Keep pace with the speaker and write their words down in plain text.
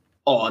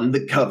On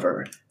the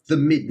cover, the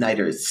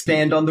Midnighters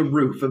stand on the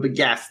roof of a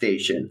gas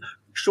station,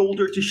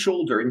 shoulder to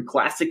shoulder in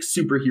classic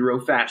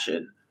superhero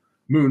fashion.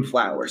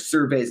 Moonflower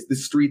surveys the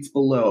streets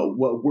below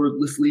while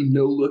wordlessly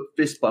no-look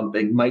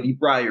fist-bumping Mighty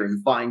Briar's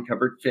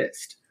vine-covered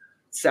fist.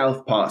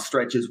 Southpaw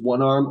stretches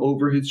one arm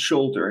over his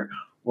shoulder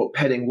while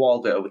petting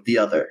Waldo with the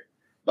other.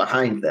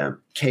 Behind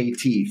them,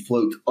 KT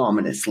floats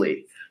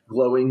ominously,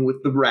 glowing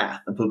with the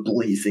wrath of a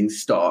blazing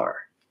star.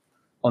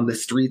 On the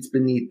streets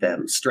beneath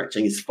them,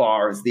 stretching as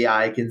far as the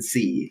eye can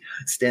see,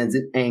 stands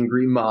an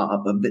angry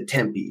mob of the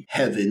Tempe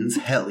Heaven's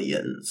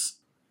Hellions.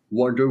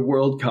 Wonder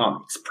World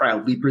Comics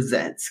proudly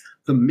presents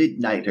The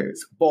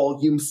Midnighters,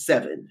 Volume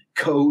 7,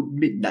 Code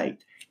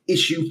Midnight,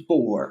 Issue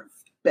 4,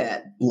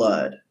 Bad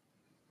Blood.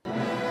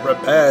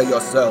 Prepare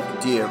yourself,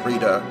 dear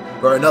reader,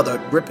 for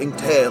another gripping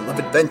tale of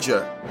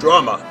adventure,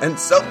 drama, and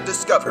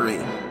self-discovery.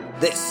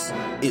 This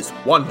is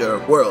Wonder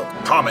World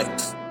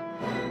Comics.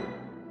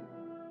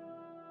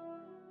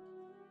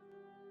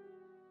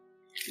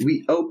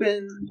 We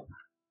open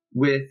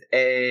with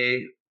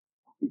a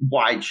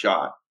wide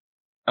shot,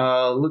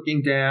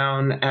 looking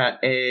down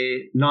at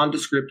a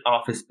nondescript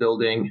office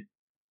building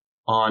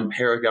on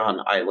Paragon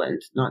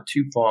Island, not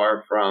too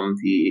far from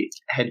the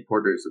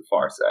headquarters of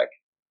Farsec.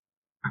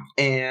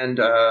 And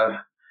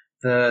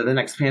the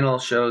next panel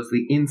shows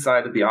the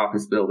inside of the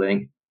office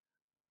building.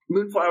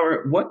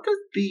 Moonflower, what does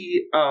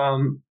the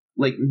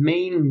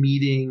main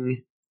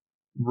meeting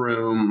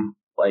room,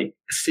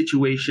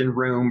 situation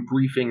room,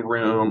 briefing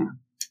room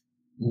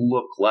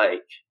look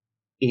like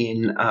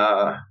in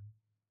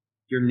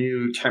your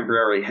new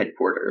temporary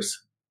headquarters?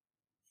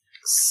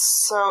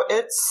 So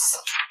it's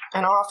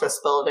an office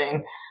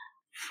building.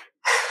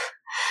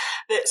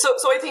 So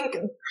I think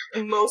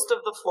most of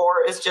the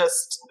floor is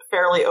just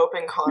fairly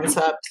open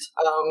concept.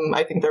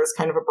 I think there's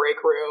kind of a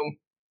break room,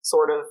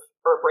 or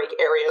a break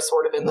area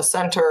sort of in the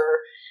center.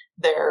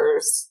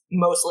 There's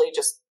mostly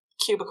just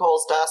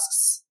cubicles,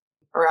 desks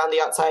around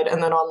the outside,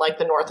 and then on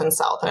the north and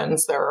south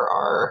ends there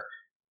are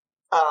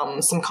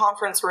some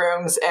conference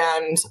rooms,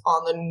 and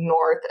on the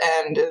north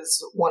end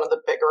is one of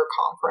the bigger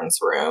conference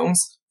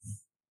rooms.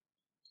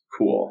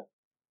 Cool.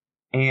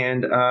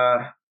 And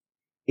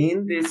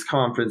in this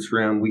conference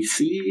room, we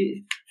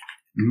see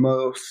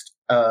most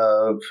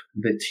of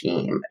the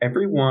team,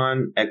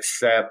 everyone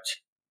except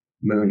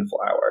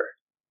Moonflower.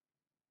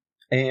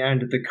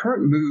 And the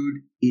current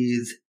mood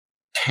is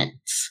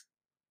tense.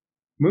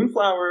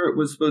 Moonflower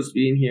was supposed to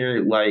be in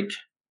here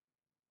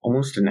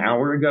almost an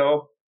hour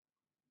ago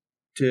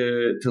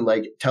to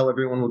tell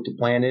everyone what the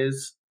plan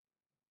is.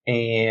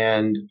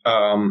 And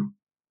no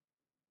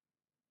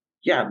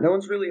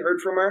one's really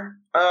heard from her.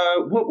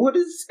 What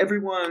does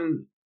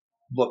everyone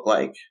look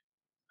like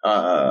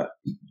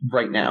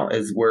right now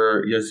as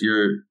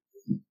you're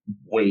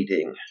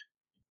waiting?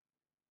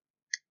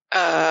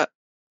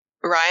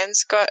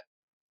 Ryan's got,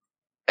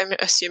 I'm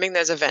assuming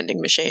there's a vending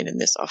machine in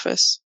this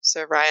office.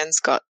 So Ryan's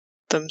got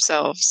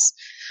themselves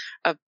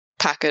a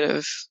packet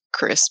of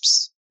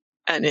crisps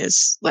and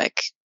is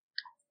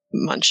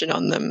munching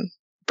on them,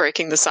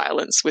 breaking the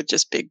silence with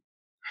just big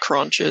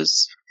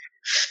crunches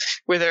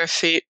with her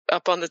feet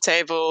up on the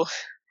table.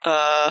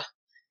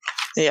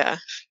 Yeah.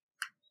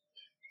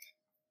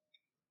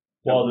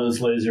 Waldo's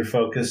laser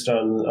focused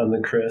on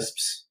the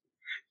crisps.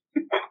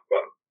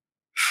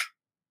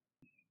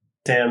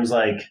 Sam's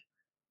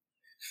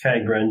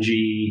kind of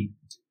grungy,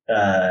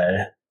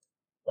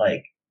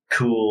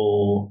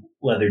 cool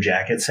leather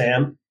jacket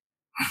Sam.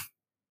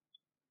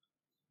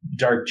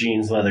 Dark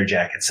jeans, leather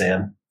jacket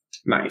Sam.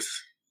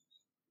 Nice.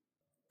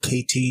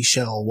 KT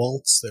shall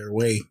waltz their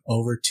way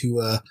over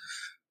to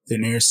the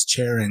nearest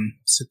chair and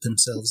sit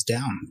themselves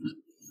down.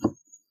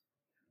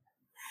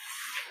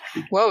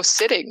 Whoa,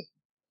 sitting.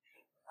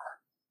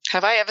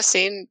 Have I ever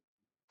seen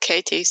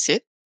KT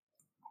sit?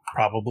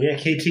 Probably. Yeah,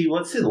 KT,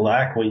 what's it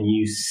like when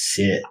you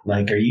sit?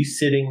 Are you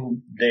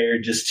sitting there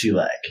just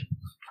to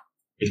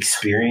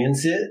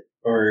experience it,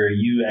 or are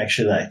you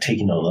actually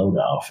taking a load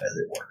off, as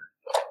it were?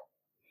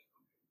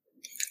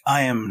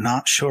 I am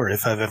not sure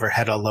if I've ever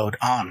had a load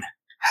on.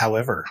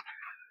 However,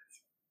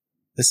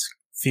 this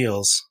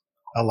feels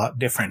a lot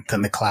different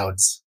than the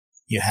clouds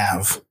you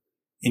have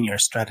in your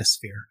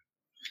stratosphere.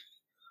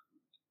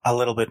 A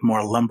little bit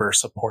more lumbar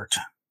support.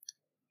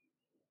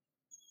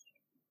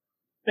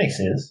 Makes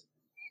sense.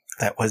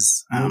 That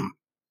was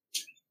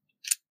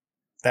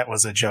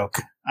a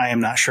joke. I am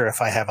not sure if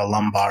I have a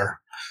lumbar.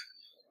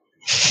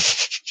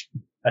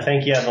 I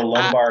think the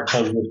lumbar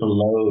comes with the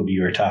load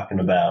you were talking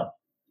about.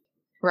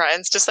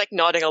 Ryan's just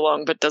nodding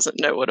along but doesn't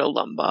know what a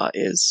lumbar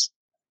is.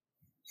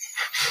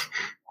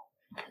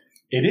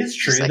 It is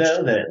true,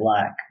 though, that,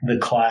 the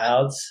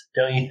clouds,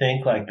 don't you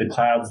think, the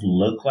clouds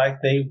look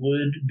like they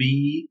would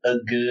be a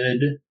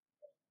good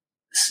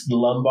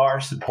lumbar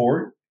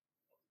support?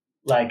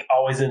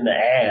 Always in the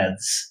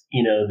ads,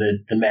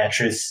 the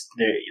mattress,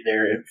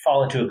 they're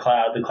fall into a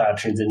cloud, the cloud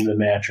turns into the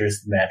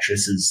mattress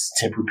is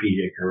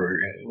Tempur-Pedic or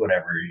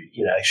whatever.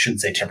 I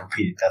shouldn't say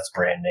Tempur-Pedic, that's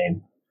brand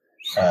name.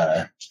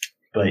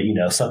 But,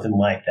 something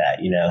like that,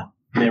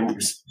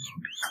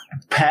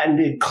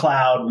 patented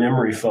cloud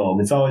memory foam.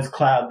 It's always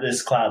cloud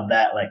this, cloud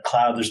that. Like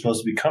clouds are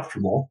supposed to be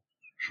comfortable.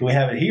 We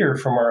have it here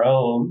from our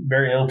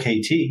very own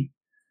KT.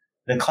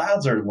 The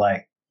clouds are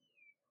like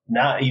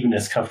not even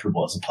as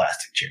comfortable as a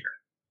plastic chair.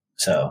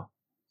 So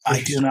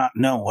I do not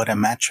know what a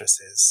mattress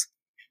is.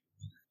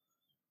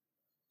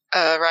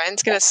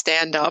 Ryan's going to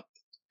stand up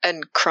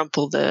and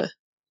crumple the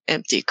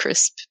empty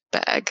crisp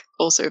bag,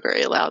 also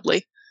very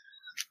loudly,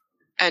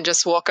 and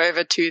just walk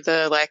over to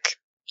the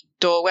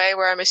doorway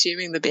where I'm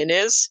assuming the bin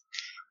is.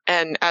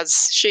 And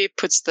as she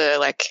puts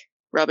the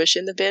rubbish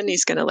in the bin,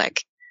 he's going to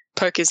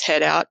poke his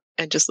head out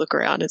and just look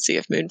around and see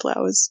if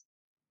Moonflower's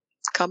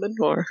coming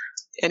or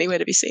anywhere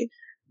to be seen.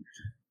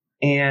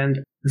 And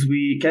as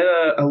we get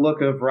a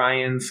look of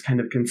Ryan's kind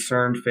of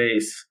concerned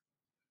face,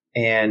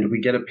 and we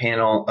get a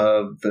panel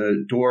of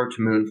the door to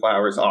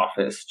Moonflower's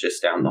office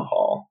just down the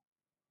hall.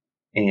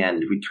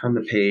 And we turn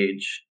the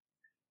page,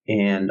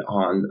 and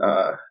on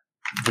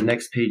the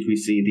next page we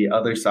see the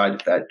other side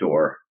of that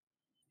door.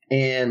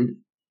 And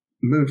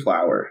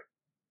Moonflower,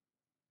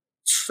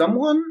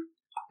 someone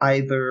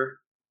either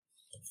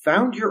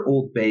found your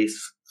old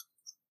base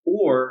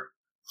or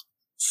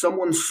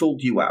someone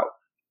sold you out.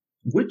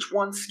 Which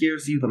one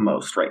scares you the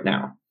most right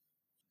now?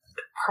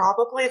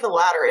 Probably the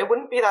latter. It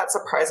wouldn't be that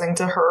surprising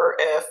to her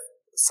if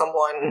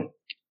someone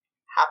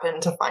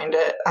happened to find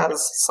it,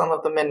 as some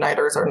of the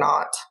Midnighters are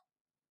not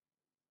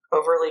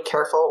overly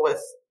careful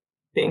with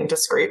being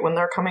discreet when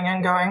they're coming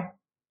and going.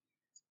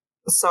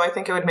 So I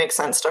think it would make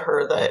sense to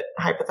her that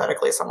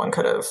hypothetically someone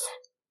could have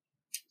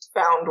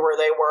found where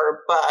they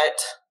were,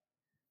 but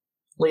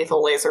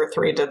Lethal Laser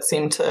 3 did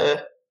seem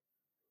to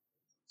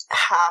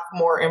have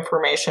more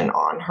information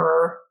on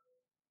her.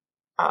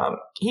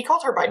 He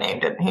called her by name,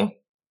 didn't he?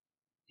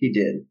 He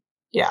did.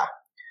 Yeah.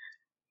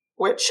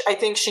 Which I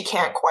think she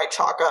can't quite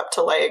chalk up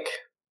to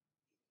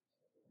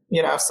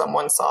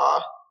someone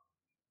saw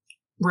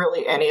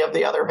really any of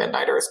the other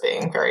Midnighters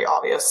being very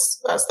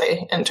obvious as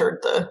they entered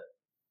the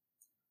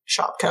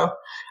Shopco.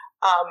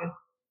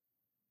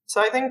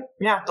 So I think,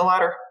 the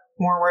latter.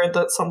 More worried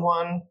that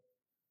someone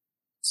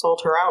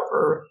sold her out,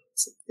 or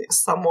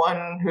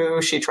someone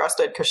who she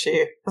trusted, because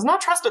she has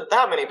not trusted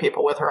that many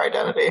people with her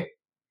identity.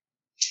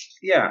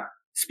 Yeah.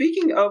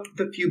 Speaking of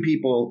the few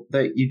people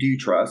that you do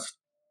trust,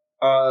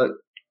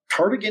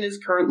 Cardigan is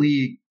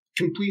currently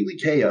completely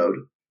KO'd.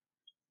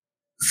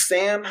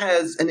 Sam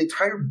has an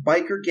entire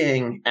biker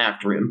gang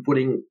after him,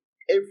 putting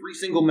every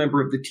single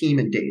member of the team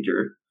in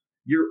danger.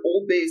 Your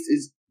old base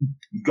is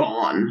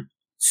gone.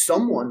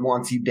 Someone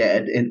wants you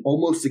dead and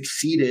almost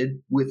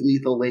succeeded with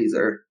Lethal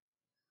Laser.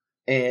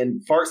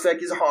 And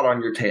Farsec is hot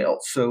on your tail.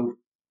 So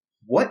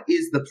what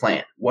is the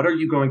plan? What are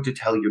you going to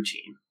tell your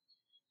team?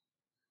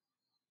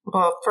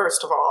 Well,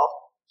 first of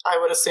all, I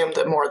would assume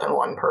that more than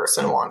one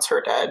person wants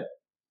her dead.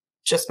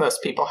 Just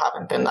most people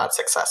haven't been that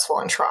successful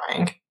in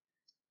trying.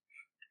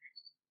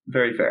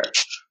 Very fair.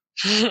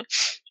 I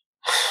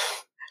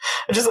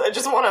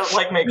just want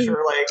to make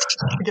sure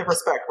give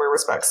respect where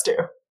respect's due.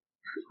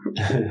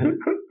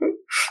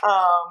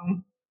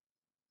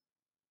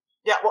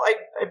 Yeah, well, I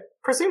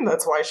presume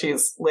that's why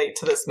she's late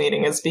to this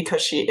meeting, is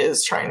because she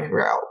is trying to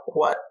figure out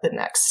what the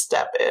next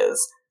step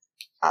is.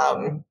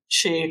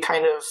 She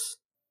kind of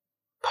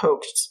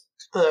poked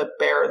the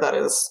bear that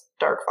is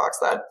Dark Fox.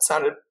 That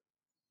sounded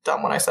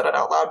dumb when I said it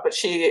out loud, but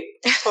she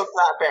poked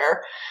that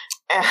bear.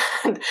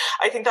 And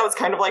I think that was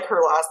kind of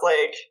her last,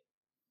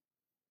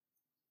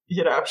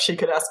 she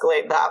could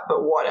escalate that,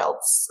 but what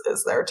else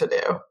is there to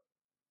do?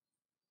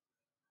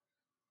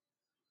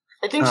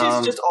 I think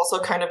she's just also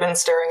kind of been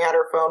staring at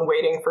her phone,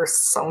 waiting for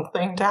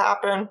something to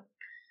happen.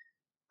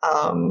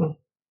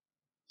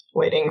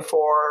 Waiting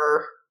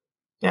for,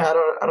 I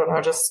don't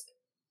know, just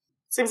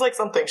seems like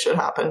something should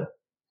happen.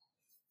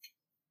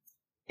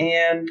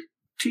 And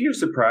to your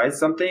surprise,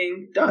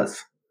 something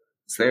does.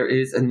 So there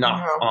is a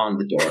knock on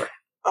the door.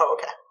 Oh,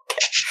 okay.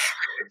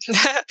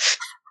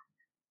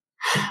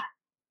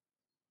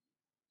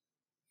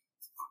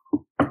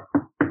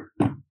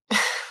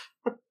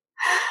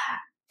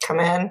 Come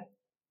in.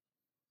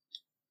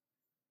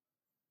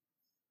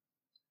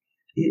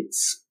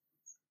 It's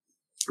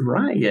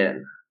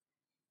Ryan.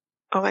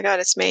 Oh my god,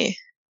 it's me.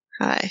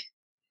 Hi.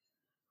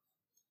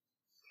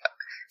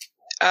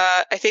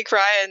 I think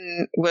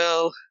Ryan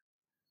will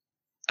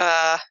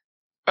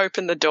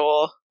open the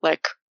door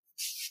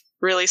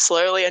really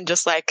slowly and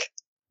just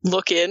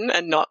look in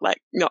and not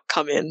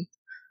come in.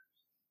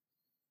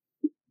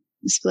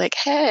 Just be like,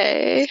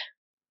 hey.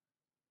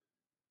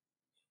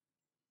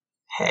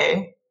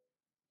 Hey.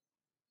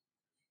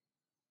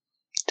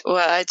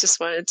 Well, I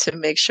just wanted to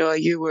make sure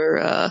you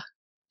were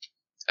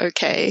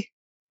okay.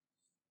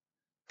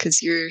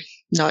 Because you're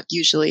not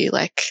usually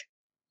late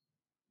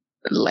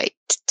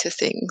to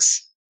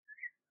things.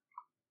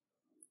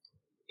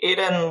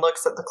 Eden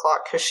looks at the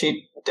clock because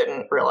she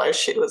didn't realize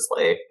she was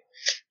late.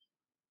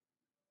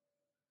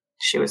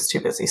 She was too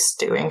busy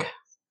stewing.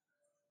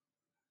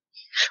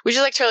 Which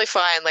is totally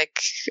fine.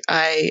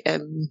 I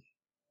am,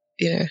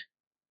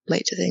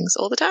 late to things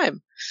all the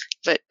time.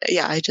 But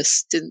yeah, I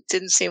just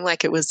didn't seem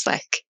like it was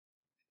like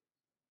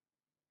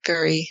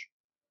very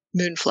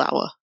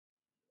Moonflower.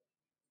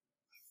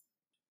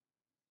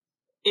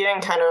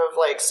 Eden kind of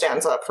like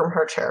stands up from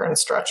her chair and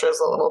stretches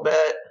a little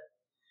bit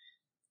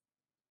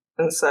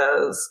and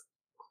says,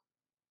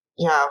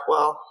 yeah,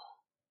 well,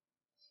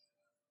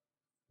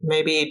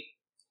 maybe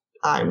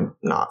I'm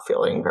not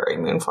feeling very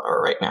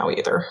Moonflower right now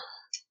either.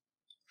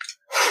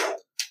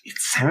 It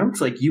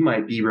sounds like you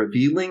might be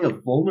revealing a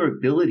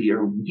vulnerability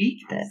or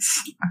weakness.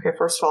 Okay,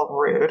 first of all,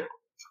 rude.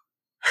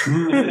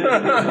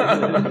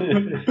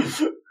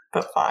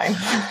 But fine.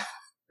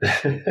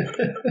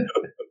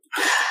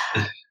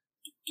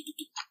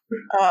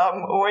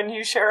 When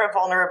you share a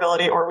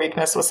vulnerability or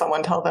weakness with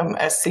someone, tell them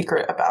a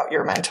secret about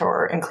your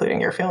mentor, including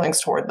your feelings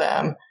toward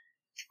them.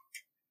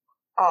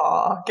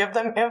 Give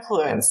them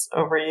influence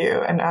over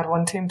you and add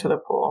one team to the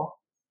pool.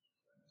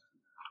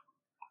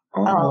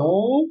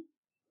 Oh.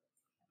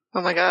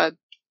 Oh my god.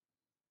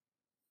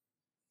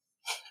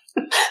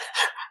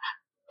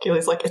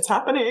 Keely's like, it's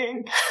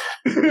happening.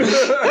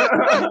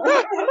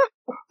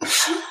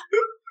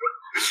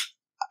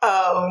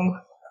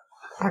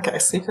 Okay,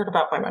 secret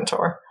about my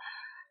mentor.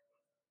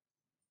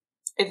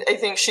 I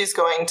think she's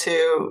going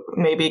to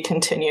maybe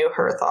continue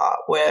her thought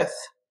with,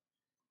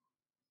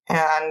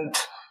 and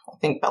I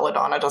think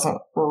Belladonna doesn't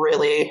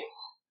really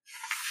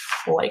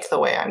like the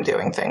way I'm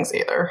doing things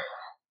either.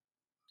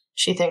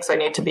 She thinks I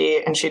need to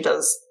be, and she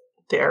does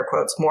the air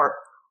quotes, more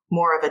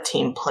of a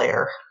team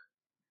player.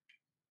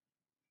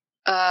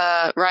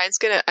 Ryan's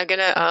I'm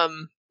gonna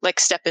like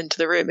step into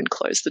the room and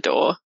close the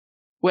door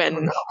when. Oh,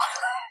 no.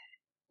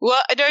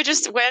 Well, no,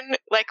 just when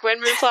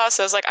Moonflower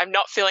says like I'm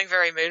not feeling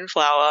very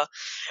Moonflower,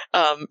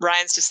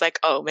 Ryan's just like,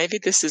 oh, maybe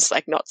this is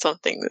like not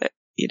something that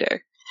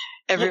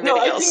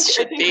everybody else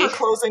should be. Her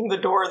closing the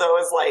door though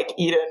is like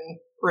Eden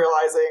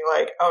realizing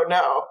like, oh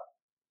no,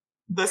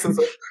 this is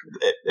an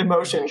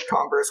emotion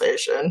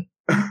conversation.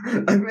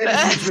 I made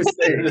a huge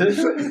mistake.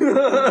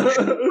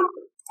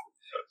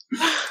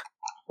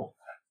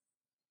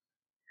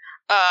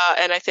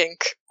 And I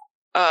think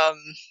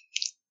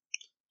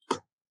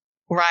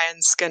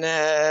Ryan's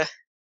gonna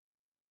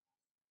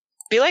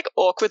be like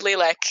awkwardly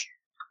like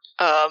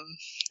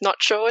not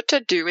sure what to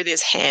do with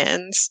his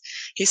hands.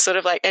 He's sort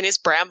of like, and his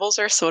brambles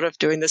are sort of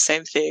doing the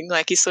same thing.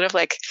 Like he's sort of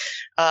like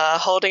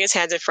holding his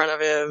hands in front of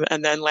him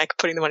and then like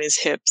putting them on his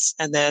hips,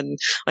 and then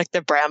like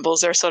the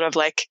brambles are sort of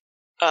like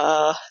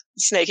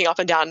snaking up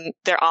and down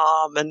their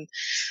arm, and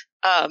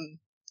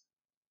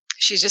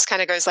she just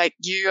kind of goes like,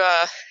 you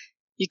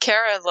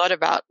care a lot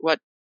about what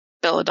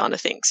Belladonna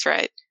thinks,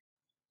 right?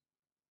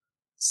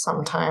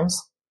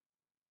 Sometimes.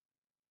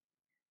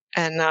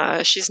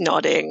 And she's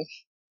nodding,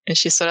 and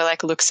she sort of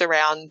like looks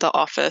around the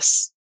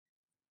office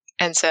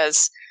and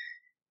says,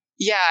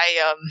 yeah,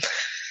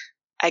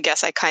 I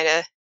guess I kind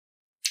of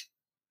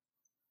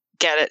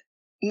get it.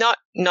 Not,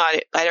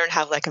 I don't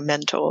have like a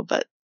mentor,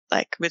 but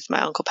like with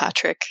my Uncle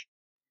Patrick,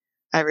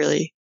 I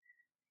really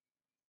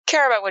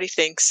care about what he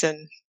thinks,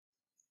 and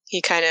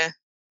he kind of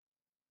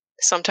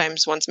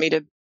sometimes wants me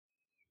to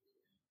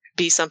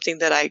be something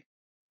that I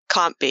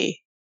can't be,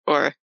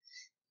 or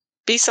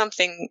be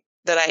something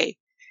that I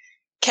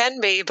can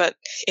be, but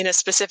in a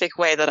specific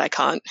way that I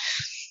can't.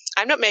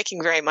 I'm not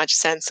making very much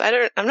sense.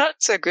 I'm not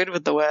so good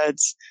with the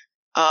words.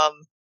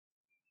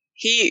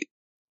 He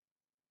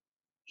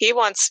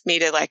wants me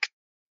to like,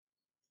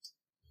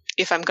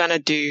 if I'm gonna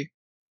do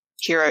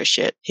hero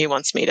shit, he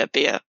wants me to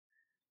be a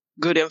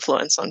good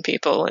influence on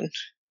people, and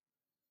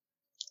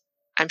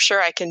I'm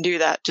sure I can do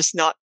that, just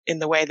not in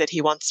the way that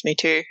he wants me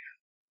to.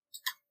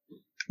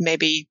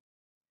 Maybe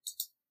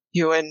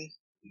you and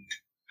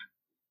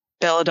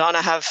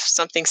Belladonna have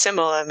something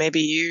similar.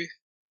 Maybe you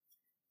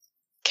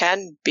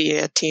can be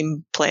a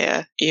team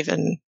player,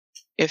 even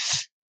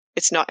if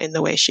it's not in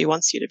the way she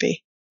wants you to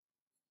be.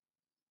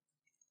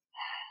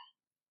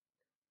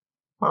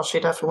 Well, she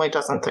definitely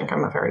doesn't think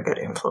I'm a very good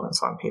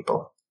influence on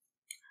people.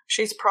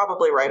 She's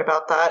probably right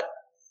about that,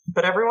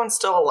 but everyone's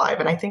still alive,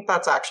 and I think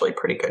that's actually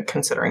pretty good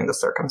considering the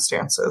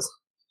circumstances.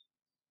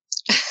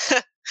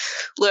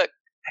 Look,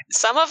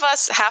 some of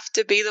us have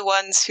to be the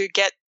ones who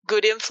get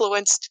good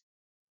influenced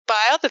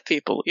by other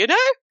people, you know?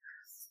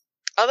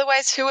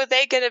 Otherwise, who are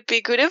they going to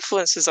be good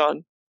influences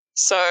on?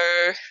 So...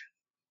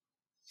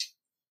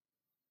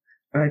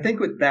 And I think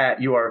with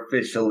that, you are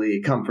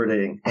officially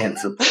comforting and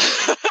supporting.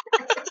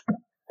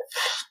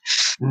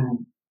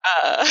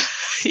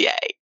 Yay.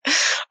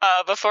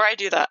 Before I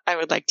do that, I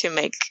would like to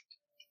make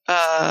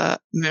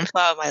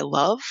Moonflower my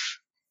love.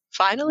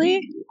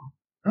 Finally.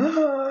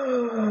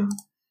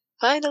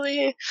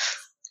 Finally.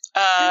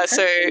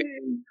 So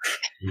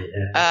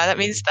that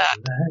means that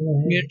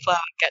Moonflower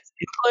gets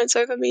influence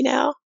over me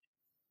now.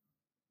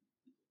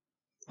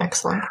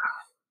 Excellent.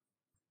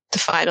 The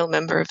final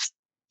member of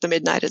the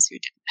Midnighters who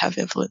didn't have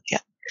influence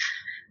yet.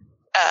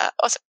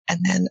 Awesome. And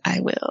then I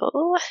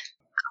will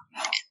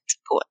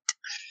support.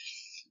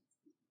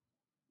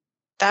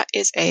 That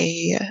is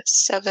a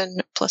 7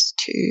 plus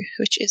 2,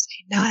 which is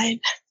a 9.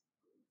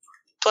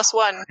 Plus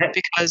 1,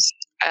 because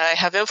I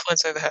have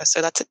influence over her,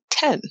 so that's a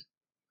 10.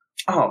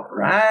 All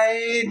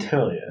right.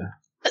 Hell yeah.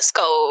 Let's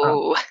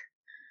go.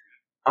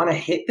 On a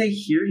hit, they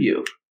hear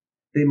you.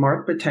 They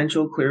mark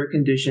potential clear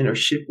condition or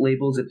shift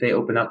labels if they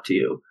open up to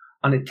you.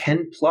 On a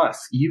 10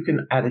 plus, you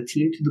can add a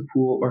team to the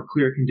pool or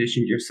clear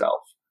condition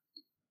yourself.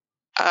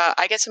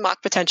 I get to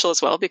mark potential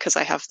as well because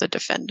I have the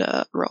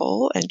defender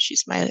role and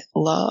she's my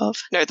love.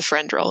 No, the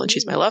friend role and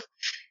she's my love.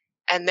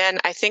 And then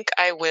I think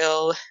I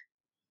will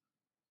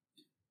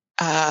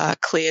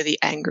clear the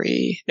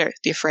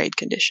afraid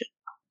condition.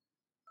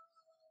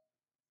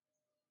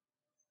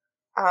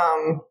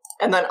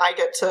 And then I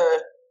get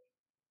to...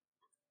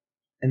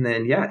 And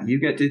then,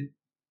 you get to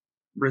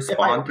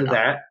respond to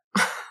that.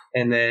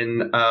 And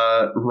then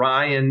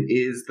Ryan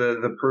is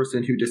the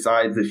person who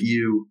decides if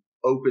you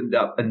opened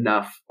up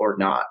enough or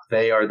not.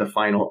 They are the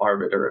final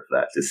arbiter of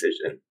that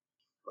decision.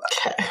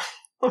 Okay.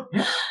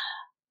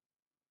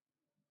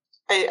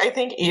 I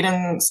think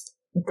Eden's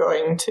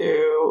going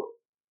to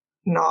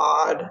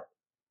nod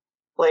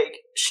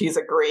like she's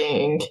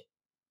agreeing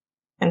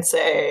and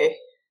say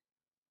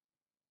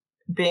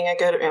being a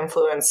good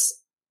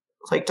influence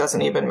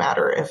doesn't even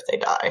matter if they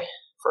die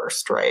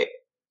first, right?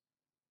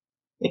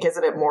 Like,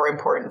 isn't it more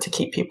important to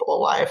keep people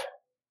alive?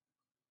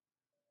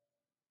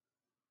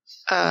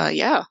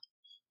 Yeah.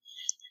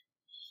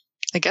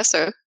 I guess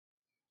so.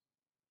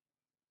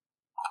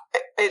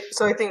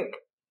 So I think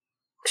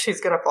she's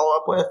going to follow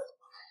up with,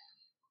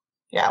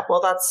 yeah, well,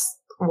 that's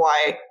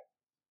why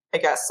I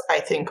guess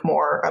I think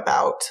more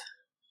about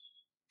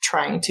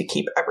trying to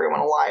keep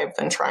everyone alive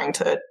than trying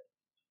to,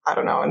 I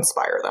don't know,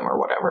 inspire them or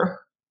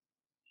whatever.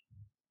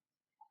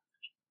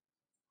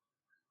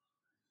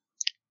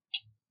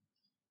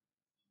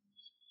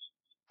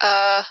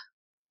 I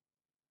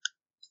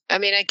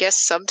mean, I guess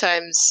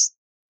sometimes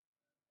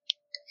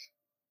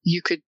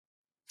you could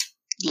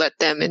let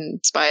them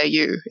inspire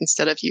you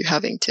instead of you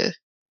having to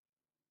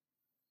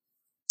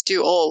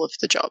do all of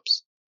the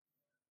jobs.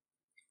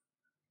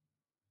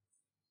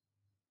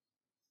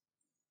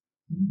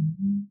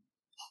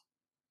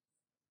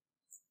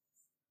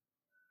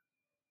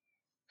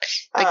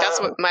 Like that's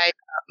what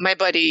my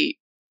buddy,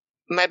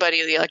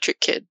 the electric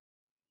kid,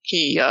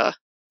 he,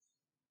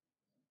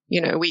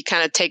 we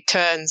kind of take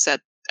turns at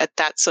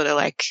that sort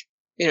of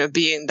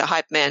being the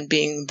hype man,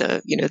 being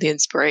the, the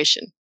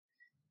inspiration.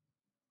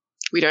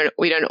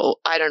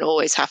 I don't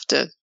always have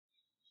to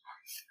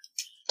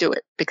do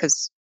it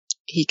because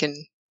he can,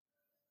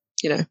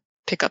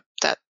 pick up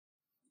that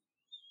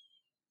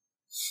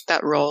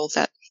role,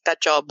 that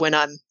job when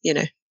I'm,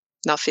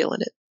 not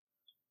feeling it.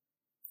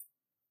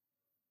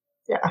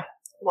 Yeah.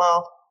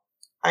 Well,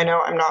 I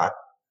know I'm not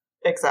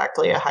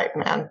exactly a hype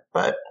man,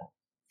 but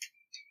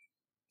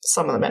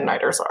some of the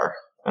Midnighters are,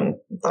 and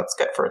that's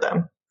good for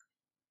them.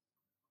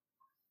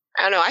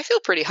 I don't know, I feel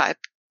pretty hype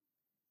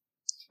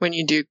when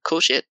you do cool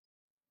shit.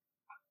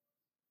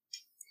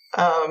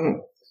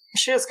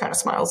 She just kind of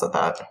smiles at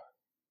that.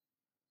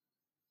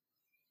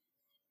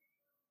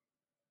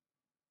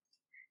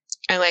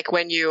 And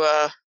when you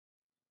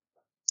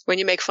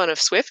make fun of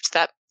Swift,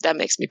 that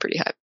makes me pretty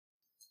hype.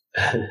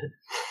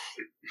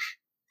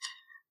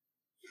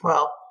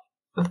 Well,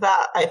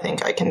 that I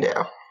think I can do.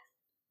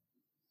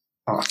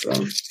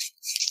 Awesome.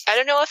 I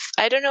don't know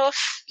if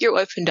you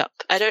opened up.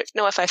 I don't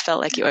know if I felt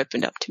like you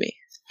opened up to me.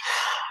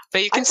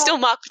 But you can still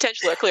mark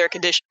potential or clear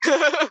condition.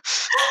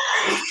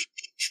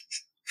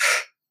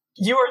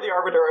 You are the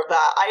arbiter of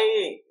that.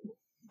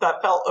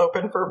 That felt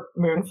open for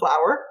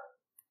Moonflower,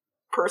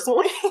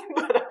 personally,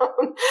 but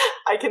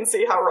I can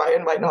see how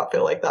Ryan might not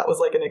feel like that was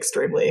an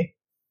extremely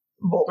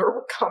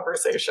vulnerable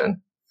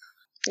conversation.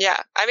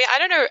 Yeah, I mean, I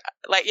don't know,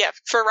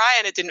 for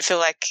Ryan it didn't feel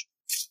like,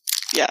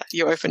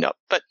 you opened up,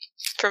 but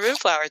for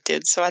Moonflower it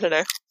did, so I don't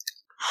know.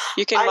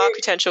 You can mark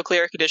potential,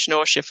 clear condition,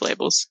 or shift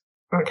labels.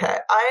 Okay,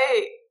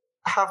 I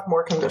have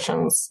more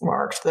conditions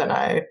marked than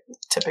I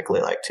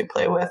typically like to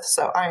play with,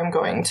 so I am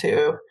going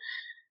to...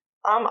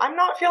 I'm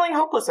not feeling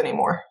hopeless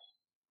anymore.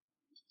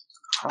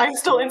 I'm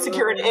still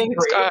insecure and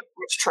angry,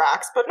 which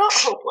tracks, but not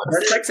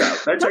hopeless.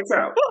 That checks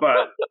out,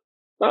 but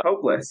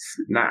hopeless,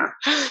 nah.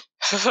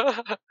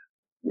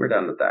 We're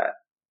done with that.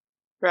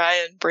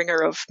 Ryan,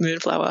 bringer of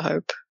Moonflower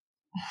hope.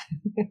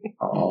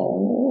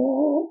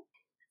 Oh.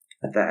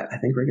 At that, I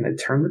think we're going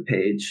to turn the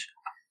page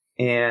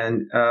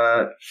and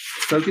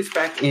focus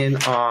back in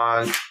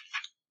on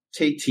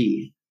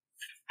KT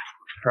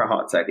for a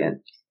hot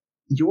second.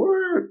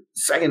 Your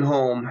second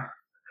home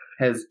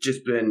has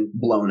just been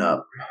blown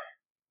up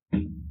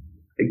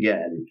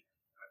again.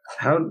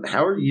 How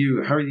are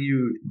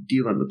you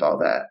dealing with all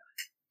that?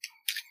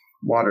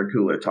 Water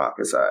cooler talk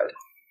aside.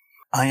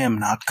 I am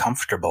not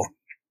comfortable.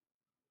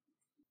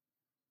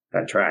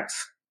 That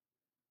tracks.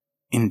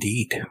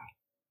 Indeed.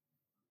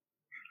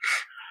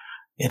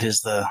 It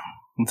is the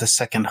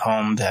second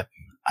home that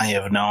I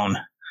have known,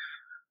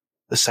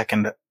 the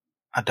second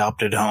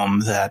adopted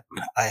home that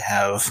I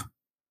have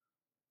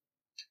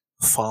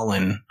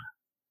fallen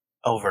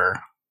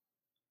over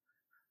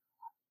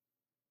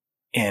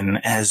in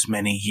as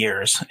many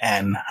years,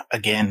 and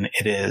again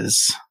it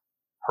is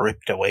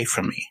ripped away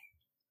from me.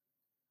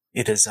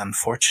 It is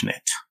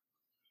unfortunate.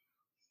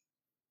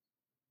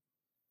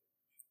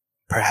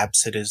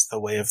 Perhaps it is the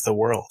way of the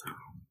world.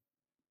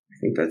 I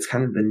think that's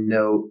kind of the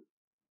note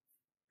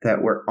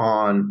that we're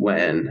on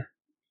when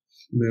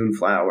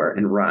Moonflower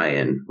and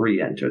Ryan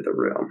re-enter the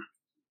room.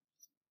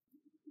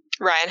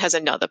 Ryan has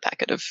another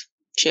packet of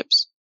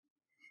chips.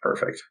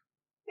 Perfect.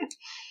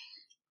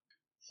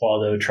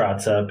 Waldo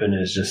trots up and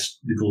is just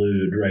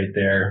glued right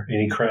there.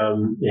 Any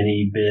crumb,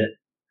 any bit,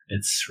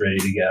 it's ready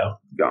to go.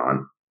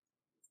 Gone.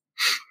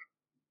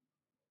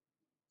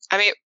 I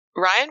mean,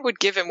 Ryan would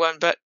give him one,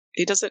 but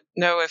he doesn't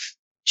know if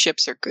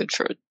chips are good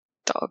for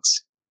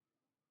dogs.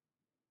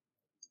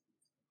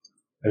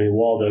 I mean,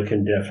 Waldo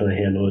can definitely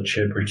handle a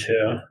chip or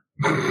two.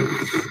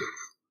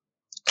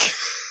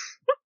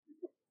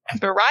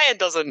 But Ryan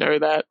doesn't know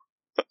that.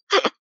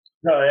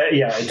 No,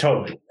 yeah,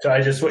 totally. So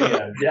I just,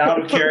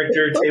 out of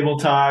character, table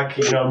talk,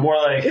 more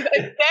like...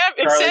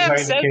 If Sam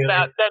says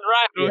that, then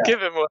Ryan will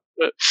give him one.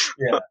 But...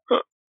 Yeah.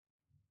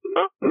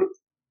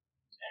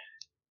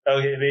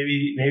 Okay,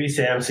 maybe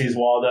Sam sees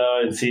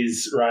Waldo and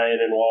sees Ryan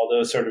and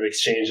Waldo sort of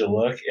exchange a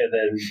look, and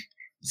then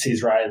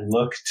sees Ryan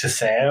look to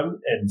Sam,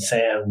 and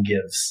Sam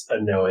gives a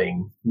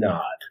knowing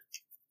nod.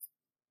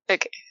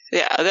 Okay,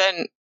 yeah,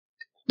 then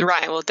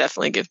Ryan will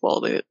definitely give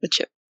Waldo the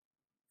chip.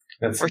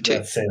 That's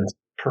Sam's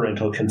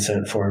parental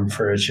consent form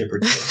for a chip or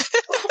two.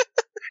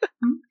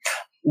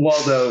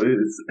 Waldo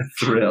is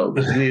thrilled,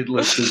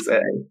 needless to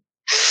say.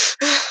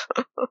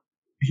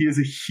 He is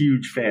a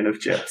huge fan of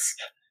chips.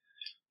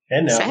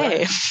 And now,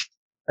 Same.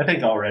 I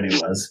think already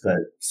was, but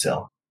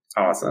still.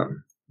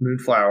 Awesome.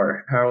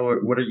 Moonflower,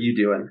 what are you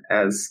doing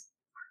as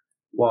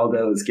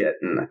Waldo's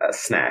getting a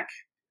snack?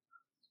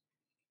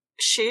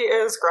 She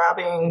is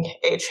grabbing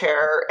a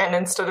chair, and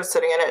instead of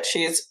sitting in it,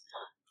 she's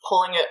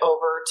pulling it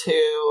over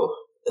to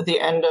the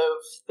end of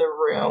the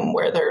room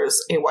where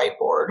there's a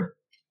whiteboard.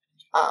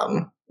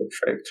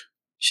 Perfect.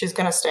 She's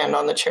going to stand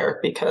on the chair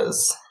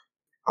because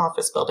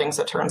office buildings,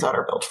 it turns out,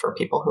 are built for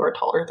people who are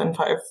taller than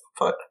 5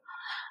 foot.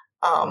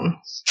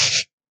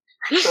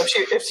 So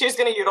if she's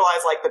going to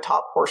utilize like the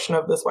top portion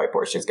of this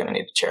whiteboard, she's going to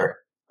need a chair.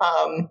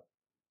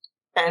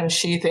 And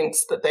she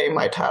thinks that they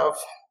might have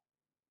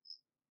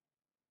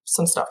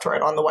some stuff to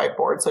write on the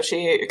whiteboard. So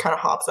she kind of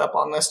hops up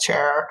on this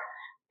chair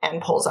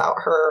and pulls out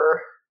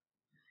her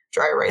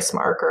dry erase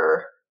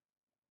marker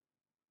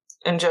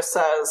and just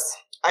says,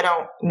 I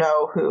don't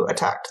know who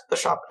attacked the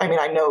shop. I mean,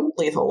 I know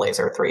Lethal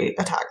Laser 3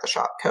 attacked the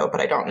Shopco,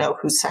 but I don't know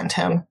who sent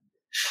him.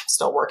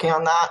 Still working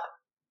on that.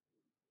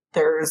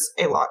 There's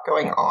a lot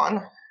going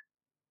on.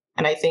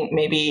 And I think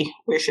maybe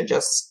we should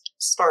just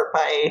start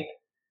by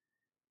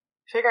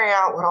figuring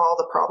out what all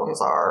the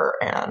problems are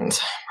and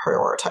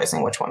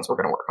prioritizing which ones we're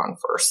going to work on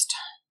first.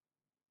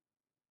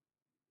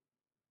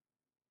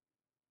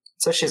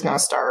 So she's going to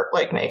start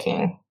like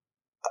making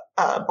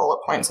a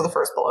bullet point. So the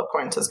first bullet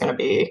point is going to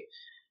be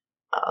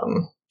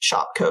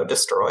shop code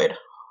destroyed.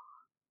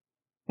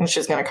 And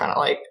she's going to kind of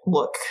like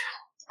look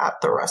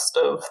at the rest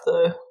of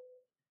the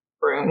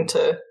room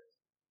to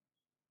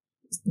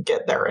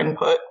get their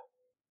input.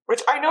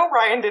 Which I know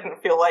Ryan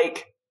didn't feel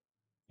like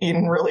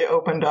Eden really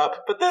opened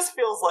up, but this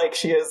feels like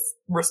she is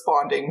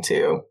responding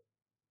to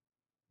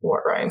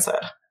what Ryan said.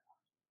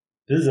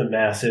 This is a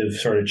massive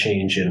sort of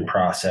change in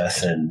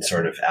process and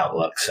sort of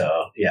outlook.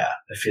 So yeah,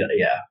 I feel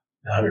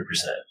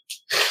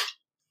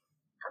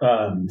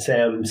 100%.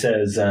 Sam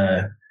says,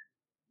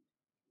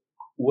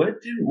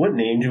 "What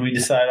name do we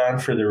decide on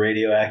for the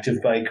radioactive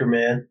biker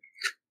man?"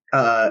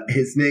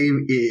 His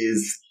name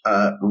is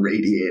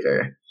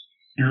Radiator.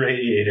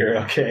 Radiator.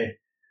 Okay.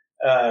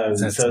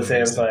 So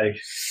Sam's like,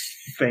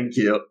 "Thank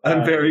you.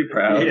 I'm very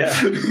proud." Yeah.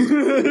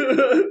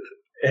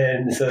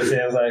 And so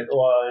Sam's like,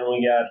 "Well, and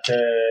we got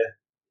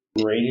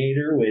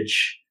Radiator,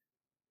 which,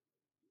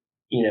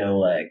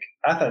 like,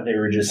 I thought they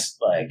were just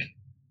like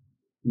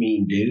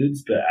mean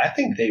dudes, but I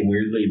think they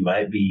weirdly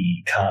might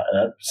be caught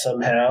up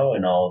somehow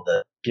in all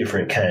the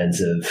different kinds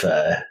of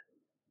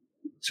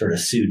sort of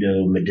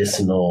pseudo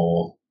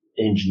medicinal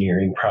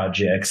engineering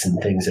projects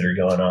and things that are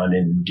going on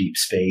in deep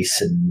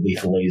space and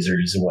lethal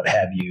lasers and what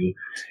have you."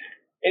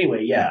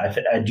 Anyway, yeah,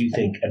 I do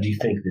think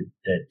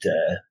that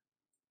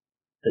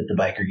the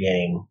biker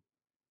gang,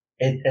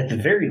 at the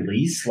very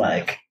least,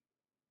 like,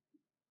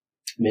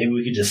 maybe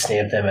we could just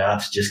stamp them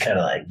out to just kind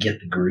of like get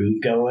the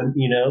groove going,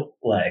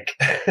 like,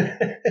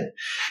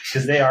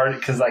 because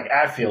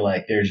I feel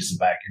like they're just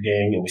a biker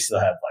gang, and we still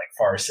have like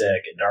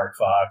Farsec and Dark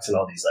Fox and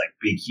all these like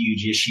big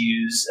huge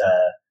issues.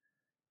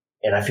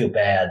 And I feel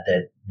bad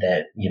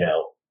that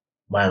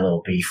my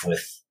little beef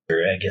with,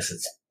 I guess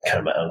it's kind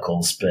of my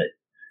uncle's, but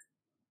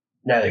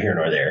neither here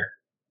nor there.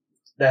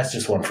 That's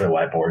just one for the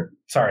whiteboard.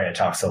 Sorry I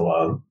talk so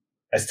long.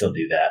 I still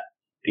do that,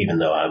 even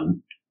though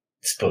I'm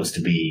supposed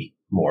to be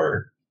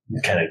more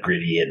kind of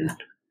gritty and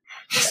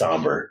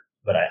somber.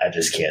 But I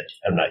just can't.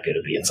 I'm not good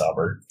at being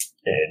somber,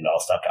 and I'll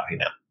stop talking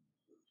now.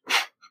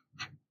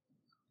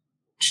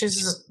 She's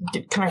just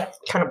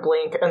kind of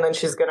blink, and then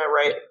she's going to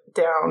write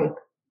down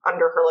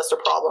under her list of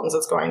problems.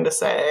 It's going to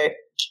say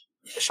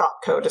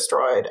Shopco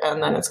destroyed,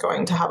 and then it's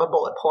going to have a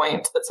bullet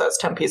point that says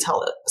Tempe's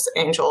Hellas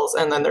Angels,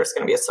 and then there's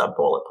going to be a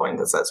sub-bullet point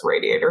that says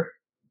Radiator.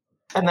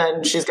 And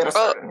then she's going to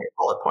start a new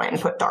bullet point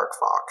and put Dark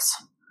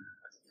Fox.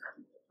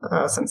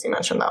 Since you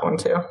mentioned that one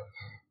too.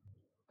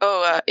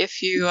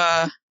 If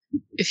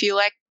you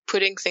like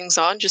putting things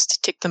on just to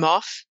tick them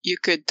off, you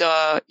could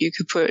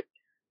put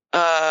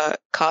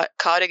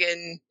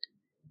Cardigan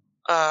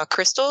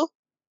Crystal,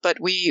 but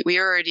we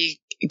already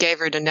gave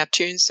her to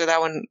Neptune, so that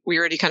one we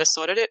already kind of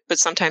sorted it. But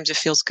sometimes it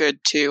feels good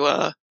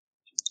to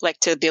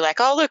to be like,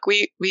 oh look,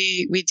 we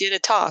did a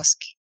task.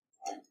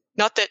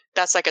 Not that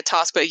that's like a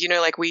task, but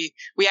we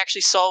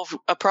actually solved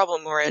a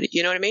problem already.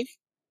 You know what I mean?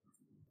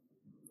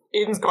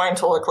 Eden's going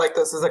to look like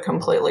this is a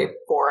completely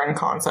foreign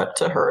concept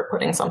to her,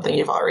 putting something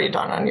you've already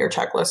done on your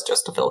checklist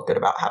just to feel good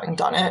about having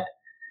done it.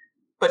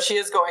 But she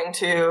is going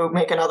to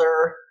make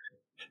another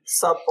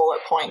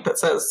sub-bullet point that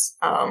says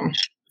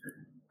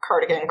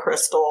Cardigan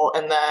Crystal,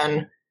 and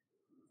then,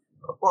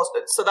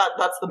 so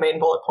that's the main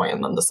bullet point,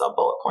 and then the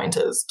sub-bullet point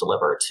is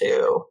deliver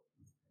to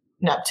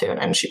Neptune,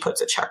 and she puts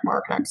a check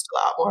mark next to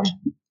that one.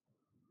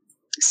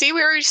 See,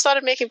 we already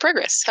started making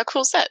progress. How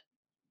cool is that?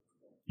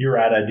 You're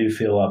right, I do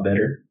feel a lot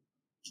better.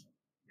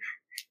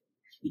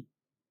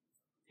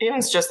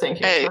 Eden's just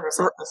thinking to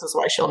herself, this is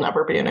why she'll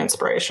never be an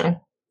inspiration.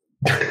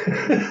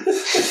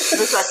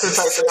 This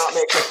exercise did not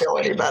make her feel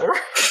any better.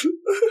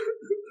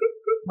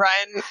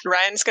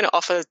 Ryan's going to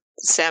offer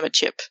Sam a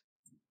chip.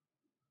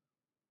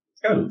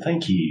 Oh,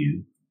 thank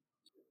you.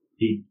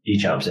 He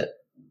chomps it.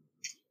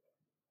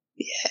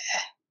 Yeah.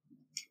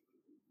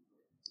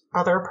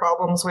 Other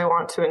problems we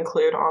want to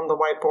include on the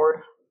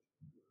whiteboard?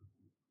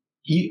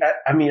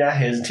 I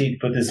hesitate to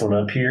put this one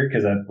up here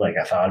because I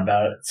thought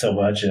about it so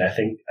much, and I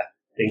think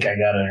I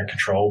got it under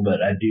control,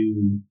 but I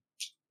do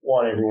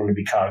want everyone to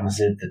be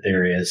cognizant that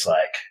there is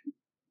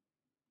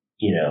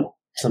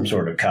some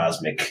sort of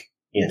cosmic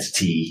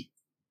entity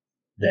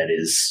that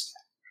is,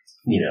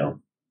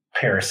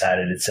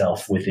 parasited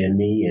itself within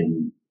me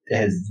and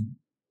has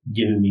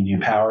given me new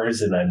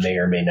powers, and I may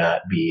or may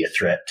not be a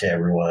threat to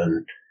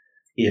everyone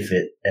if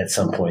it at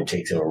some point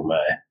takes over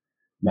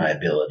my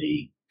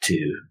ability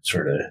to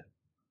sort of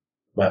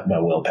my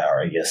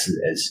willpower, I guess,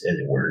 as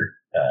it were.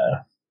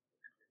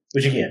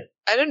 Which again,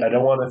 I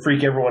don't want to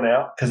freak everyone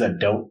out because I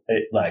don't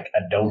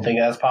think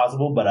that's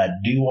possible, but I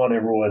do want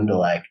everyone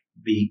to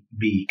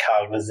be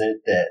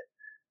cognizant that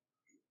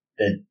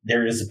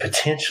there is a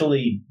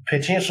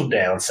potential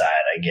downside,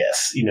 I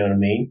guess. You know what I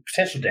mean?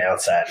 Potential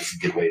downside is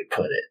a good way to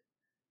put it.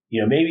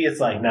 Maybe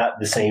it's not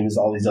the same as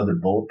all these other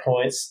bullet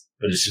points,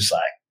 but it's just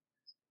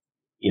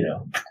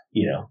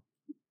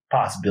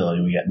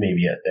possibility. We got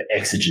maybe an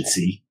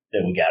exigency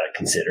that we got to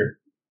consider,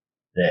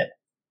 that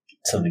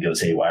something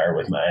goes haywire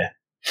with my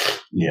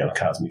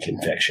cosmic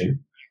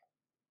infection.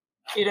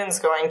 Eden's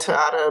going to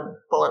add a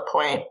bullet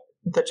point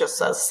that just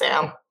says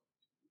Sam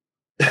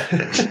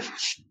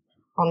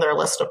on their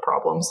list of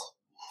problems.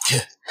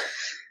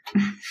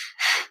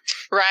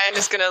 Ryan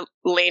is going to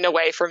lean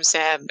away from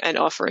Sam and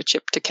offer a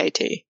chip to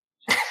KT.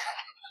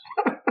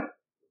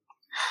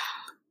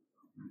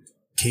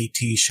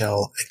 KT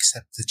shall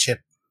accept the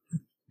chip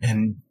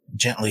and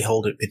gently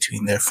hold it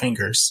between their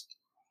fingers.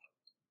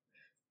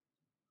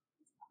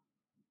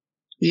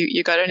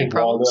 You got any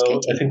problems,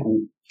 KT? I think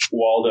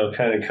Waldo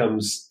kind of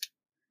comes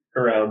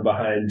around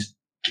behind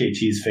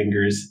KT's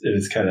fingers, and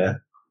it's kind of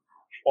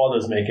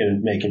Waldo's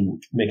making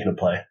a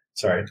play.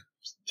 Sorry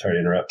to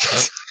interrupt.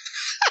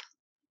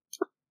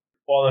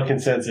 Waldo can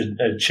sense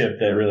a chip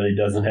that really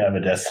doesn't have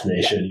a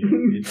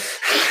destination.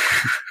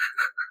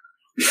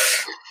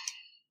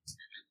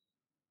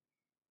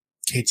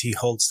 KT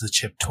holds the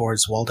chip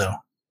towards Waldo.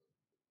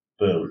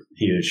 Boom.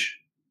 Huge.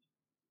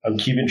 I'm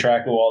keeping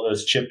track of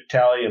Waldo's chip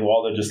tally, and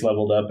Waldo just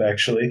leveled up,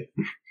 actually.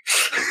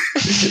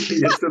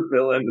 He has to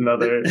fill in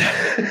another...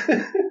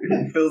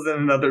 fills in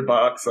another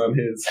box on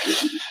his...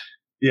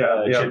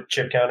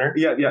 Chip counter?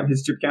 Yeah,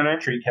 his chip counter.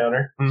 Treat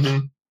counter.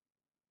 Mm-hmm.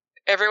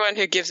 Everyone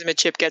who gives him a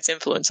chip gets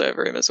influence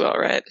over him as well,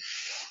 right?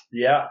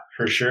 Yeah,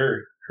 for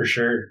sure.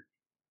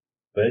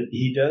 But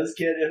he does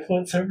get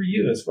influence over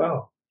you as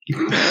well.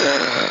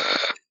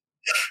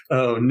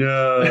 Oh,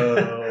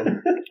 no.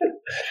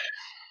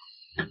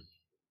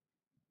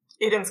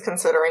 Eden's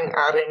considering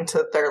adding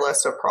to their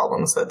list of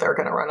problems that they're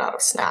going to run out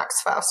of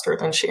snacks faster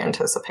than she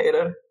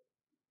anticipated.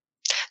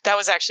 That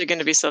was actually going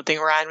to be something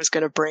Ryan was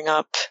going to bring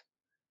up.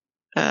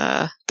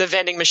 The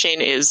vending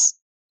machine is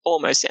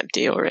almost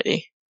empty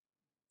already.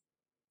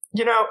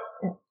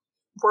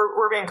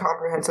 We're being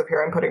comprehensive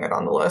here. I'm putting it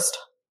on the list.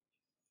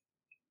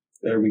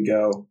 There we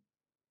go.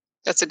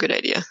 That's a good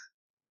idea.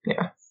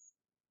 Yeah.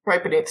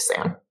 Right beneath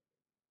Sam.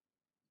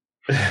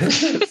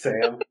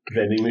 Sam,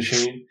 vending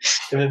machine.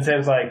 And then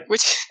Sam's like,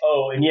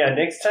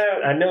 next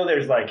time, I know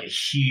there's a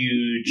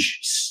huge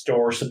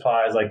store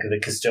supplies, the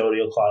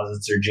custodial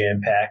closets are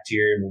jam-packed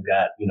here, and we've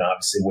got,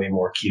 obviously way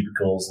more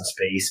cubicles and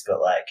space, but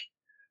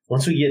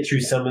once we get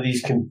through some of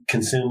these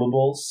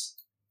consumables,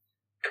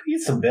 can we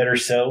get some better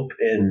soap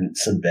and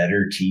some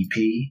better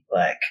TP?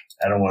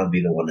 I don't want to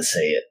be the one to say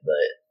it,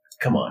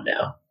 but come on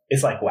now.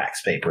 It's like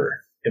wax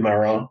paper. Am I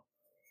wrong?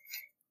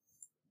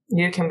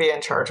 You can be in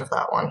charge of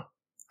that one.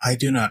 I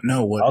do not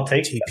know what I'll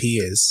take TP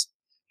is.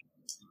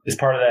 It's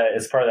part of that.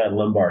 It's part of that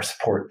lumbar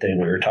support thing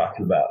we were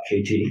talking about,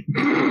 KT.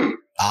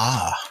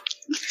 Ah,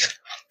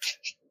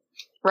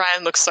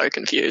 Ryan looks so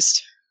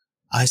confused.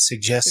 I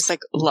suggest He's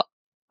like,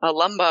 a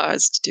lumbar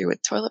is to do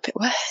with toilet paper.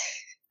 What?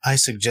 I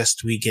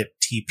suggest we get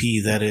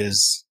TP that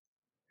is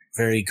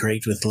very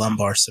great with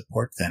lumbar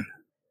support. Then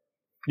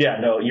Yeah,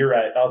 no, you're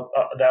right.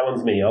 That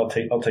one's me. I'll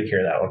take care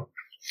of that one.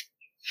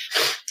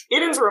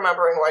 Eden's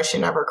remembering why she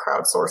never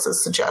crowdsources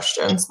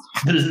suggestions.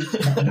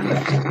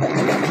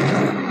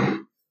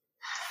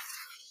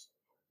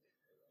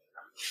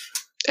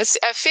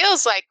 It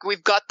feels like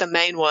we've got the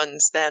main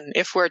ones then,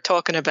 if we're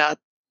talking about,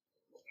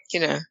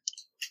 Eden's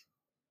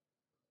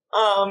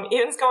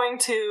going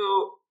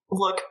to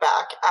look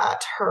back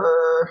at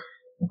her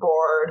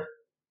board.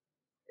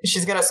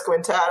 She's going to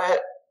squint at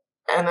it,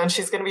 and then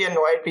she's going to be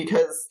annoyed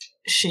because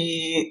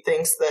she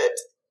thinks that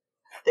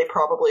they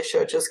probably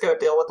should just go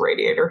deal with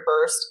Radiator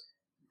first.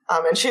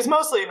 And she's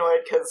mostly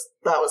annoyed because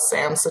that was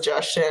Sam's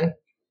suggestion.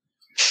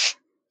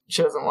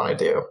 She doesn't want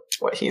to do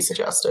what he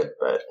suggested,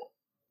 but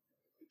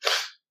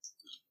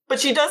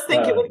she does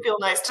think it would feel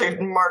nice to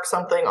mark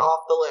something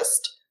off the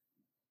list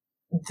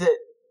that,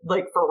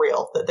 like, for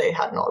real, that they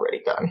hadn't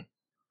already done.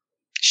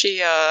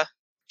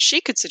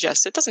 she could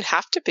suggest it. It doesn't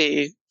have to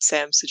be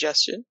Sam's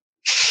suggestion.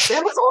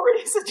 Sam has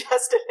already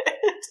suggested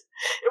it.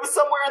 It was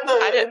somewhere in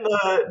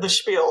the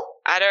spiel.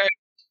 I don't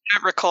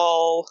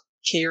recall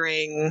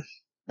hearing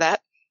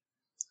that.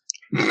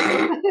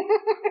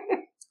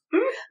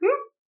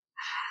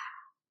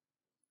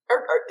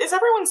 Is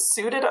everyone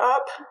suited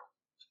up?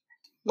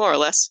 More or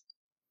less.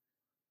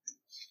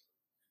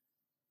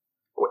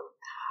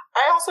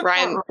 I also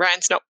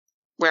Ryan's not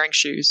wearing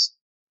shoes.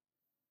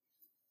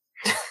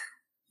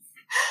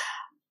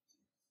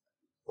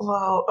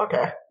 Well,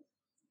 okay.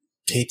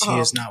 KT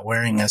is not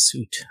wearing a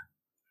suit.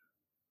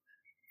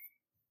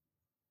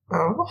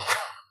 Oh.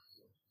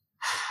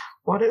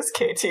 What is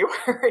KT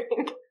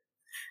wearing?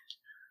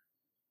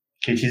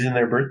 KT's in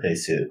their birthday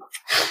suit.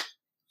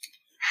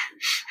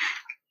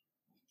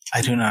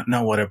 I do not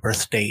know what a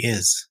birthday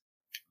is.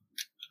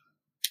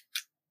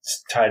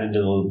 It's tied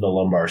into the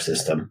lumbar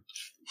system.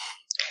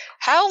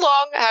 How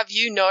long have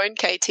you known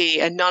KT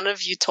and none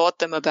of you taught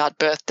them about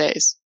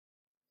birthdays?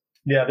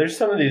 Yeah, there's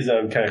some of these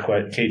kind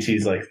of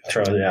KT's like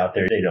throwing it out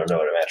there. They don't know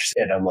what a mattress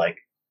is. And I'm like,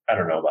 I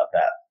don't know about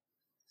that.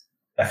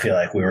 I feel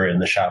like we were in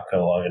the Shopko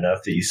long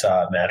enough that you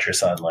saw a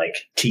mattress on like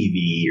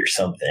TV or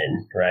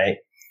something, right?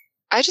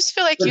 I just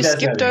feel like But you that's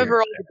skipped not over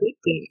all the big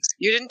things.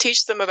 You didn't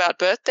teach them about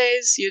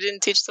birthdays. You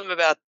didn't teach them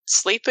about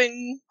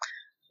sleeping,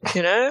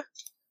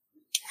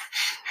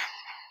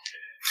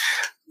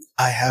 I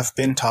have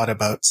been taught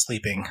about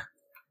sleeping.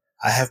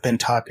 I have been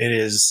taught it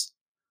is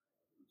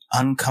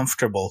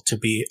uncomfortable to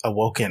be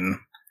awoken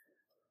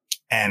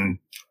and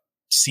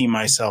see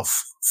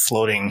myself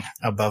floating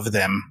above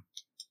them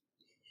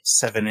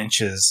 7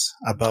 inches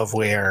above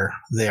where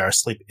they are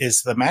asleep.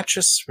 Is the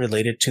mattress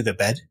related to the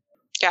bed?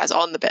 Yeah, it's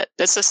on the bed.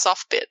 There's a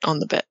soft bit on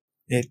the bed.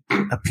 It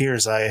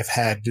appears I have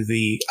had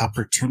the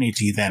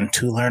opportunity then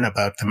to learn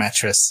about the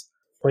mattress.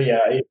 Well, yeah,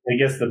 I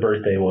guess the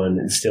birthday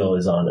one still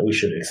is on it. We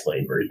should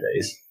explain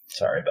birthdays.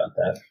 Sorry about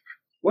that.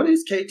 What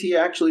is KT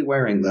actually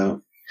wearing,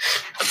 though?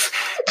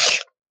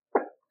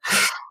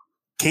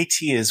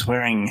 KT is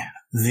wearing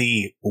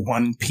the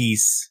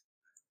one-piece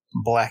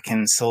black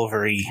and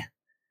silvery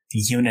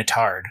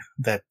unitard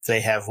that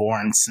they have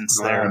worn since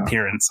their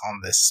appearance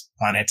on this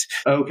planet.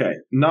 Okay,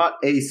 not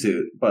a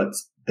suit, but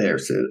their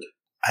suit.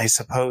 I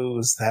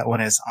suppose that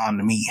one is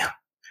on me.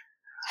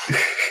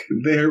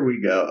 There we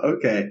go.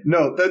 Okay.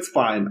 No, that's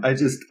fine. I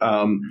just,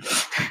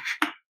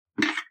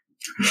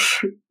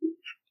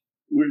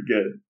 we're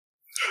good.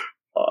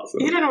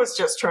 Awesome. Eden was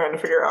just trying to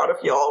figure out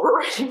if y'all were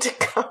ready to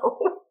go.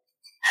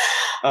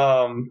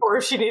 Or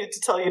if she needed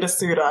to tell you to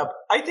suit up.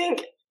 I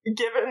think,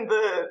 given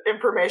the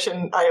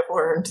information I have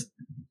learned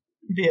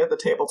via the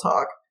table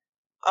talk,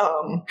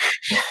 I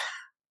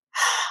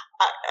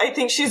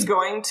think she's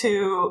going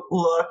to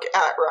look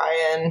at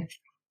Ryan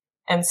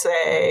and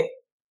say,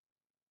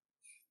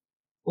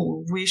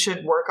 we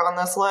should work on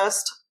this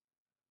list.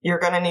 You're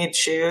going to need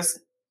shoes.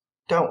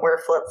 Don't wear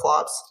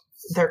flip-flops.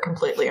 They're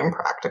completely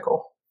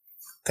impractical.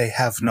 They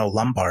have no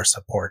lumbar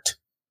support.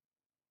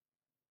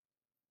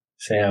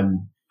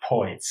 Sam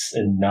points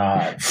and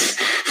nods.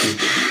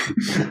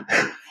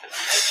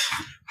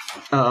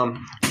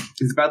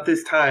 It's about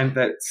this time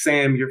that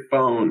Sam, your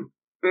phone.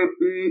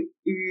 And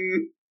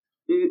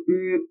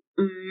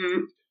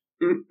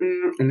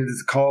it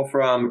is a call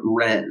from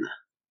Ren.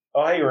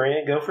 Oh, hey,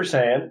 Ren, go for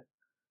Sam.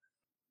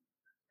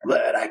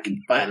 Glad I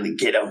can finally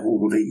get a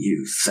hold of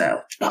you,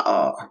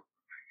 Southpaw.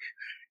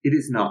 It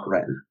is not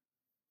Ren.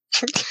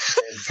 And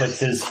puts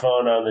his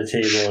phone on the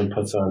table and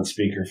puts on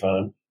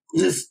speakerphone.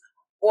 Just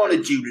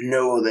wanted you to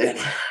know that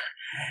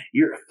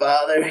your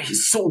father, he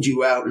sold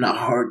you out in a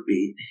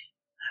heartbeat.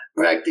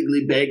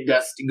 Practically begged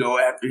us to go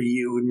after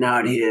you and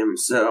not him,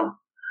 so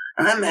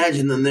I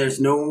imagine then there's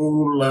no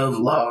love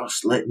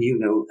lost, letting you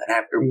know that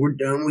after we're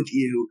done with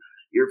you,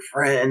 your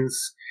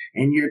friends,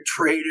 and your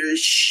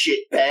traitorous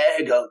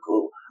shitbag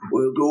uncle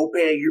will go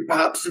pay your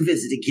pops a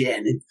visit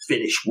again and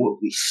finish what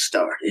we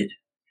started.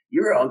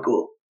 Your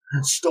uncle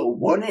stole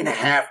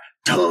 1.5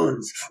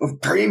 tons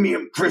of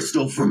premium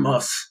crystal from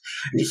us,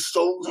 and he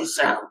sold us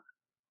out.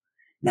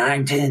 Now I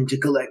intend to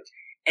collect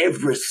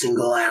every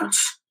single ounce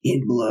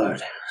in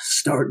blood,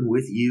 starting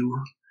with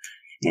you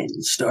and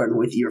starting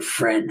with your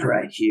friend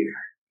right here.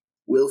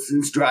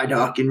 Wilson's Dry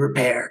Dock and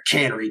Repair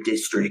Cannery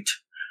District.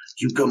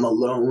 You come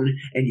alone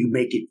and you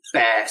make it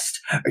fast,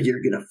 or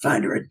you're gonna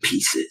find her in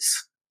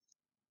pieces.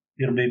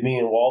 It'll be me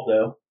and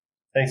Waldo.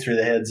 Thanks for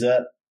the heads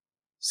up.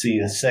 See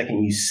you in a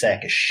second, you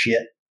sack of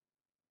shit.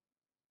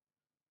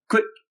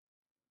 Quick.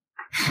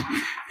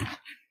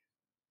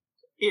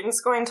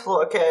 Eden's going to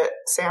look at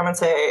Sam and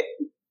say,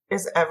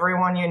 is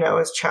everyone you know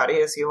as chatty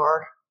as you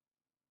are?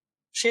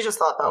 She just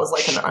thought that was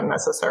like an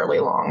unnecessarily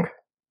long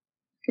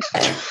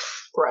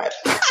threat.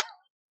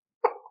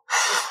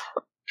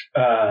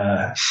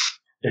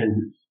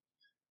 And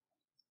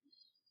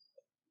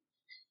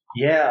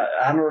yeah,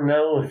 I don't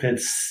know if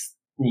it's,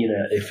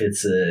 if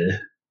it's a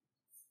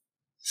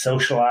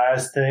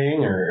socialized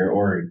thing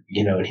or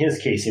in his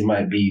case, it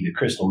might be the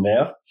crystal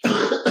meth.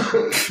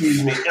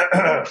 Excuse me.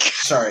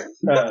 Sorry.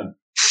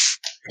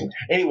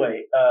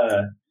 Anyway,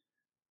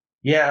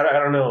 yeah, I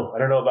don't know. I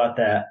don't know about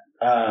that.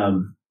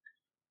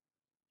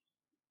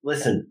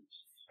 Listen,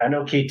 I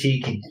know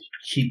KT can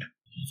keep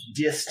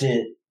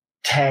distant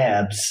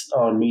tabs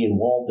on me and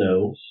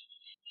Waldo.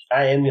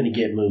 I am going to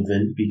get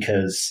moving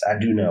because I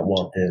do not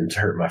want them to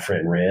hurt my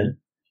friend Ren.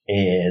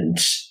 And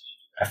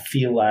I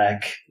feel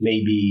like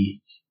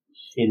maybe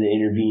in the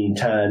intervening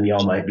time,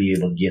 y'all might be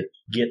able to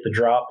get the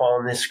drop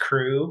on this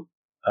crew.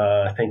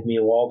 I think me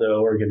and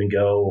Waldo are going to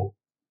go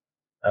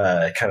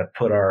kind of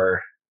put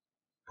our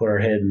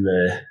head in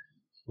the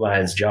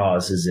lion's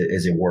jaws, as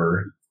it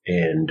were.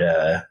 And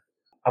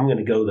I'm going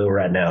to go, though,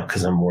 right now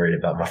because I'm worried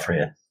about my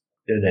friend.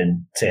 And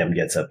then Sam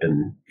gets up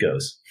and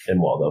goes,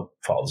 and Waldo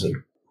follows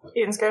him.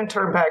 Ian's going to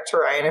turn back to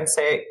Ryan and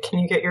say, can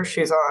you get your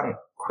shoes on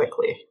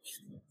quickly?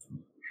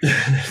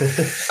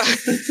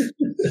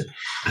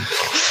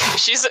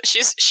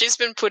 She's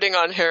been putting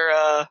on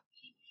her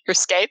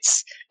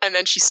skates, and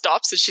then she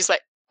stops and she's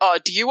like, "Oh,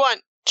 do you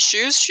want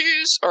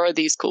shoes, or are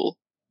these cool?"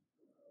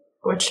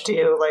 Which do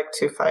you like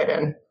to fight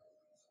in?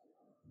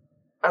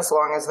 As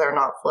long as they're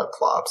not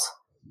flip-flops.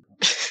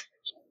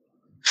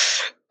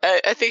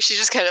 I think she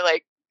just kind of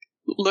like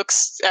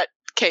looks at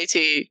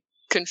Katie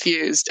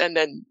confused and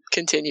then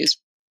continues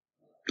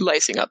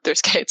lacing up their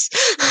skates.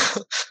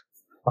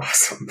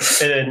 Awesome.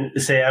 And then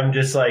Sam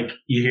just like,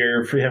 you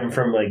hear him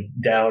from like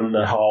down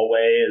the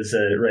hallway as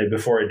right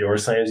before a door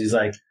slams. He's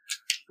like,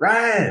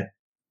 "Ryan,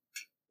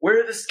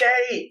 where are the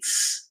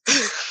skates?"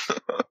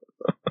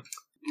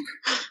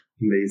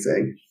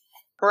 Amazing.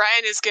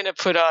 Ryan is going to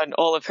put on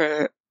all of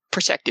her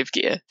protective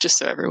gear, just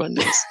so everyone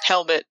knows.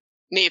 Helmet,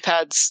 knee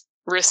pads,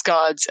 wrist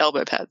guards,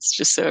 elbow pads,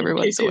 just so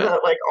everyone's aware.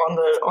 That like on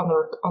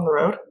the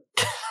road.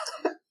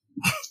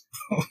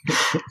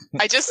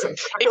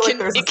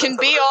 It can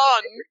be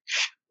on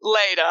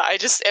later.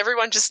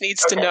 Everyone just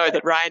needs to know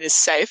that Ryan is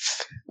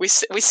safe. We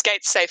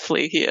skate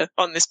safely here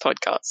on this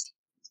podcast.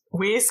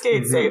 We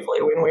skate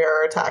safely when we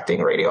are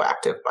attacking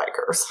radioactive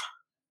bikers.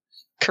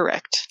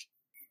 Correct.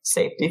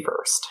 Safety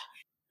first.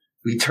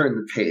 We turn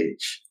the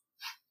page.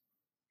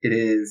 It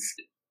is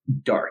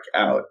dark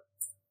out.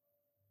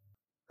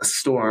 A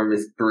storm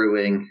is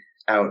brewing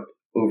out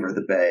over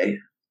the bay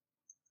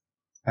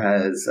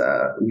as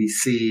we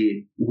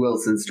see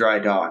Wilson's Dry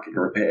Dock and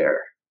Repair.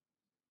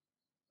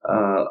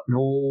 An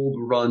old,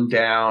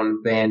 run-down,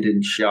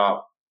 abandoned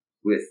shop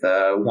with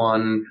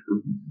one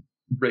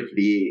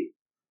rickety,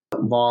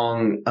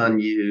 long,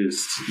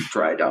 unused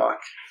dry dock.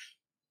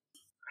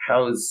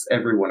 How's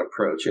everyone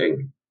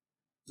approaching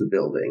the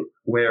building?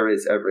 Where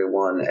is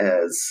everyone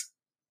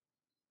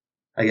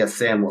I guess,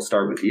 Sam, we'll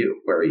start with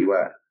you. Where are you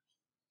at?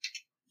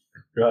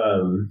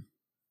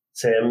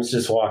 Sam's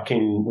just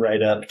walking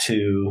right up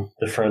to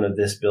the front of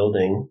this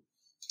building,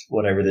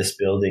 whatever this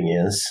building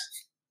is,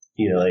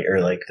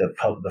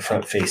 the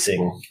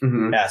front-facing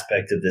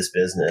aspect of this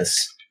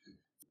business.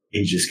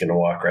 He's just going to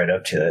walk right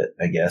up to it,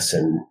 I guess,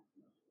 and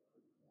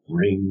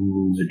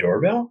ring the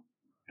doorbell?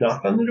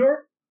 Knock on the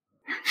door?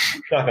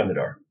 Knock on the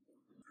door.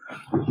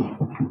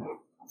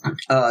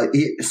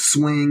 It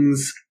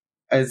swings.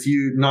 As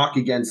you knock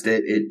against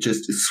it, it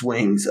just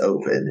swings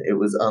open. It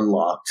was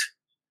unlocked.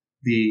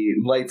 The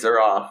lights are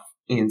off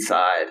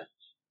inside.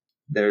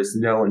 There's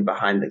no one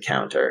behind the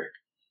counter.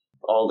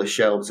 All the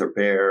shelves are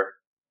bare.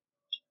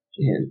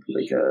 And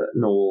like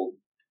an old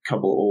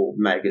couple old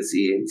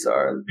magazines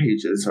the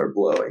pages are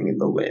blowing in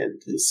the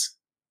wind as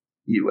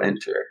you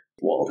enter.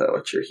 Waldo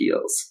at your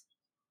heels.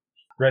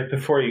 Right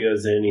before he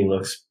goes in, he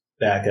looks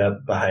back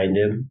up behind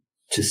him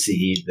to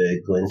see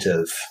the glint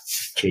of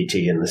KT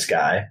in the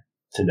sky,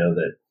 to know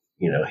that,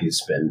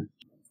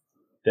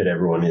 that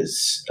everyone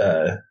is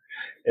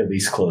at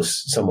least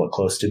somewhat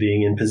close to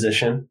being in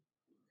position.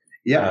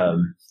 Yeah.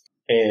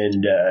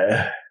 And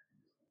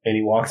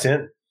he walks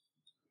in.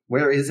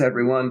 Where is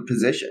everyone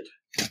positioned?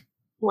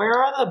 Where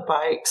are the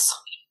bikes?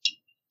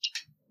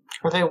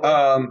 Are they with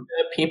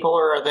the people,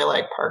 or are they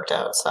like parked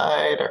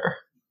outside? Or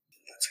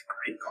That's a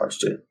great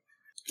question.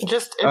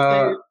 just if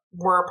they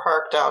were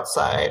parked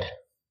outside,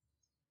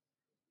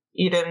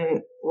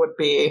 Eden would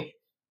be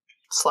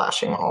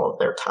slashing all of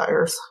their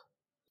tires.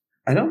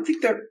 I don't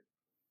think they're...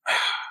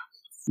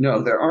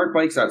 No, there aren't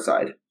bikes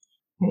outside.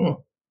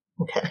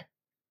 Okay.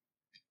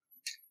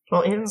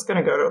 Well, Eden's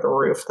going to go to the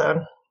roof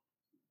then.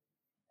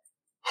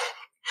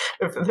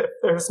 if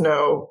there's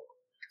no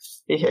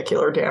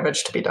vehicular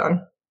damage to be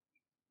done.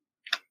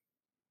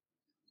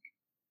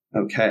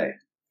 Okay.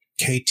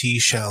 KT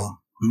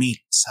shall meet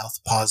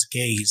Southpaw's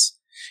gaze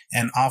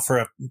and offer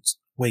a...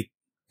 Wait,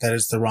 that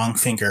is the wrong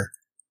finger.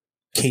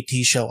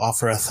 KT shall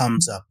offer a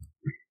thumbs up.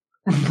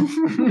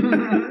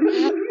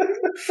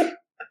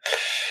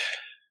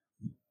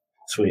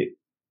 Sweet.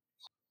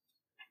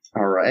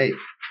 All right.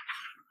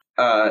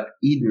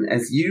 Eden,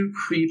 as you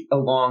creep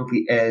along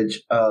the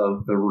edge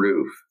of the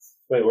roof...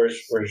 Wait,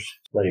 where's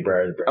Mighty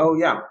Briar? Oh,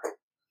 yeah.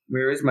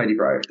 Where is Mighty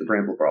Briar, the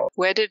Bramble Brawl?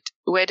 Where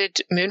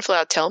did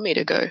Moonflower tell me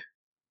to go?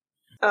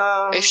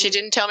 If she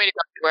didn't tell me to go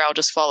anywhere, I'll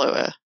just follow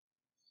her.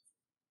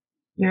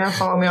 You're going to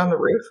follow me on the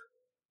roof?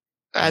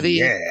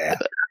 Yeah.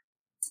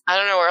 I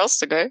don't know where else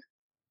to go.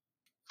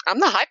 I'm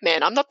the hype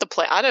man. I'm not the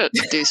play. I don't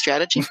do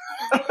strategy.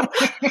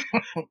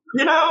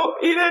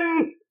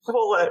 Eden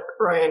will let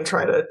Ryan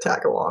try to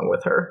tag along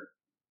with her.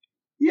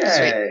 Yay!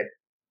 Sweet.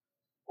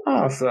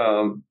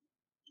 Awesome.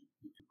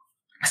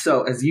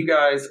 So, as you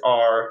guys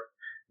are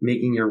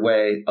making your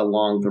way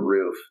along the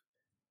roof,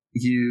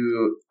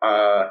 you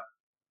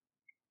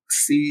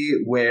see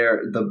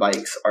where the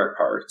bikes are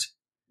parked.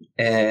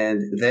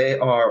 And they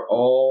are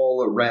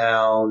all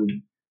around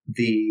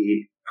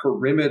the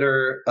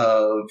perimeter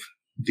of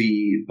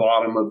the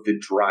bottom of the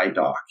dry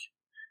dock.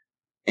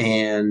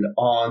 And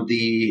on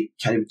the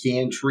kind of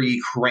gantry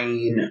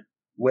crane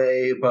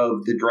way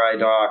above the dry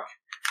dock,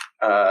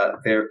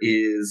 there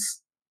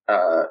is,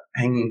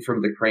 hanging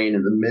from the crane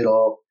in the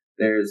middle,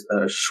 there's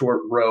a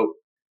short rope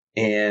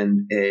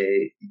and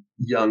a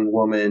young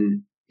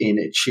woman in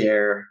a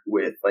chair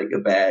with like a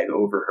bag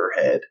over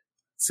her head,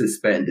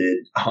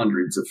 suspended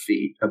hundreds of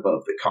feet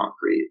above the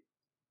concrete.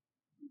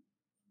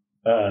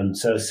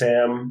 So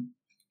Sam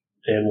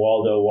and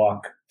Waldo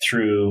walk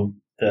through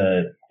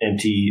the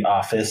empty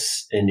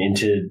office and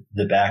into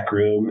the back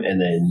room,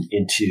 and then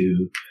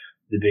into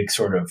the big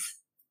sort of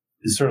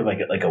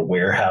like a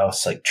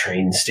warehouse, like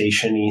train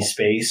station-y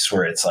space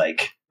where it's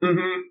like,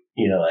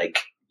 like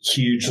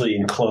hugely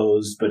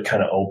enclosed but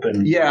kind of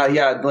open.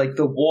 Yeah, like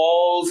the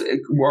walls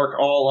work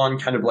all on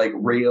kind of like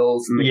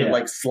rails, and they can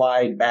like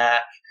slide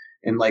back,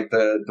 and like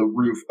the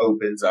roof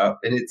opens up,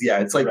 and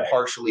it's like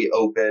partially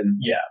open,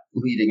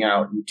 leading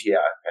out into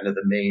kind of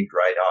the main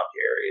dry dock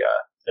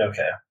area.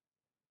 Okay.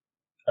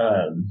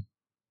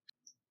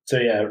 So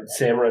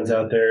Sam runs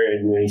out there,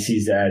 and when he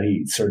sees that,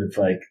 he sort of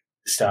like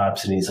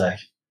stops, and he's like,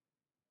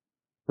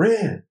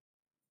 "Ren,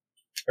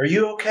 are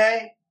you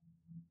okay?"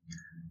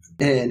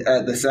 And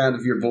at the sound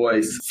of your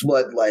voice,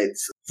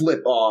 floodlights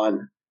flip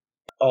on,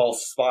 all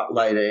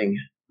spotlighting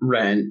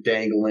Ren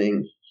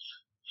dangling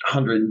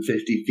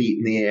 150 feet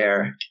in the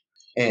air,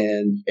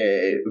 and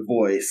a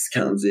voice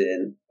comes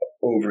in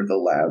over the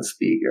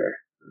loudspeaker.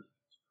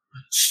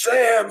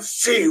 "Sam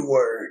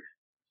Seaward,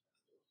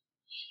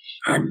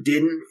 I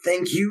didn't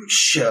think you'd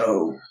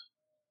show.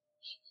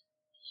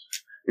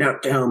 Now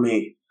tell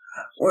me,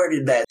 where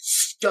did that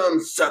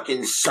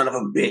scum-sucking son of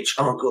a bitch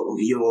uncle of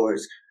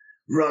yours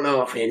run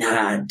off and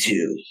hide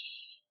to?"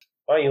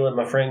 Why don't you let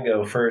my friend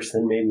go first,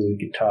 then maybe we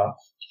could talk.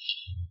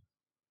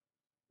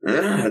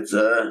 It's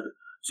a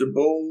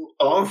bold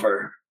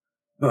offer,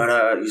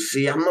 but you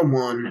see, I'm the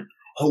one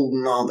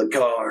holding all the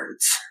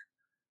cards.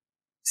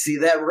 See,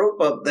 that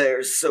rope up there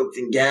is soaked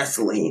in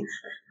gasoline.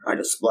 I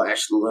just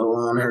splashed a little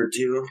on her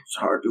too. It's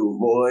hard to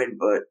avoid,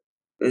 but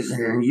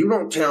listen, you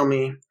won't tell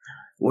me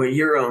where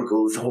your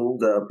uncle is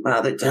holed up. By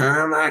the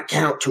time I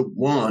count to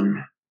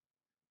 1,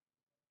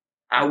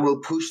 I will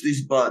push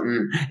this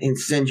button and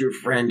send your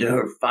friend to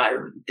her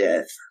fiery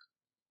death.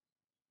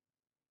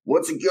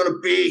 What's it gonna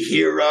be,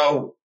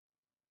 hero?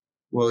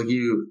 Well,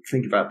 you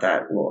think about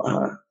that.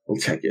 We'll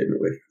check in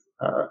with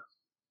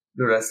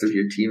the rest of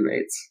your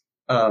teammates.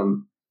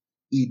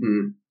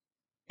 Eden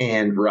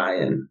and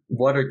Ryan,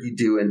 what are you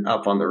doing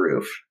up on the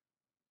roof?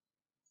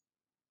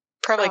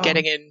 Probably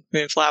getting in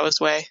Moonflower's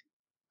way.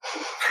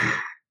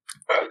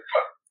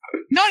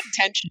 Not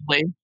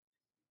intentionally.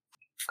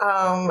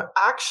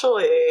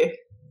 Actually,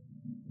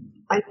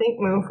 I think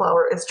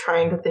Moonflower is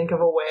trying to think of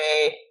a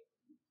way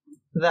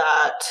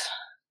that,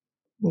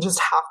 just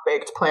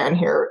half-baked plan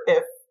here,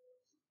 if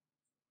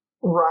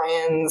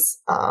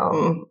Ryan's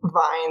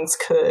vines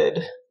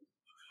could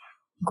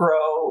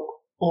grow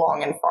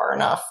long and far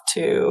enough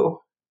to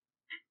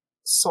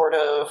sort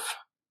of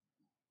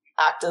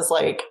act as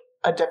like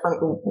a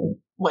different,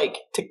 like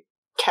to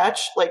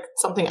catch like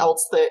something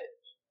else that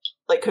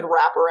like could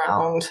wrap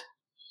around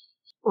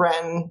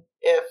Ren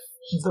if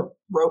the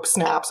rope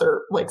snaps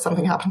or like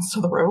something happens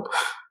to the rope.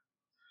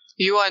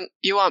 You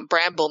want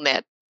bramble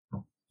net?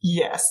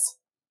 Yes.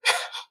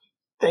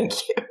 Thank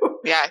you.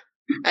 Yeah,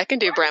 I can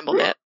do bramble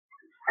net.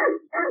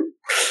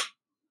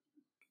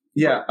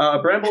 Yeah,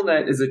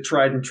 BrambleNet is a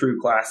tried and true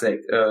classic,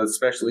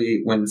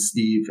 especially when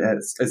Steve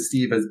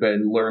has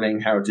been learning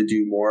how to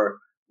do more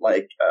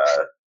like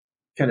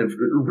kind of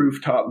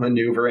rooftop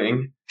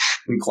maneuvering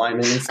and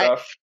climbing and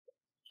stuff.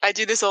 I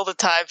do this all the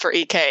time for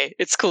EK.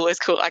 It's cool.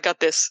 I got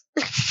this.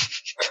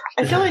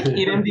 I feel like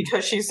Eden,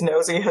 because she's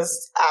nosy,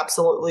 has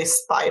absolutely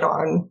spied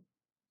on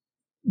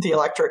the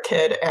Electric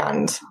Kid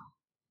and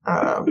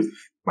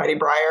Mighty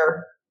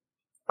Briar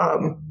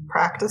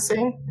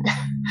practicing.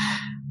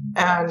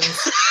 And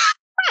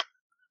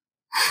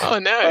oh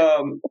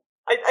no!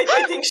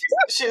 I think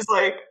she's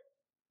like,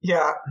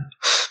 yeah,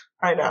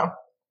 I know.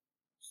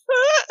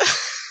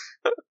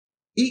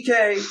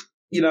 EK,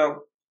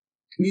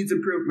 needs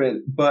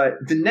improvement, but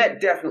the net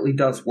definitely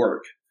does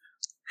work.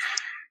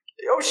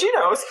 Oh, she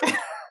knows.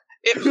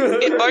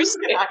 Most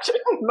of the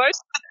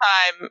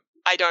time,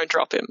 I don't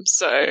drop him,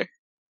 so.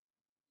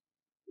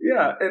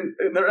 Yeah, and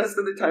the rest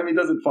of the time he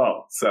doesn't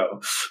fall, so.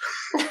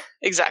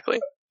 Exactly.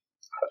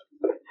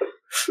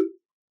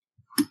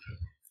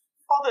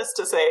 All this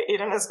to say,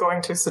 Eden is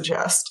going to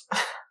suggest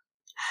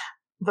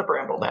the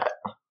bramble net.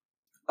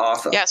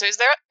 Awesome. Yeah, so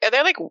are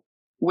there like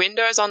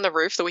windows on the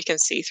roof that we can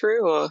see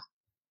through, or?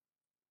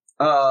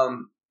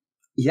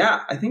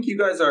 Yeah, I think you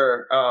guys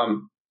are,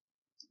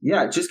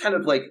 just kind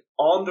of like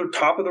on the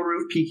top of the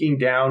roof, peeking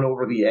down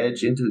over the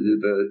edge into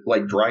the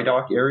like dry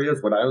dock area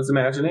is what I was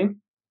imagining.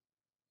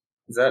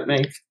 Does that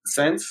make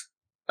sense?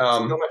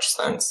 So much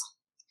sense.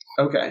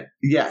 Okay.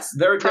 Yes,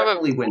 there are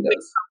definitely windows.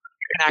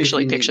 You can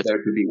actually picture there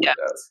could be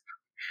windows.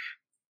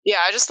 Yeah,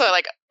 I just thought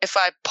like if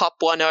I pop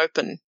one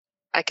open,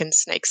 I can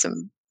snake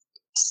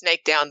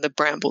down the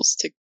brambles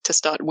to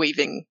start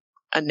weaving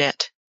a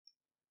net.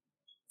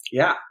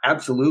 Yeah,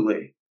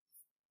 absolutely.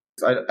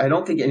 I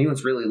don't think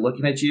anyone's really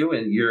looking at you,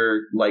 and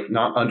you're like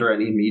not under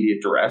any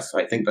immediate duress. So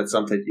I think that's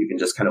something you can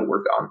just kind of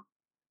work on,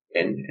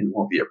 and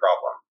won't be a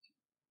problem.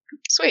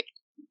 Sweet.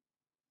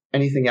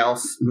 Anything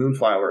else,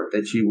 Moonflower,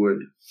 that you would?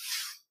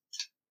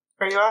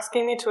 Are you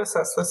asking me to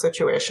assess the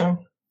situation?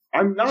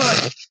 I'm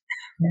not.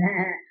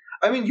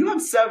 I mean, you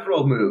have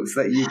several moves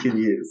that you can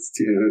use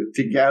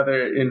to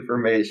gather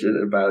information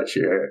about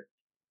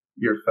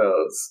your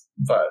foes,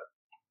 but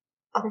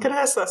I'm going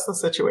to assess the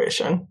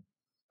situation.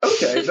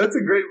 Okay, that's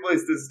a great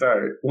place to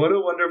start. What a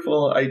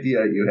wonderful idea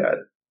you had.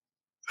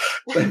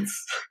 I'm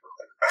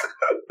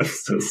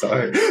so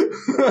sorry.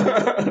 Go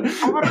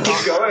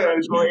ahead.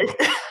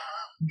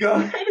 Go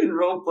ahead and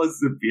roll plus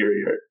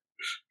superior.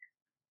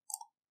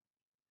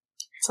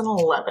 It's an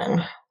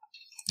 11.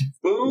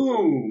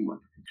 Boom!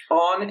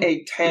 On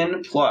a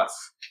 10 plus,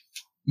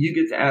 you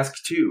get to ask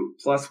 2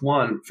 plus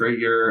 1 for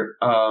your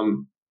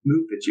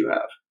move that you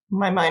have.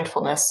 My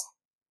mindfulness.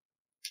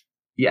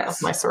 Yes.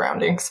 Of my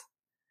surroundings.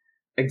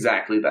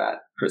 Exactly that.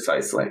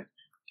 Precisely.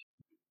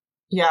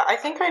 Yeah, I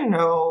think I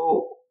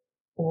know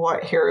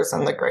what here is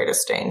in the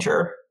greatest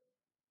danger.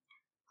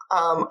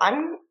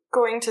 I'm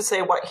going to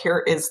say what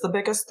here is the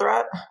biggest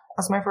threat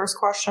as my first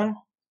question.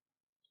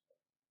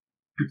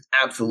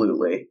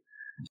 Absolutely.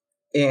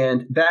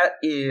 And that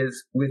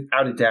is,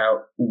 without a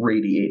doubt,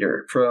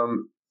 Radiator.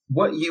 From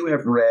what you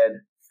have read,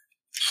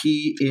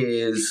 he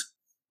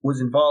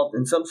was involved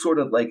in some sort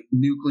of like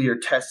nuclear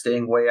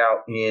testing way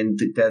out in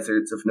the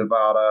deserts of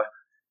Nevada,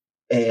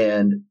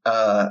 and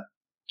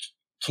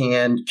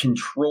can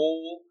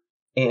control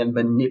and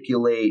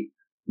manipulate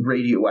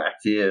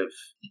radioactive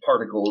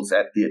particles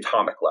at the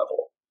atomic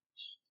level.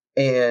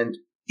 And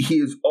he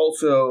is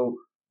also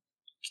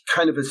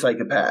kind of a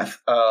psychopath.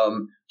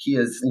 He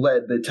has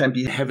led the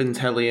Tempe Heavens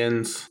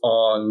Hellions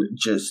on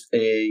just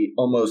a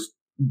almost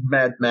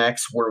Mad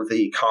Max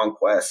worthy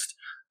conquest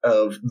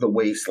of the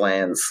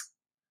wastelands.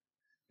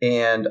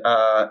 And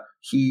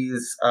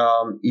he's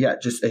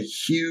just a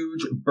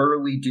huge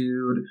burly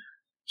dude.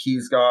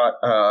 He's got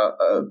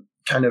a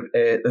kind of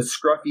a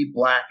scruffy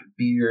black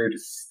beard,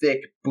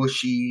 thick,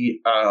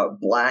 bushy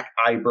black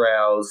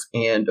eyebrows,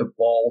 and a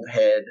bald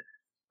head.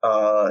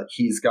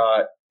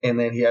 And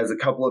then he has a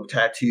couple of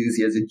tattoos.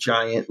 He has a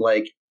giant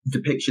like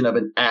depiction of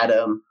an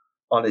atom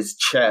on his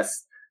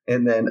chest,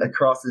 and then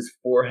across his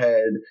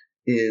forehead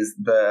is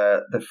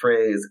the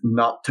phrase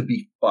 "not to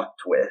be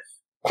fucked with"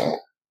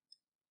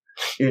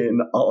 in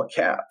all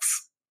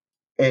caps.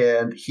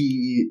 And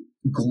he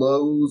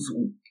glows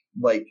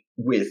like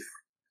with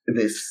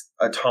this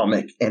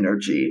atomic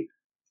energy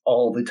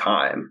all the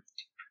time.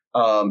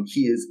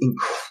 He is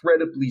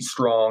incredibly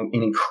strong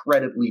and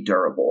incredibly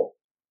durable.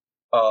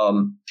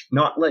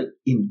 Not like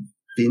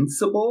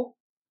invincible,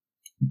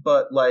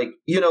 but like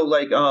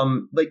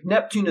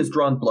Neptune has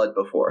drawn blood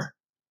before.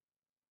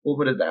 We'll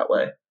put it that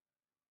way.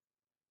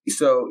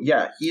 So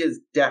yeah, he is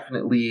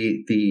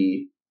definitely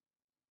the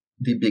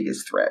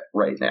biggest threat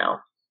right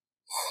now.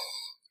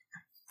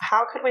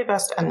 How could we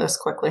best end this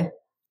quickly?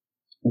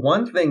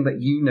 One thing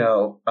that you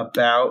know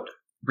about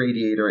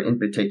radiator in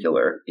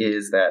particular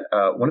is that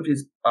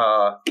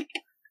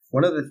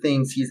one of the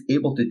things he's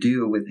able to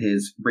do with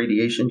his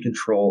radiation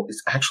control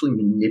is actually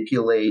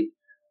manipulate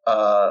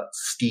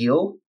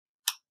steel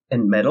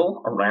and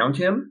metal around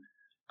him.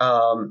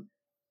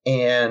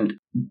 And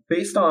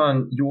based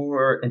on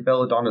your and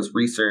Belladonna's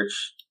research,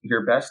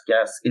 your best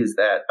guess is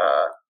that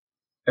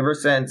ever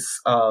since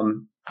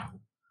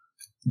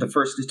the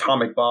first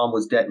atomic bomb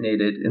was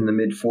detonated in the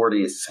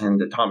mid-40s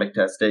and atomic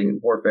testing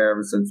and warfare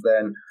ever since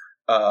then,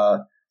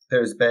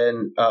 there's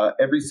been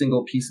every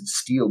single piece of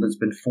steel that's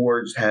been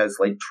forged has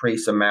like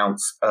trace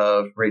amounts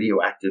of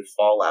radioactive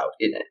fallout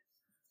in it.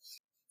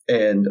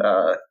 And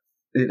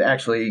it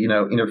actually,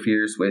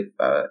 interferes with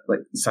like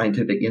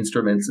scientific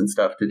instruments and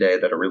stuff today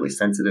that are really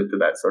sensitive to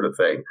that sort of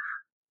thing.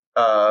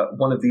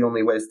 One of the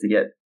only ways to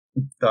get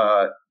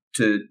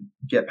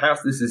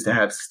past this is to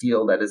have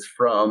steel that is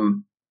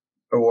from,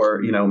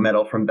 or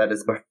metal from that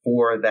is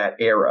before that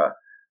era.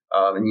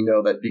 And you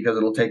know that because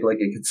it'll take like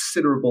a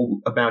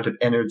considerable amount of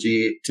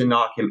energy to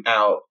knock him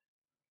out.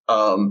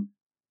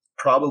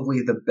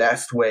 Probably the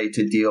best way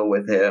to deal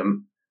with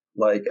him,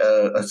 like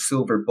a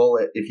silver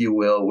bullet, if you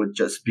will, would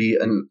just be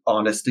an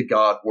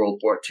honest-to-God World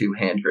War II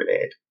hand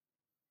grenade.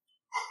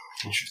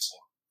 Interesting.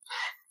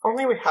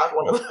 Only we had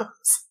one of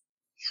those.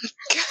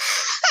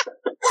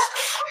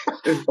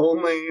 If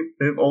only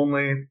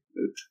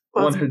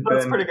one had been.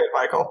 That's pretty good,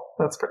 Michael.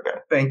 That's pretty good.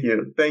 Thank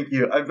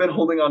you. I've been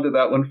holding on to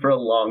that one for a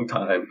long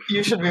time.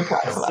 You should be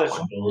proud of that Such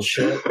one.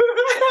 bullshit.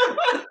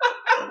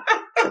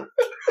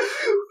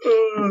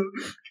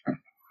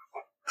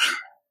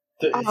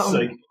 It's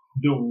like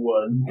the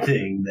one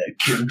thing that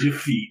can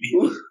defeat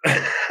him.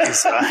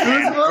 It's a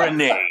hand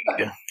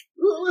grenade.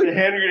 The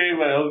hand grenade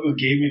my uncle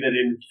gave me that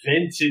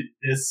invented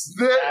this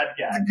bad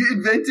guy.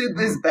 Invented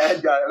this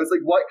bad guy. I was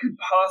like, what could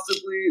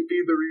possibly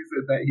be the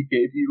reason that he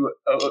gave you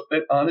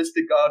an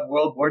honest-to-God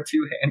World War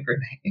II hand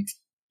grenade?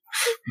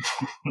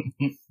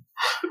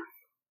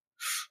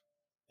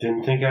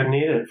 Didn't think I'd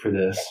need it for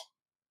this.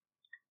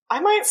 I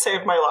might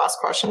save my last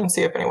question and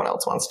see if anyone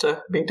else wants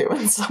to be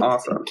doing something.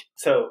 Awesome.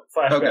 So,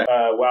 flashback. Okay.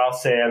 While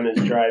Sam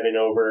is driving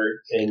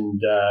over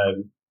and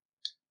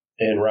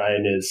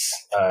Ryan is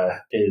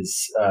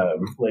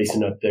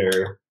lacing up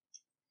their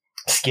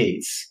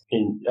skates,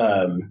 and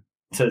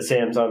so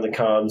Sam's on the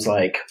comms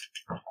like,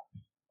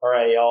 "All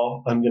right,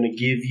 y'all, I'm going to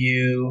give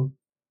you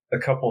a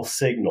couple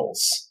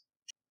signals,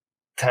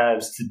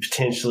 times to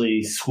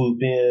potentially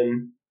swoop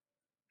in,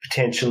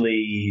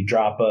 potentially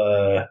drop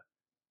a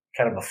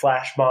kind of a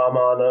flash bomb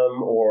on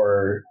them,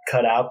 or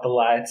cut out the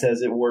lights,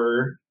 as it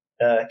were,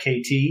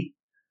 KT.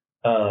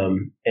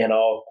 And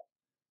I'll,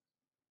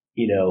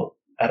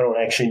 I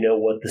don't actually know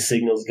what the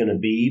signal's going to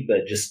be,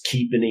 but just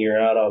keep an ear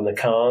out on the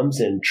comms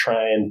and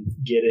try and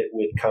get it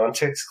with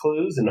context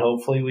clues, and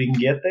hopefully we can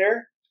get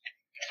there.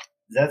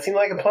 Does that seem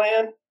like a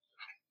plan?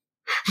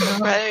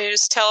 Why don't you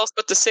just tell us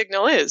what the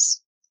signal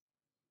is?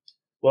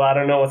 Well, I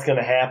don't know what's going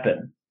to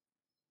happen,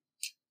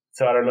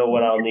 so I don't know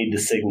what I'll need to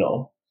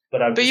signal.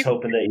 But I'm just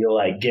hoping that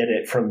you'll get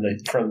it from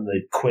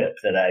the quip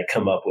that I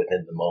come up with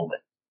in the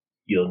moment.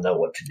 You'll know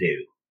what to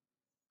do.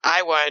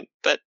 I won't,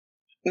 but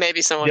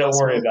maybe someone else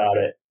Don't worry will. about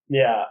it.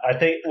 Yeah, I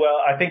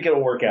think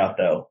it'll work out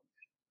though.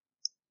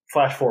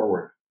 Flash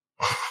forward.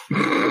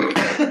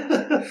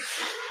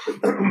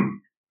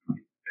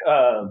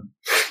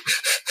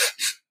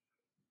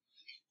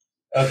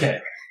 Okay.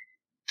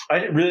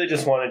 I really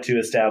just wanted to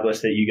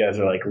establish that you guys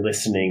are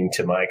listening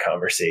to my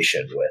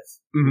conversation with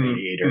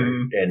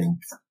Radiator and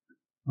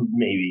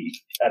maybe,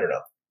 I don't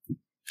know.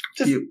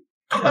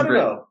 I don't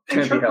know.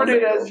 Interpret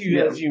it as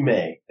you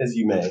may.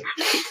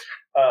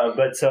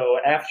 But so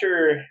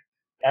after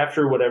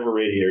whatever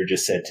Radiator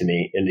just said to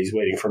me, and he's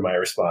waiting for my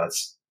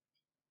response,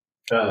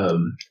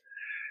 Sam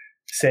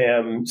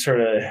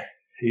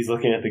he's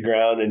looking at the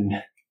ground and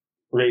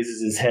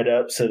raises his head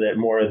up so that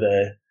more of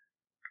the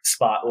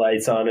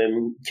spotlights on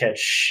him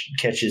catch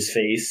his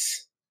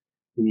face,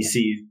 and you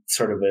see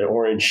sort of an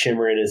orange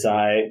shimmer in his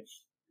eye,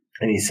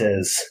 and he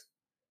says,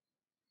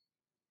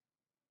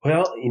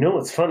 "Well,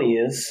 what's funny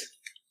is,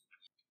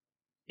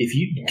 if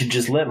you could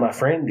just let my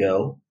friend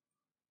go.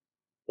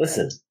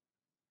 Listen,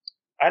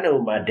 I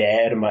know my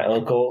dad and my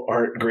uncle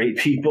aren't great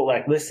people.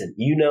 Listen,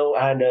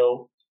 I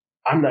know,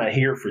 I'm not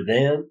here for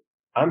them.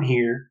 I'm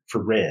here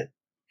for Ren.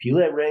 If you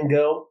let Ren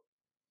go,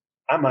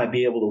 I might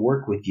be able to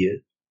work with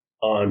you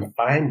on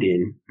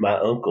finding my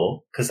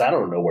uncle, because I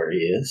don't know where he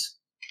is.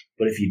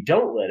 But if you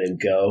don't let him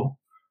go,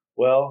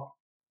 well,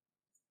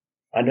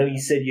 I know you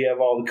said you have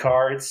all the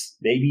cards.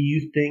 Maybe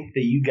you think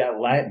that you got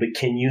light, but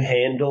can you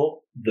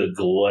handle the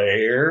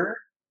glare?"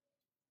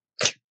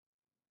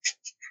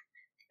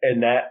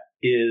 And that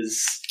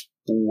is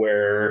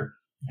where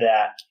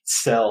that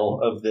cell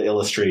of the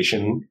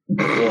illustration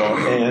will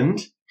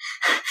end.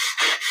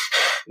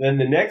 Then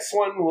the next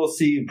one we'll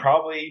see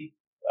probably,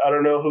 I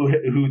don't know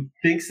who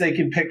thinks they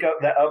can pick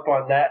up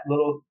on that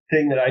little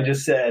thing that I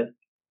just said,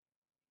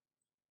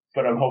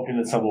 but I'm hoping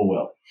that someone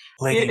will.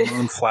 Lady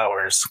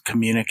Moonflower's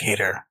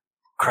communicator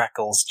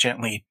crackles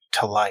gently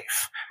to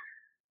life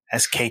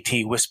as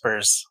KT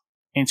whispers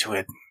into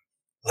it.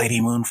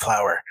 Lady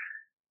Moonflower,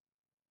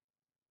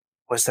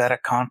 was that a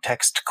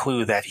context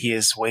clue that he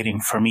is waiting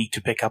for me to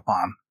pick up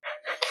on?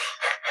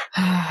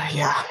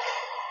 Yeah.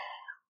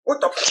 What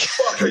the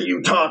fuck are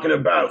you talking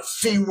about,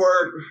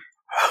 C-word?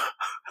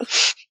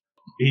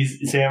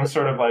 Sam's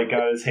sort of like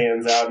got his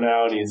hands out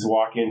now, and he's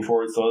walking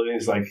forward slowly.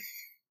 He's like,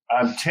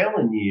 I'm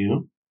telling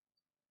you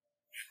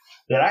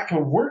that I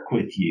can work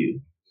with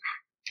you.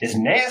 As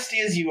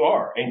nasty as you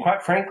are, and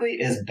quite frankly,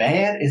 as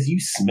bad as you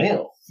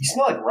smell. You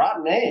smell like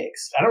rotten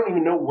eggs. I don't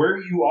even know where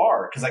you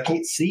are because I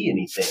can't see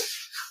anything.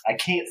 I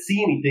can't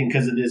see anything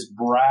because of this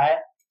bright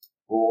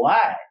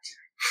light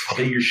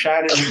that you're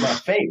shining in my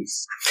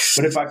face.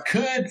 But if I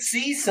could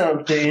see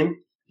something,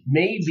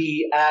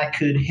 maybe I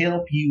could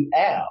help you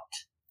out.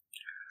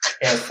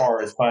 As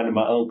far as finding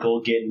my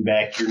uncle, getting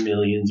back your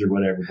millions or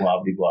whatever,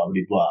 blah, blah, blah,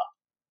 blah, blah.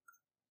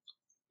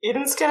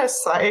 Eden's gonna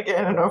sigh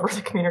again and over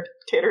the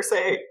communicator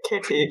say,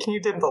 KT, can you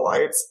dim the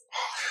lights?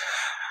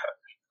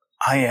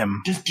 I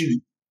am Just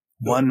do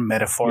one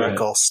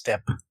metaphorical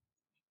step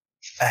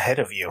ahead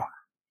of you.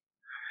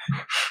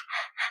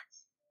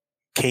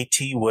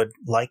 KT would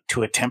like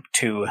to attempt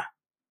to...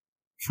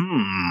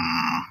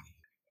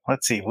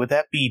 Let's see, would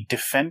that be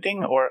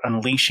defending or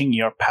unleashing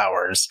your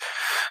powers?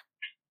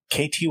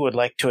 KT would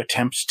like to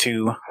attempt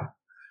to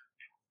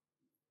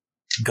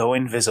go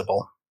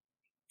invisible,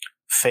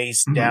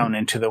 phase down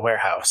into the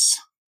warehouse,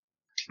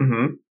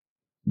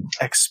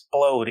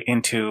 explode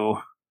into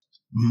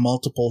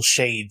multiple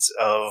shades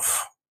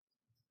of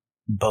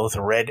both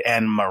red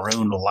and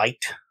maroon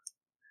light.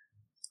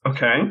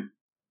 Okay.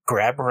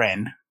 Grab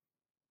Ren,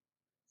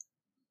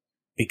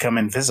 become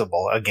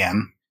invisible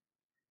again,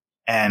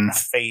 and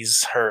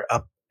phase her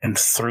up and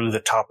through the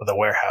top of the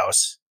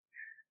warehouse,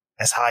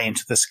 as high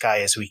into the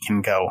sky as we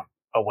can go,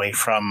 away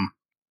from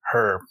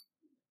her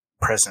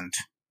present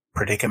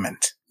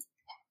predicament.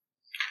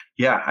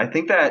 Yeah, I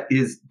think that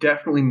is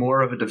definitely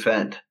more of a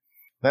defend.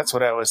 That's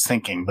what I was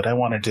thinking, but I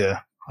wanted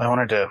to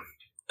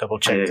double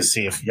check to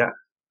see if... Yeah.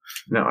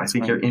 No, I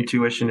think your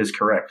intuition is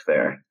correct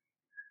there.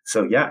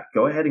 So yeah,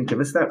 go ahead and give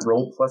us that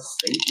roll plus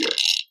savior.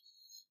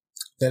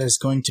 That is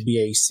going to be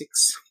a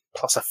 6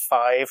 plus a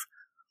 5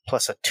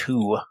 plus a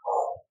 2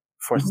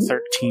 for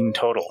 13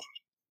 total.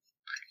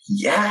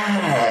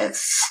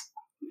 Yes!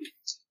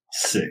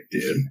 sick,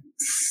 dude.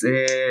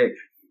 Sick.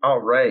 All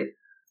right.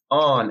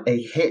 On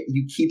a hit,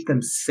 you keep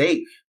them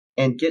safe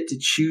and get to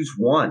choose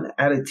one.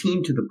 Add a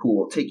team to the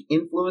pool. Take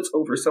influence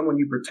over someone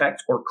you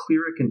protect or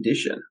clear a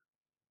condition.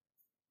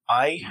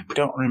 I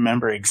don't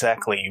remember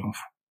exactly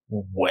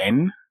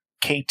when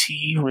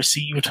KT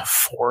received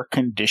 4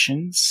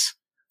 conditions,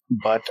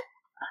 but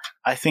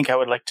I think I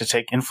would like to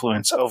take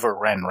influence over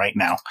Ren right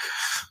now.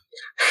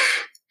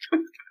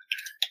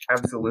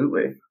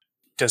 Absolutely.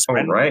 Does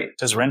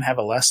Ren have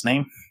a last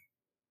name?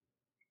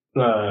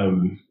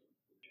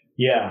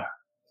 Yeah,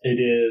 it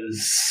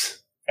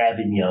is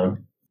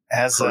Avignon.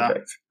 As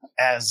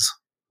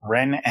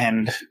Ren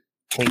and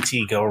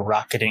KT go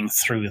rocketing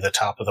through the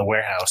top of the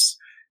warehouse,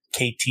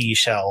 KT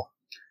shall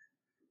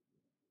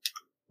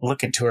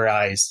look into her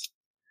eyes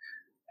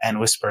and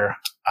whisper,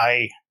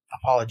 I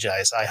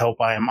apologize. I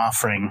hope I am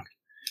offering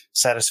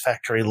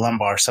satisfactory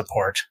lumbar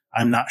support.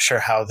 I'm not sure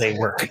how they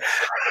work.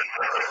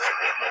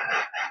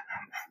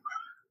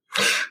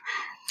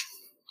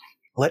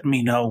 Let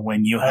me know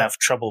when you have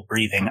trouble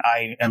breathing.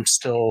 I am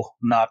still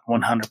not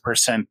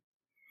 100%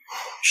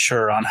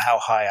 sure on how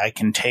high I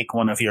can take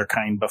one of your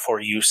kind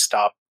before you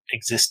stop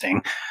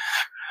existing.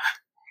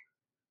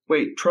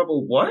 Wait,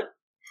 trouble what?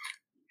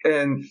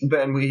 And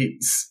then we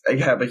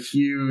have a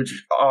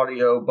huge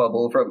audio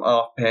bubble from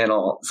off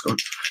panel. It's going,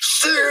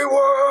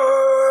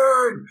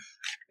 C-word!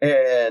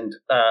 And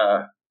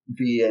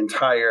the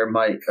entire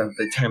mic of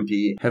the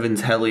Tempe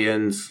Heaven's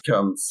Hellions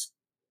comes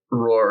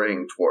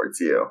roaring towards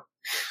you.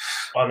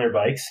 On their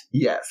bikes?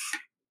 Yes.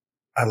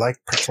 I like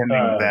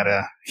pretending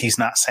that he's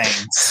not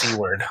saying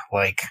C-word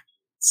like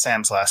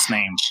Sam's last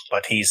name,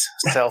 but he's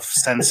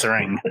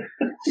self-censoring.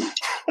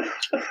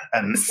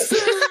 And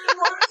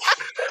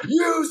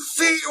You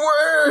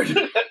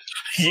C-word!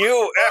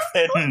 You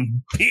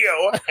effing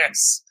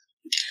POS!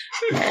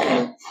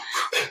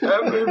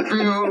 Effing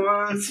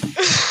POS.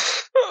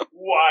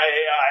 Why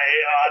I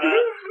oughta...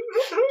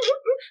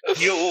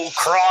 You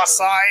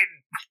cross-eyed!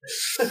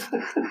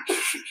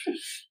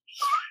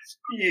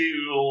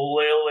 You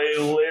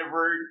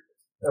lily-livered...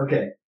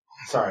 Okay,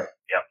 sorry.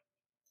 Yep.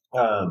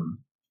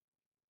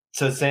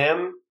 So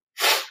Sam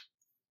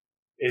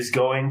is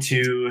going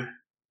to,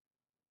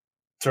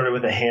 sort of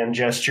with a hand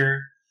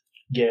gesture,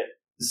 get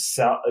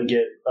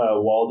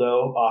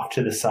Waldo off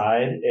to the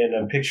side, and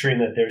I'm picturing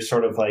that there's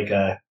sort of like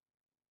a,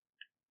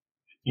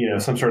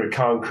 some sort of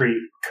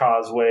concrete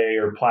causeway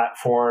or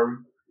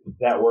platform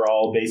that we're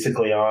all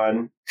basically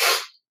on.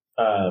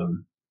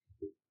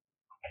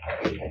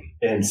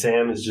 And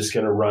Sam is just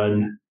going to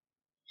run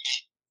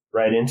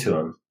right into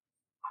him.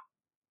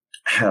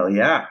 Hell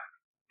yeah.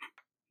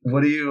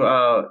 What do you,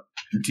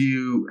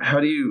 how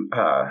do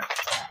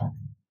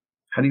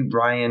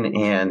Ryan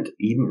and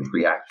Eden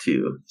react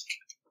to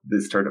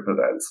this turn of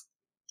events?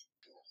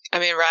 I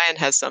mean, Ryan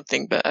has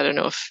something, but I don't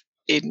know if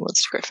Eden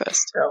wants to go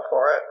first. Go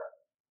for it.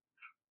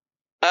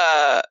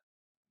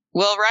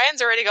 Well,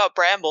 Ryan's already got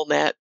Bramble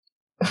Net,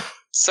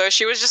 so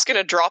she was just going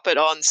to drop it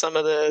on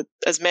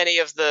as many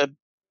of the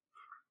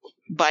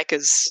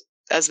bikers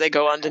as they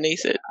go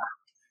underneath it.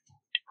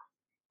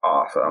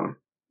 Awesome.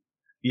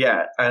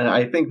 Yeah, and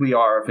I think we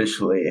are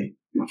officially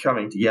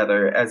coming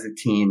together as a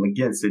team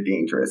against a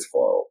dangerous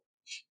foe.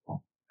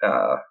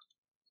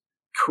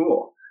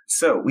 Cool.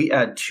 So we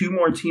add 2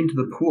 more teams to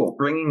the pool,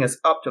 bringing us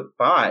up to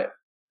 5.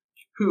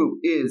 Who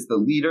is the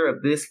leader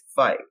of this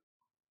fight?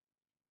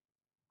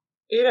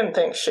 Eden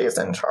thinks she's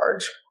in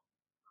charge.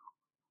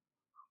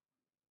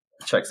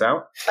 Checks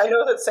out. I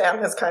know that Sam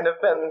has kind of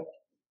been...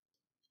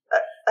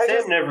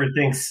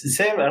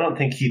 Sam, I don't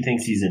think he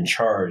thinks he's in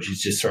charge.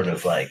 He's just sort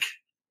of like...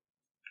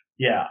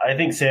 Yeah, I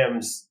think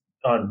Sam's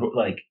on...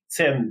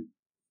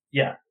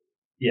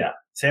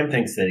 Sam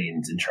thinks that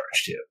Eden's in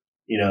charge, too.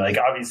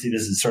 Obviously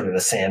this is sort of a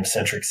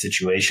Sam-centric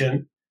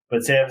situation,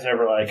 but Sam's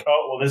never like,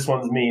 oh, well, this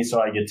one's me, so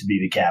I get to be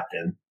the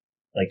captain.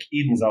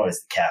 Eden's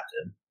always the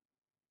captain.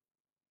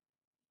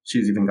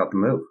 She's even got the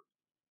move.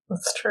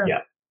 That's true.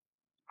 Yeah.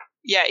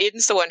 Yeah,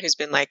 Eden's the one who's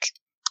been,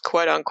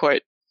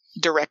 quote-unquote,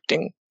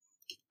 directing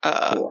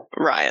Cool.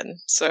 Ryan,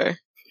 so...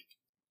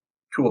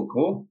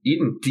 Cool.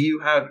 Eden, do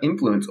you have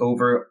influence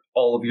over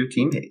all of your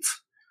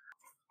teammates?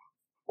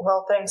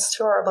 Well, thanks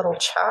to our little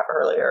chat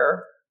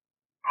earlier,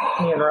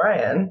 me and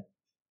Ryan,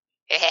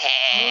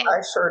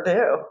 I sure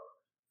do.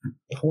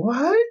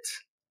 What?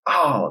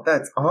 Oh,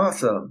 that's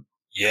awesome.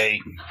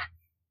 Yay.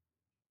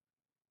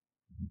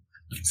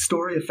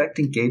 Story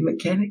affecting game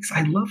mechanics?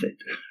 I love it.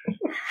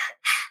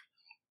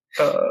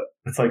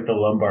 It's like the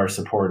lumbar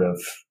support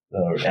of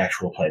the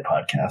actual play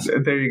podcast.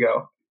 There you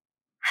go.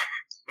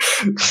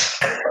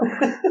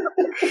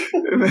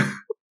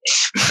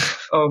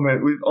 Oh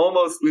man, we've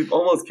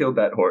almost killed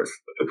that horse.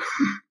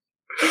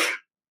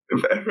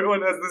 If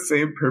everyone has the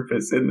same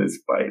purpose in this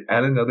fight,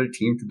 add another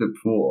team to the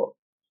pool.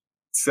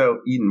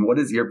 So, Eden, what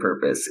is your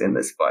purpose in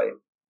this fight?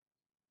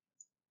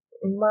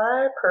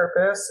 My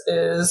purpose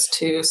is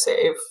to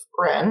save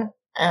Ren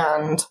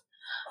and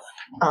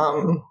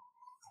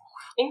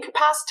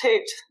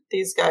incapacitate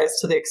these guys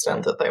to the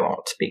extent that they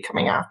won't be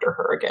coming after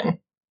her again.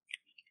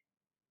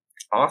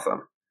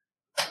 Awesome.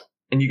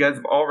 And you guys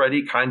have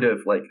already kind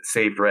of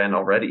saved Ren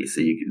already,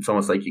 so it's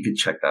almost like you could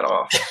check that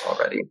off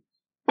already.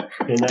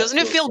 Doesn't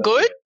it feel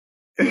good?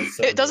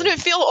 Doesn't it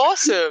feel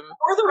awesome?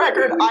 For the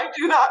record, I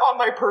do that on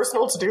my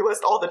personal to-do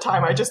list all the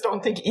time. I just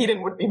don't think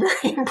Eden would be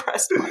very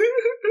impressed by it.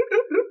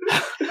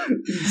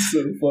 It's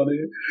so funny.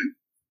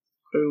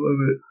 I love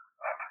it.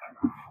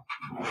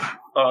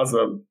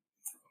 Awesome.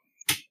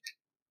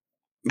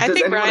 I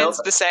think Ryan's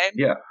the same.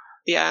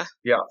 Yeah.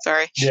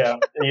 Sorry.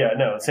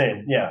 No,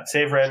 same. Yeah,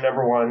 save Ren,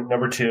 number 1.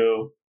 Number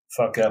 2,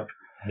 fuck up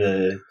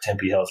the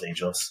Tempe Hells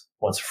Angels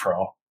once and for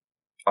all.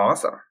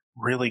 Awesome.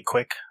 Really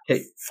quick,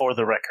 hey, for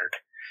the record,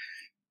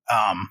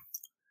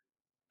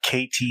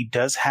 KT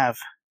does have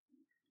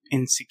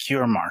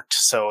insecure marked,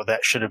 so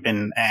that should have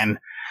been an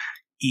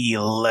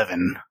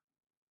 11,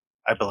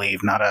 I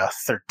believe, not a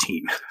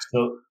 13.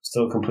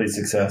 Still a complete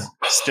success.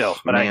 Still,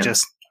 but Man.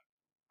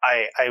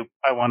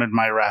 I wanted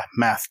my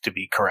math to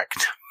be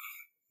correct.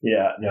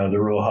 Yeah, no, the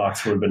Rule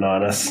Hawks were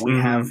bananas.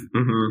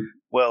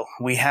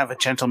 We have a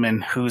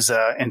gentleman whose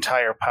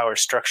entire power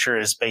structure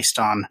is based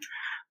on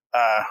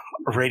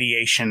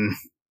radiation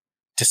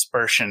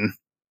dispersion.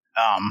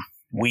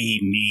 We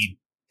need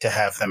to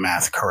have the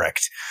math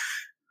correct.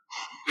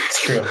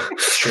 It's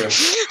true.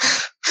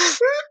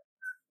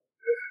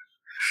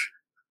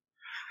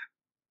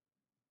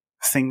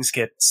 Things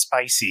get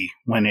spicy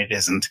when it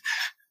isn't.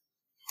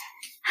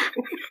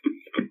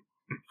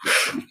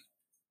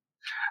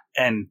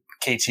 And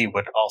KT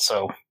would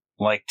also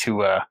like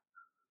to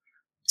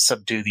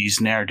subdue these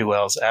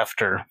ne'er-do-wells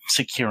after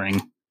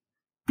securing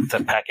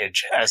the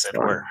package, as it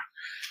were.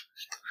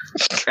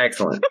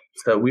 Excellent.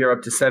 So we are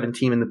up to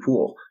 17 in the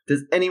pool.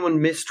 Does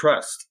anyone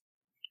mistrust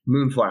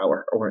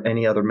Moonflower or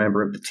any other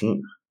member of the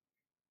team?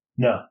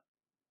 No.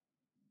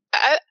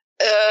 I'm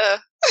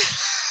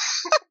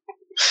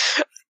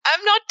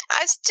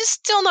just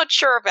still not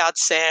sure about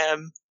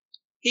Sam.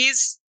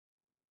 He's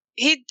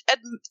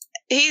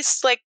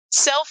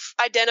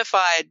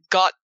self-identified,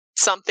 got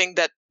something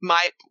that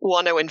might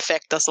want to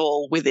infect us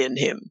all within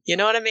him. You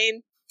know what I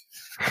mean?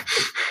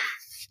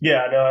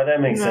 Yeah, no,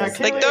 that makes sense.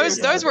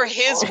 Those were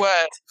his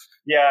words.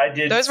 Yeah, I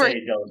did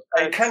don't.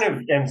 I kind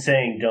of am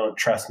saying don't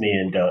trust me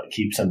and don't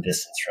keep some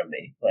distance from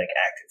me,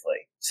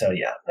 actively. So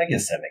yeah, I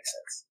guess that makes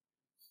sense.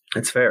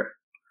 That's fair.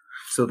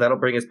 So that'll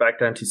bring us back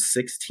down to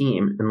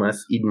 16,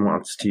 unless Eden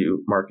wants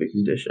to mark a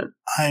condition.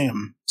 I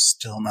am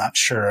still not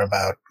sure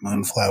about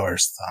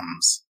Moonflower's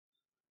thumbs.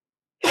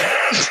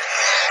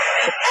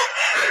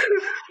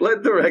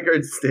 Let the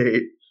record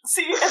state.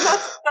 See, and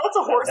that's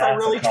a horse I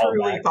really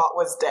truly thought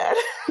was dead.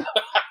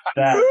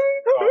 That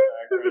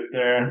right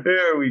there.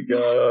 There we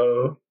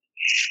go.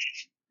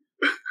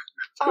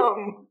 I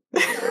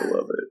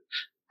love it.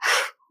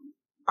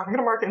 I'm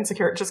gonna mark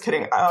insecure. Just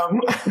kidding.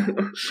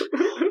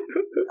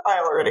 I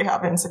already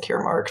have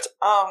insecure marked.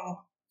 I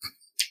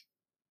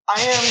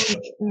am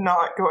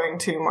not going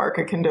to mark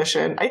a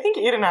condition. I think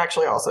Eden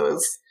actually also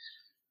is.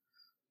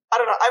 I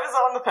don't know. I was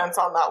on the fence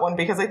on that one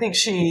because I think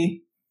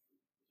she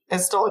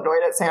is still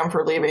annoyed at Sam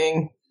for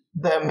leaving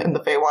them in the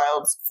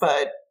Feywilds,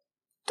 but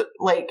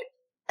like,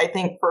 I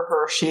think for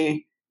her,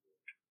 she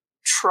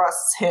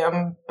trusts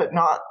him, but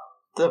not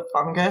the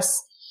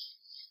fungus.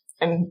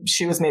 And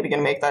she was maybe going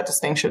to make that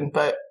distinction,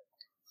 but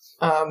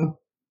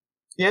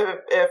yeah,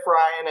 if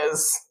Ryan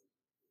is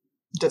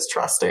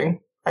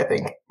distrusting, I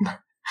think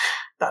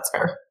that's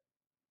fair.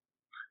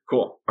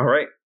 Cool. All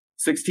right.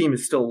 16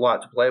 is still a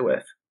lot to play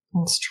with.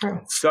 That's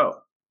true. So,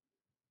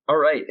 all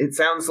right. It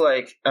sounds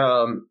like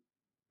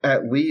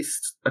at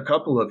least a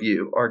couple of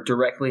you are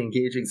directly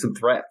engaging some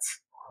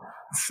threats.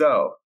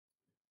 So,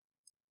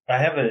 I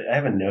have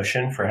a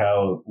notion for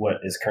what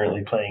is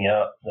currently playing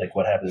out, like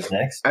what happens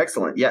next.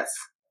 Excellent. Yes.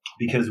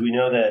 Because we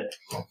know that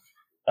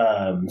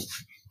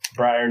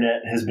Briarnet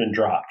has been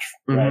dropped,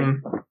 right?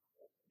 Mm-hmm.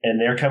 And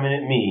they're coming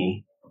at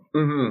me.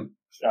 Mm-hmm.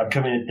 I'm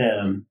coming at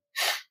them.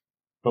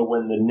 But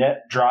when the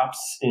net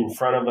drops in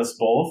front of us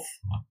both,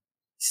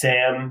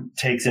 Sam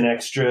takes an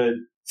extra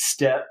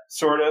step,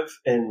 sort of,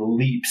 and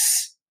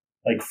leaps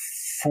like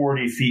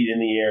 40 feet in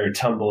the air,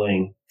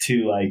 tumbling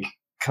to like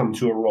come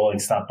to a rolling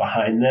stop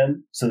behind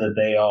them, so that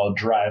they all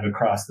drive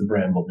across the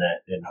bramble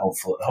net, and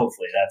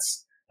hopefully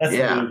that's the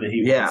move that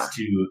he wants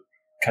to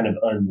kind of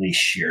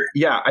unleash here.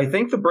 Yeah, I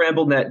think the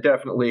bramble net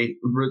definitely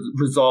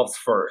resolves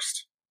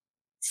first.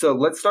 So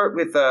let's start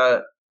with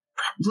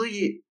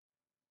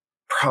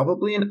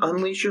probably an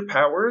unleash your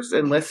powers,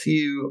 unless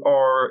you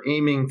are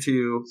aiming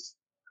to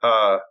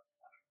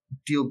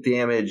deal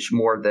damage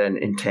more than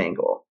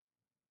entangle.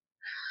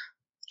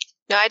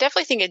 No, I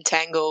definitely think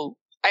entangle.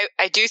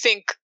 I do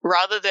think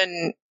rather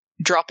than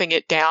dropping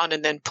it down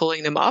and then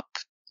pulling them up,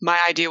 my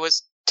idea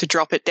was to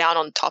drop it down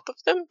on top of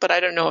them, but I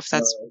don't know if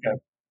that's...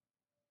 Okay.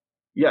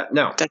 Yeah,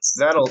 no,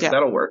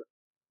 that'll work.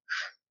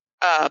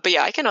 But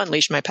yeah, I can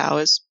unleash my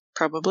powers,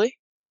 probably.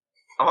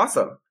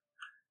 Awesome.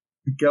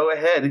 Go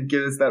ahead and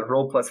give us that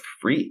roll plus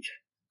freak.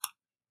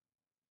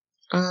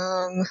 Wait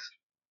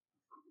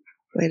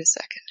a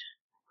second.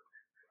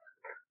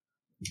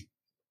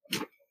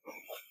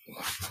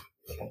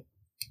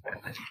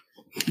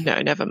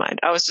 No, never mind.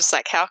 I was just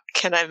like, how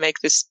can I make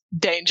this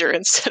danger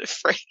instead of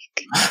freak?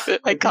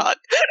 I can't.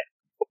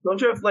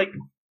 Don't you have like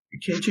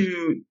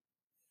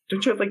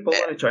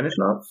Bola in a China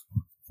shop?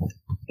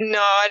 No,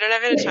 I don't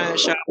have it in a China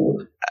shop.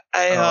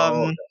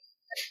 I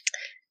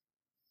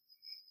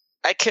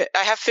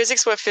have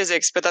physics with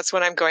physics, but that's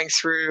when I'm going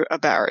through a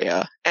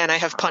barrier, and I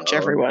have punch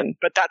everyone,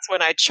 but that's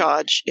when I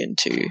charge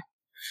into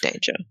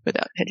danger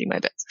without hedging my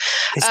bets.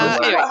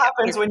 Anyway, what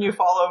happens when you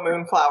follow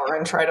Moonflower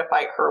and try to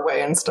fight her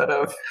way instead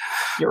of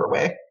your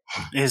way?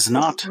 Is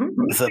not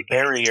the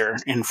barrier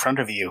in front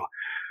of you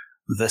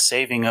the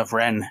saving of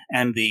Ren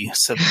and the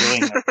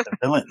subduing of the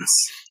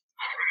villains?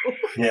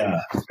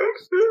 Yeah.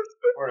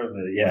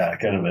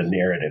 Kind of a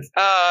narrative.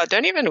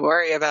 Don't even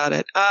worry about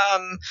it.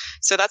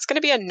 So that's going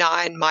to be a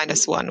 9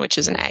 minus 1, which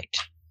is an 8.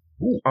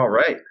 All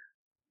right.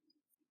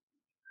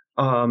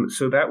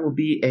 So that will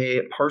be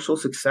a partial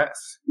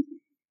success.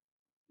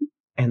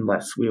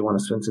 Unless we want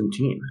to spend some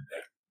team.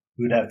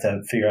 We'd have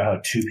to figure out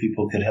how 2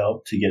 people could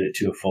help to get it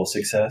to a full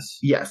success.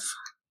 Yes.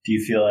 Do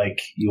you feel like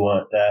you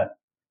want that,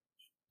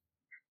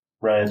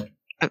 Ryan?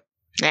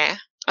 Nah.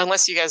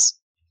 Unless you guys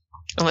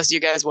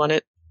want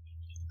it.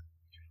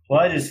 Well,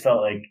 I just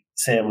felt like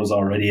Sam was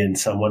already in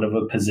somewhat of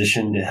a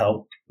position to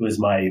help. It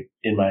was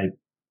in my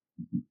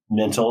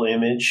mental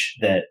image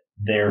that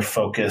their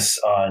focus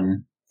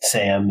on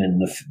Sam and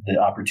the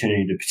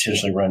opportunity to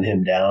potentially run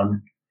him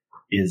down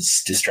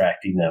is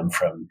distracting them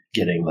from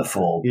getting the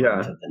full.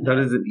 Yeah, that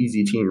is an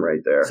easy team right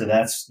there. So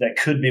that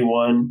could be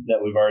one that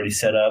we've already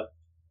set up.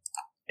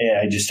 And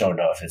I just don't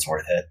know if it's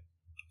worth it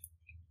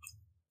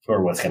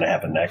or what's going to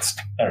happen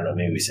next. I don't know.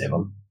 Maybe we save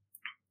them.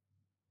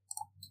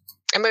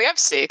 I mean, we have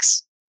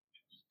 6.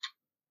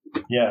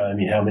 Yeah, I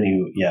mean, how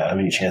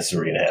many chances are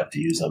we going to have to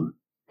use them?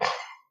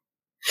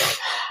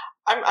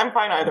 I'm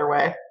fine either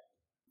way. I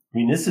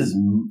mean, this is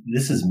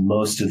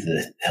most of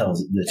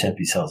the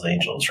Tempe's Hell's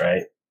Angels,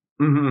 right?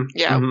 Mm-hmm.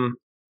 Yeah. Mm-hmm.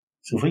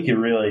 So if we could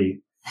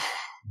really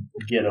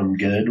get them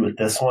good with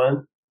this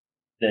one,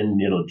 then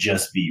it'll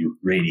just be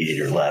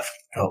Radiator left,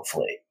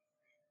 hopefully.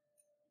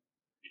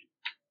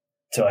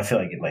 So I feel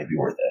like it might be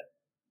worth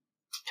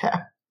it. Okay.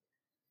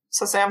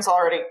 So Sam's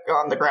already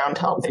on the ground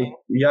helping.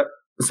 Yep.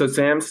 So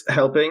Sam's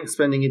helping,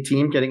 spending a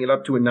team, getting it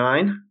up to a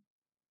 9.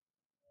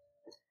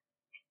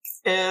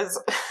 Is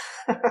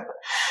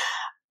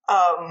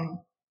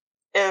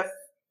if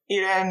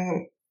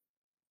Eden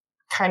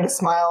kind of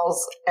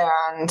smiles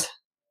and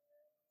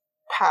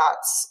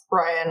pats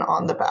Ryan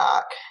on the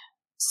back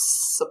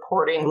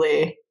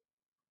supportingly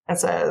and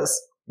says,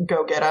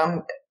 "Go get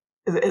him."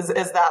 Is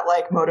that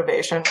like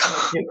motivation from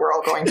the cute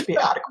girl going to be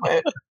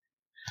adequate?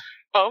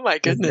 Oh my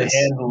goodness. The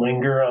hand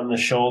linger on the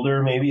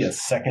shoulder, maybe a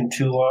second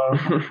too long.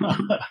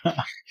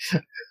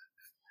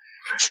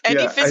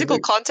 Any physical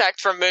contact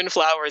from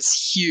Moonflower is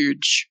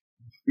huge.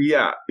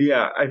 Yeah,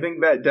 I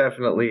think that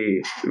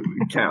definitely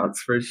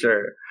counts for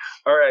sure.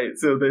 All right,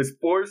 so there's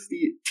 4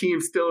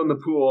 teams still in the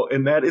pool,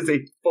 and that is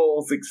a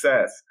full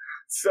success.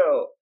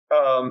 So,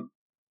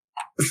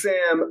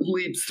 Sam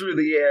leaps through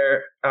the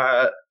air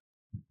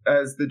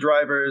as the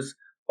drivers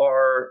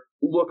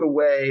look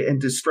away and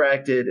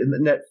distracted, and the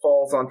net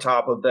falls on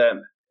top of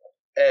them.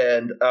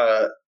 And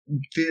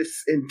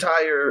this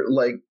entire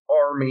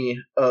army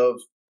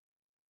of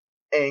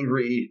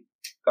angry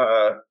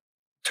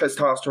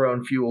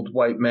testosterone-fueled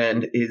white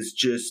men is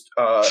just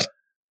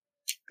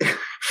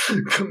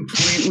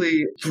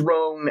completely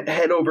thrown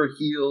head over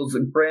heels,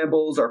 and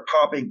brambles are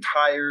popping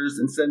tires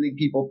and sending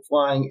people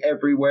flying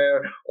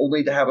everywhere,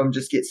 only to have them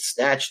just get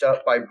snatched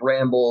up by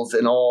brambles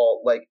and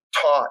all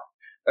caught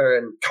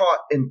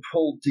and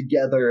pulled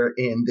together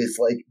in this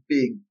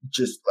big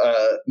just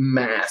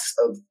mass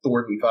of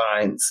thorny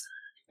vines.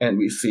 And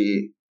we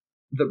see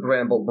the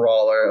bramble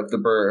brawler of the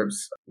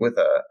burbs with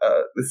a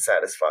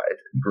satisfied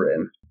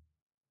grin.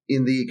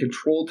 In the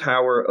control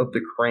tower of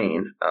the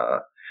crane,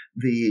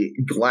 the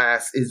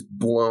glass is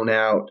blown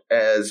out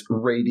as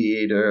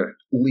Radiator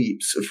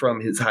leaps from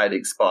his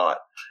hiding spot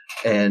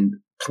and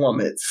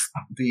plummets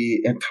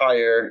the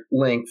entire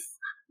length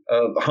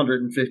of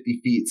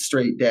 150 feet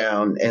straight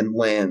down and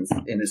lands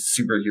in a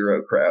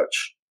superhero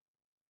crouch.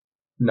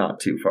 Not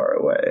too far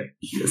away.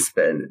 He has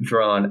been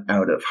drawn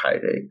out of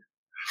hiding.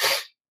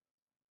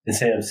 And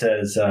Sam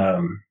says,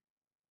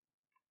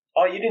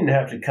 oh, you didn't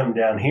have to come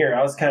down here.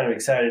 I was kind of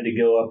excited to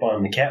go up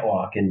on the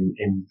catwalk and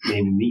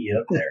maybe meet you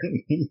up there.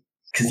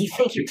 Because you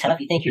think you're tough.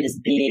 You think you're this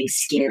big,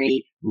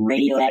 scary,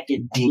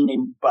 radioactive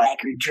demon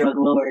biker drug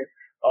lord.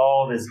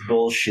 All this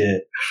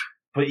bullshit.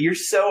 But you're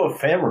so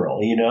ephemeral,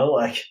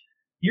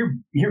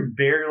 you're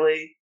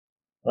barely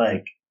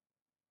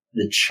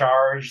the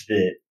charge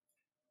that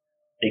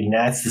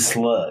ignites the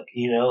slug,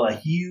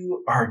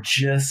 you are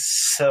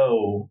just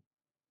so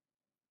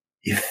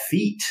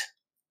effete,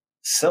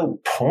 so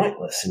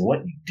pointless in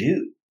what you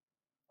do.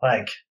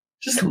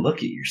 Just look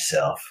at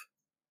yourself.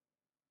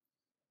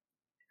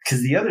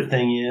 Because the other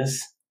thing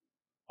is,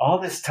 all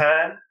this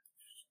time,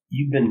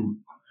 you've been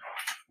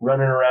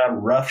running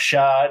around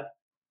roughshod,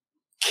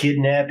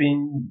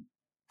 kidnapping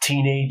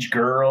teenage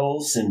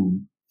girls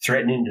and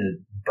threatening to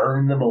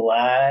burn them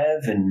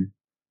alive and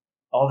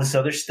all this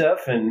other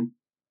stuff. And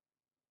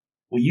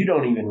what you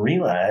don't even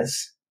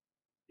realize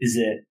is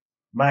that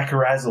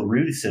mycorrhizal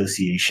root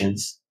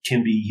associations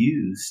can be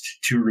used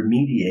to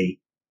remediate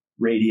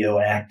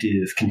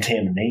radioactive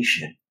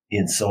contamination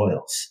in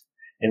soils.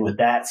 And with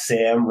that,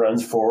 Sam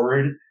runs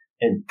forward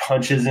and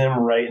punches him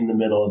right in the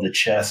middle of the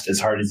chest as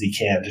hard as he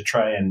can to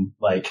try and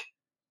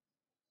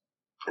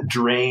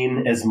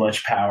drain as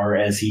much power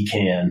as he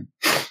can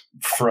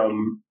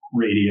from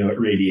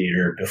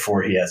Radiator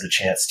before he has a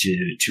chance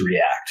to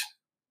react.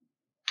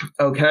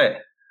 Okay.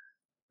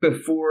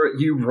 Before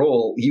you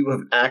roll, you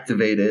have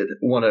activated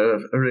one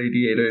of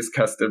Radiator's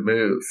custom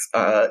moves,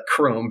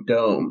 Chrome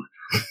Dome.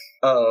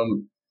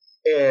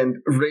 And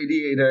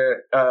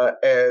Radiator,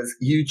 as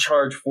you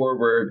charge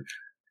forward,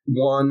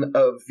 one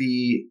of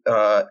the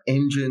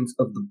engines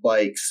of the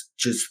bikes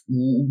just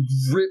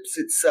rips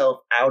itself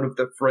out of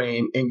the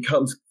frame and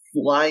comes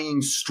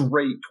flying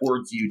straight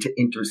towards you to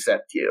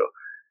intercept you.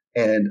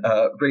 And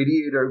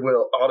Radiator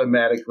will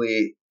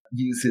automatically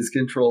use his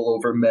control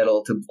over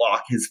metal to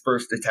block his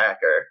first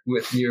attacker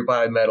with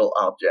nearby metal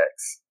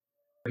objects.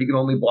 He can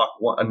only block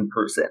one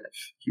person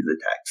if he's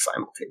attacked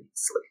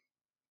simultaneously.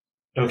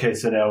 Okay,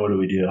 so now what do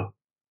we do?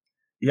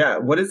 Yeah,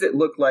 what does it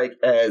look like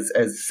as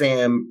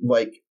Sam,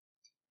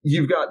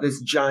 you've got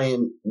this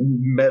giant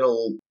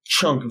metal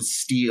chunk of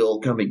steel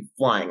coming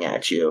flying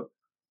at you?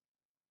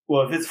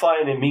 Well, if it's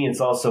flying at me,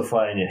 it's also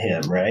flying at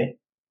him, right?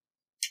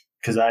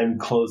 Because I'm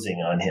closing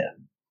on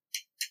him.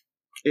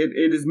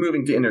 It is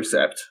moving to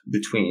intercept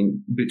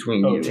between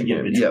you and to get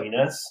him. Between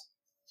us?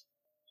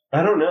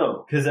 I don't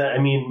know, because,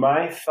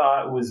 my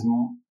thought was,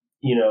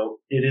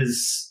 it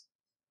is...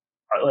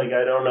 I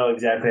don't know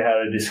exactly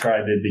how to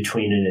describe it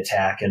between an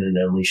attack and an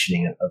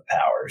unleashing of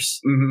powers.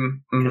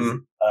 Mm-hmm, mm-hmm.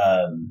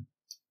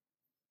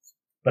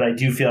 But I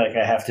do feel like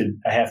I have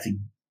to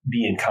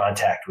be in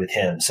contact with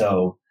him.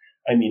 So,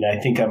 I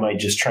think I might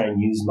just try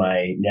and use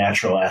my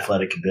natural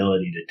athletic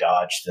ability to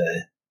dodge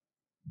the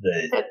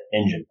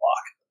engine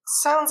block.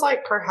 Sounds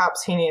like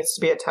perhaps he needs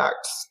to be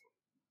attacked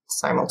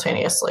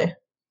simultaneously.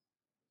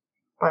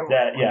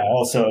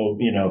 Also,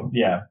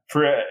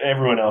 for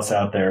everyone else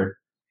out there.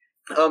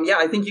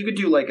 I think you could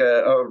do a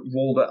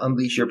roll to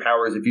unleash your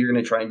powers if you're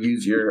going to try and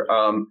use your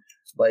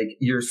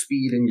your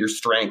speed and your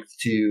strength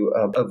to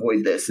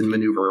avoid this and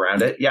maneuver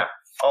around it. Yeah,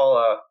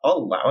 I'll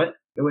allow it.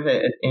 Go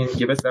ahead and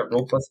give us that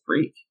roll plus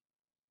freak.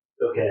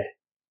 Okay.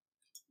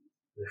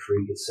 The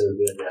freak is so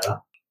good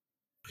now.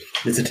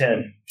 It's a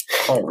 10.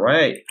 All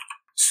right.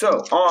 So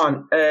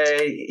on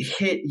a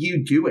hit,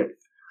 you do it.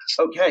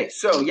 Okay,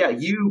 so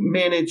you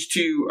manage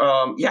to,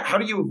 how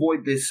do you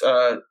avoid this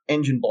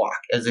engine block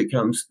as it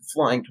comes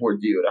flying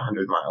towards you at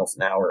 100 miles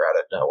an hour out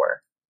of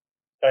nowhere?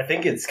 I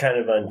think it's kind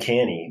of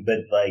uncanny, but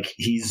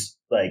he's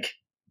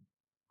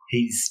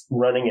He's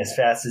running as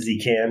fast as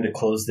he can to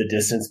close the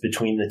distance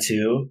between the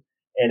two.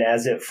 And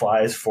as it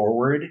flies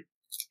forward,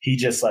 he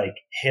just like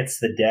hits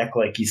the deck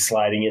like he's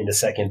sliding into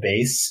second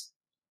base.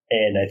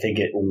 And I think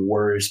it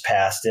whirs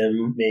past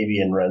him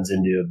maybe and runs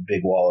into a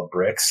big wall of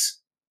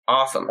bricks.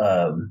 Awesome.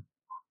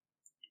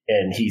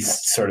 And he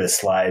sort of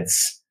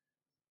slides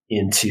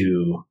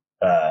into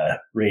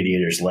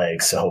Radiator's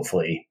legs, so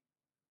hopefully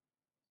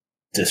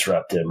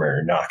disrupt him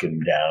or knock him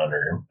down,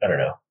 or I don't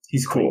know.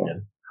 He's Cool. cleaning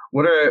him.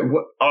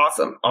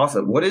 Awesome.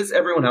 What is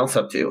everyone else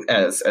up to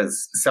as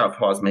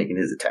Southpaw's making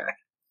his attack?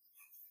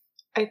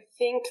 I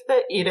think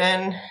that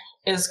Eden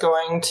is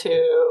going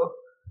to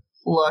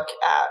look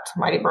at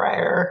Mighty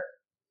Briar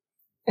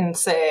and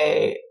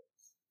say,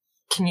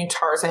 "Can you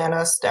Tarzan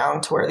us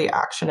down to where the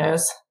action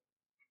is?"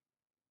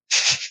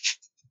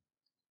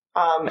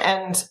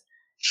 And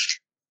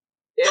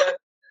if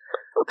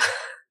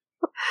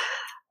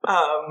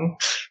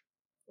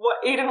what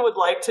Eden would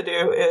like to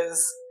do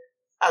is,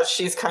 as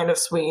she's kind of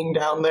swinging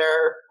down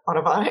there on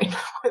a vine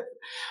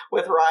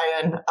with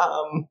Ryan,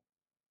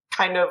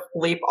 kind of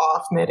leap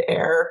off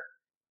midair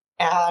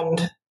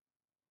and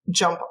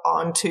jump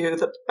onto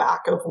the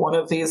back of one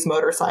of these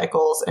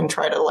motorcycles and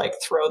try to like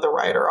throw the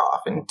rider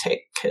off and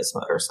take his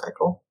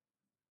motorcycle.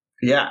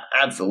 Yeah,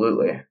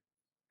 absolutely.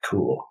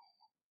 Cool.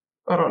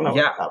 I don't know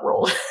what that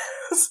roll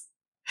is.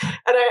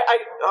 And I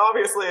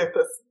obviously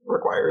this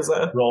requires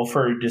a roll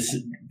for just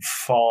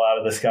fall out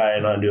of the sky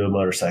and onto a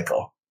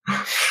motorcycle.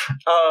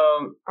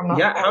 How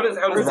does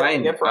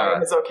Ryan? If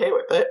Ryan is okay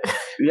with it.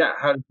 Yeah,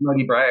 how does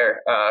Mighty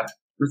Briar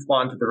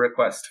respond to the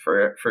request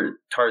for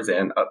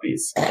Tarzan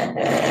uppies?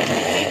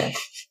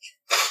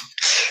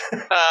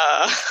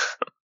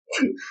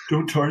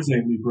 Don't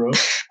Tarzan me, bro.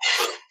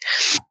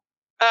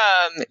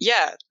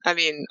 Yeah, I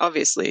mean,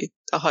 obviously,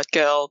 a hot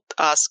girl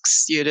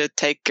asks you to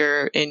take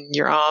her in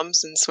your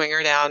arms and swing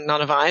her down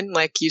on a vine.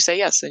 Like, you say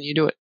yes, and you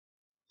do it.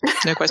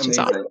 No questions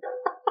asked.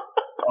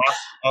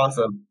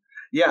 Awesome.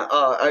 Yeah,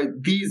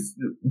 these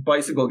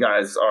bicycle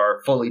guys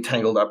are fully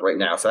tangled up right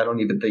now, so I don't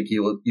even think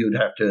you'd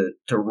have to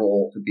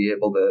roll to be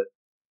able to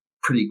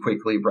pretty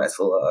quickly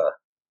wrestle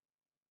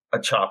a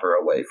chopper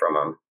away from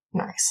them.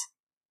 Nice.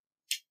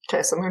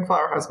 Okay, so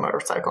Moonflower has a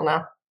motorcycle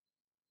now.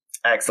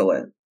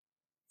 Excellent.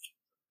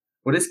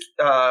 What is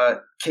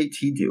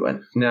KT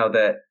doing now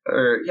that...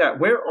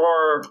 where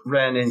are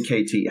Ren and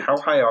KT? How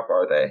high up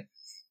are they?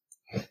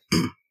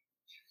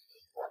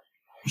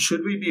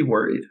 Should we be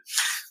worried?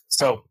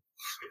 So,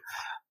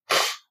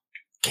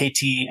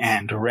 KT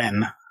and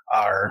Ren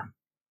are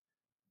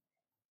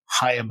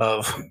high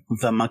above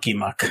the Mucky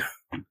Muck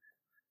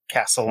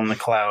castle in the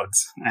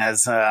clouds,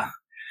 as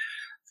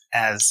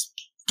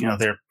you know,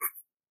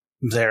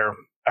 they're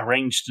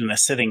arranged in a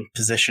sitting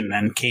position,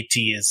 and KT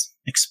is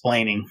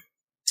explaining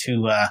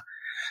to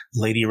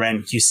Lady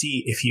Ren, you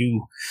see, if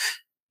you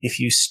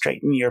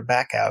straighten your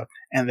back out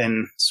and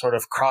then sort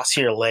of cross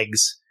your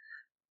legs,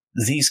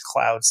 these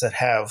clouds that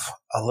have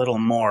a little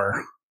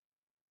more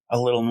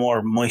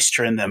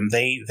moisture in them,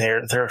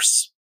 they're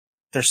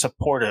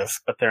supportive,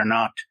 but they're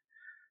not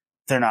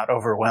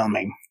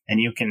overwhelming,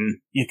 and you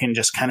can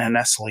just kind of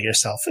nestle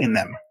yourself in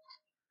them.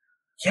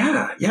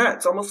 Yeah,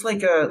 it's almost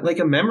like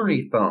a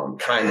memory foam,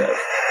 kind of.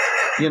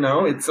 You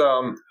know, it's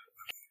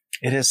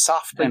it is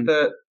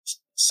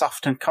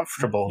soft and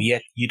comfortable,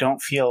 yet you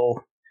don't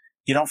feel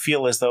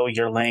as though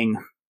you're laying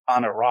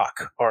on a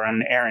rock or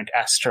an errant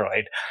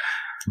asteroid.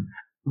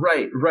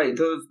 Right.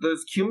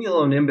 Those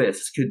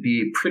cumulonimbus could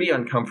be pretty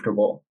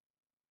uncomfortable.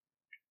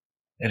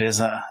 It is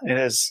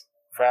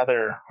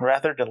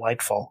rather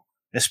delightful,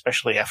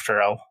 especially after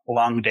a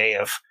long day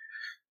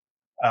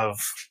of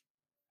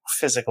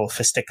physical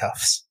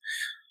fisticuffs.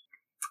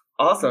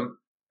 Awesome.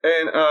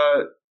 And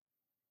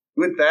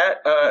with that,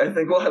 I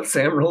think we'll have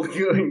Sam roll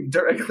going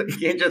directly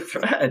engage a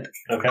threat.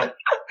 Okay.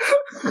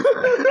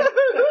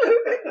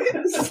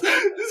 Just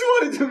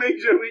wanted to make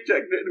sure we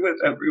checked in with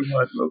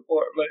everyone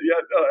before, but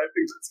yeah, no, I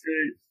think that's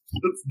great.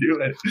 Let's do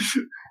it.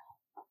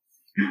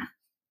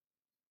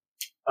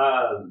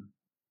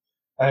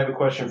 I have a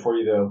question for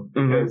you though,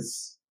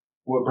 because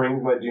what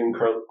brings my doom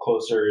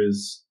closer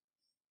is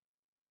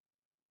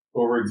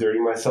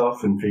overexerting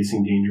myself and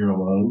facing danger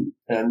alone.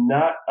 And I'm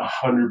not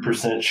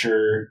 100%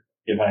 sure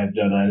if I have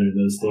done either of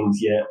those things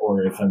yet,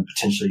 or if I'm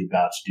potentially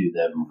about to do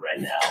them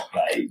right now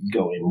by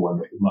going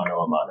mano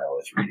a mano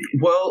with Rudy.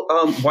 Well,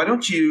 why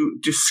don't you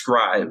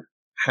describe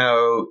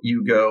how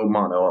you go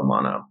mano a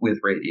mano with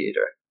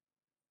Radiator?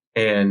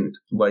 And,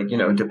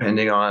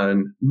 depending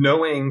on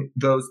knowing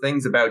those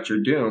things about your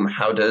doom,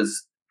 how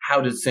does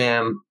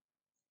Sam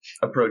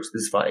approach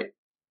this fight?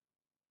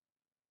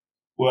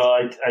 Well,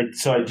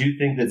 I do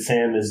think that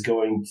Sam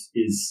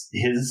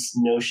his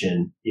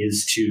notion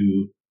is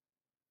to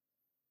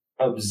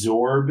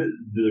absorb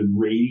the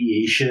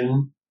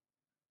radiation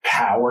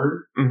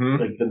power,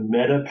 like the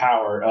meta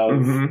power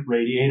of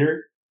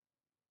Radiator,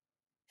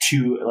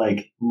 to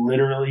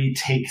literally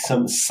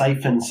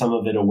siphon some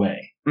of it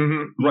away,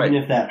 even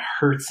if that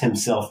hurts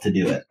himself to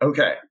do it.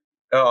 Okay.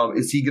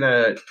 Is he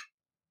gonna?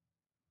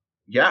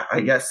 Yeah, I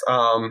guess.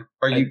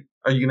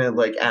 Are you gonna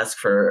like ask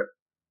for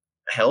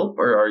help,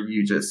 or are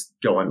you just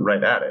going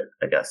right at it?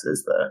 I guess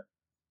is the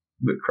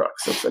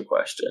crux of the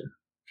question.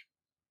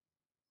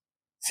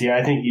 See,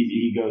 I think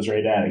he goes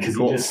right at it because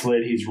he just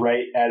slid. He's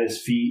right at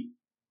his feet,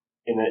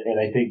 and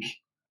I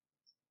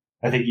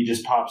think he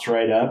just pops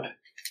right up,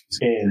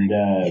 and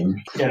I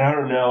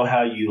don't know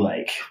how you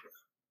like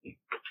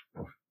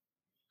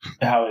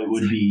how it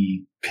would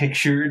be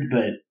pictured,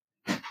 but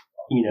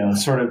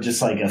sort of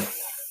just like a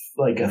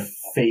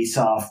face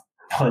off,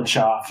 punch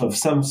off of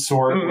some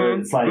sort, where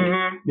it's like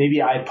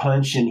maybe I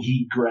punch and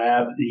he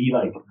grabs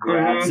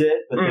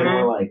it, but then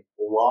we're like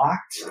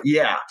locked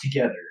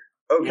together.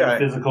 Okay.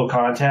 Physical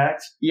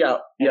contact. Yeah.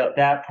 At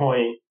that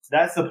point,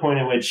 that's the point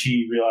at which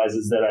he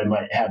realizes that I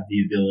might have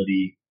the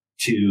ability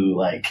to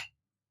like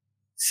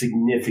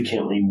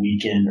significantly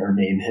weaken or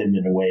maim him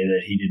in a way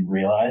that he didn't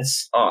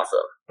realize. Awesome.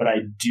 But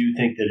I do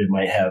think that it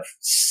might have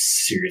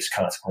serious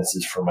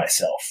consequences for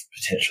myself,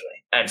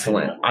 potentially.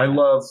 Excellent. I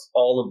love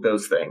all of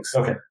those things.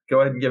 Okay. Go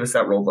ahead and give us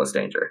that roll plus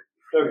danger.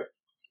 Okay.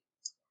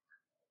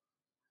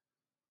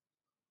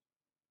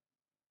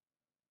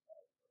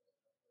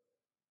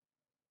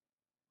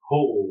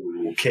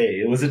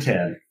 Okay, it was a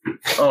 10.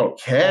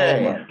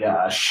 Okay. Oh my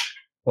gosh.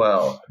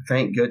 Well,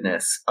 thank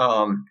goodness.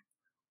 Awesome.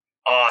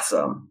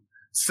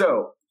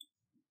 So,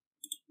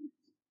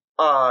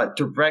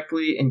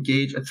 directly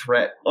engage a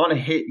threat. On a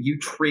hit, you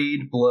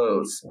trade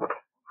blows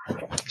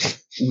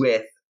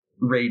with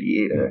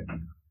Radiator.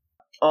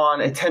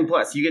 On a 10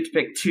 plus, you get to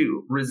pick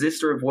 2.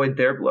 Resist or avoid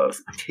their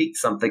blows. Take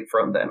something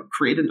from them.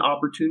 Create an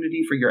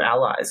opportunity for your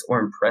allies, or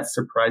impress,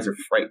 surprise, or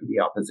frighten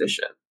the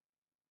opposition.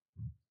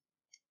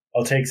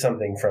 I'll take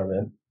something from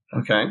him.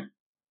 Okay.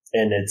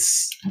 And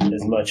it's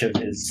as much of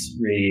his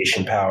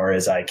radiation power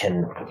as I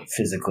can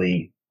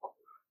physically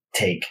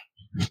take.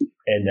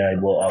 And I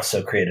will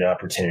also create an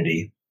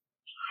opportunity,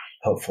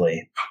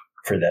 hopefully,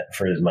 for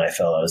my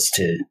fellows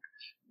to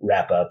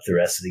wrap up the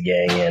rest of the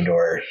gang and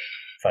or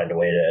find a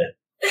way to,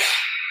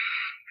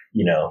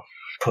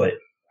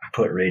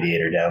 put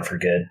Radiator down for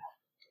good.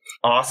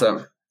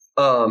 Awesome.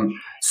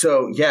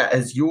 So yeah,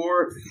 as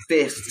your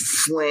fist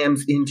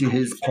slams into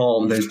his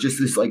palm, there's just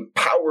this like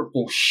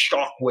powerful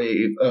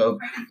shockwave of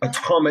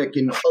atomic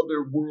and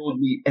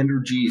otherworldly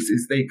energies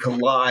as they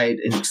collide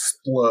and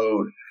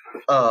explode.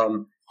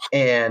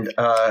 And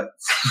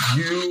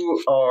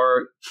you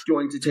are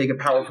going to take a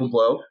powerful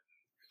blow.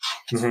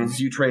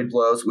 As you trade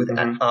blows with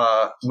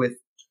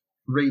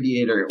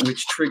Radiator,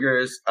 which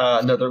triggers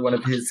another one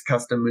of his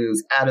custom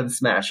moves, Atom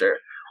Smasher.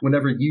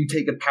 Whenever you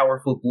take a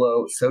powerful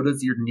blow, so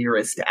does your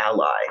nearest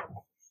ally.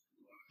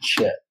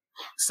 Shit.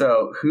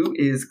 So, who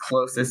is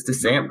closest to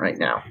Sam right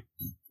now?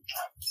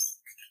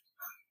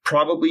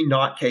 Probably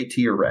not KT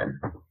or Ren.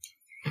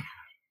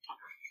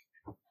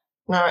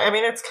 No, I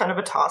mean, it's kind of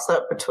a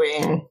toss-up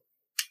between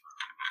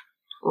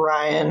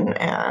Ryan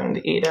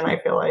and Eden, I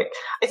feel like.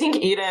 I think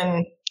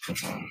Eden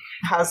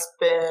has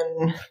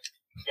been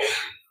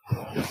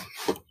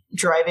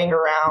driving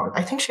around.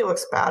 I think she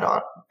looks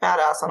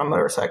badass on a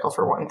motorcycle,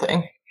 for one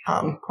thing.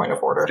 Point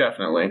of order.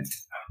 Definitely.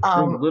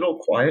 You're a little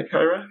quiet,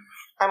 Kyra.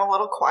 I'm a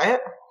little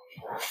quiet.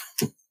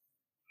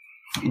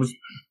 Was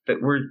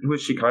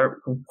she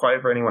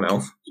quiet for anyone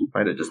else?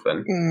 Might have just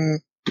been.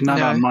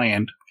 Not on my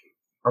end.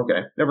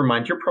 Okay, never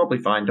mind. You're probably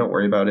fine. Don't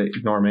worry about it.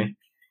 Ignore me.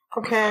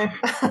 Okay.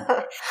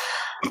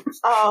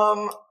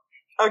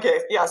 Okay,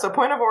 yeah, so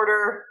point of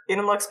order,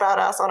 Eden looks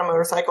badass on a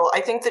motorcycle.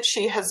 I think that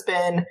she has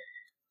been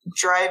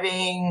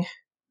driving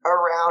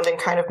around and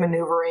kind of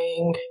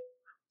maneuvering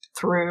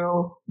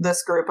through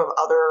this group of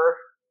other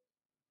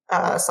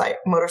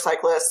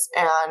motorcyclists,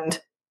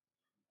 and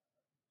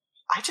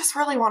I just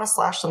really want to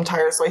slash some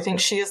tires, so I think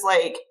she is,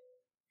 like,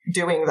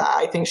 doing that.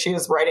 I think she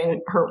is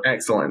riding her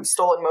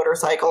stolen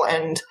motorcycle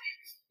and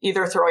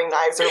either throwing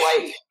knives or,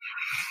 like,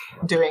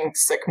 doing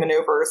sick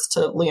maneuvers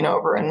to lean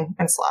over and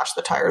slash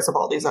the tires of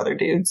all these other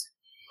dudes.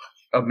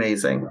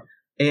 Amazing.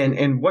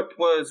 And what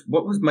was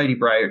Mighty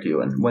Briar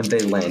doing when they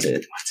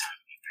landed?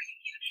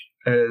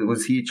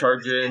 Was he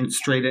charging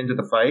straight into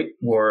the fight,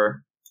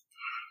 or?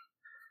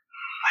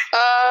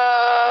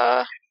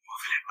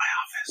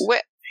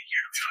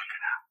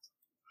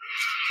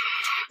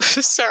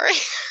 Sorry.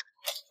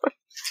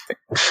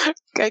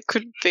 I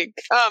couldn't think.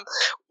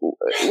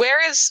 Where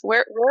are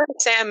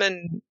Sam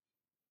and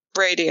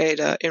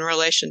Radiator in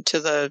relation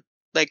to the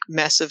like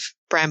mess of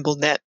Bramble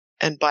Net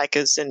and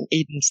bikers and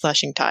Eden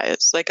slashing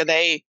tires? Like, are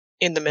they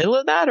in the middle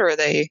of that, or are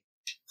they?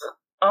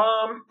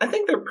 I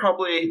think they're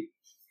probably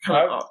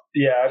kind of.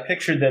 I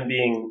pictured them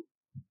being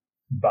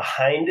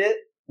behind it,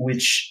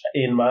 which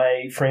in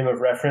my frame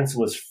of reference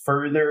was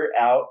further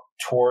out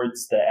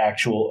towards the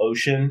actual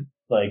ocean,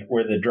 like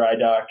where the dry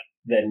dock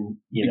then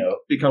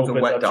becomes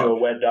opens up to a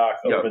wet dock,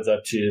 opens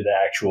up to the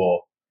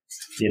actual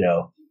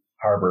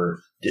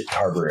harbor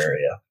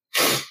area.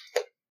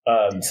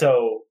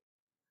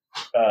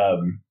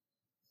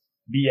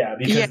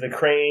 Because the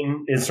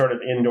crane is sort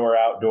of indoor,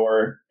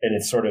 outdoor, and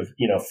it's sort of,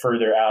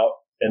 further out,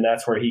 and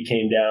that's where he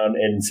came down,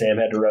 and Sam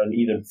had to run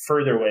even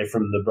further away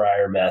from the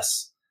Briar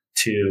mess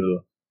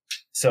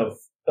so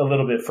a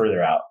little bit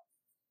further out.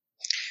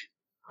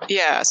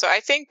 Yeah, so I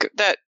think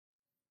that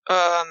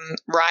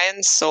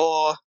Ryan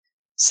saw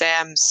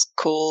Sam's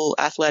cool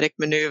athletic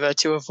maneuver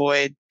to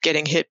avoid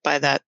getting hit by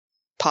that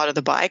part of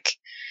the bike.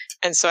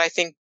 And so I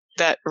think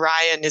that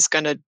Ryan is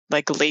going to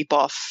like leap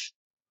off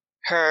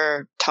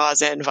her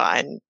Tarzan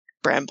vine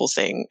bramble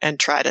thing and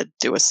try to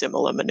do a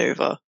similar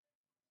maneuver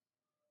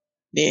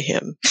near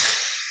him.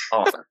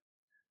 Awesome.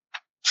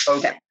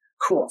 Okay,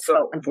 cool.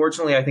 So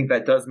unfortunately, I think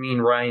that does mean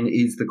Ryan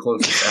is the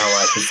closest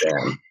ally to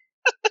Sam.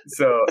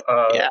 So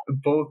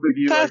both of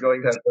you are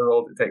going to have to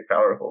roll to take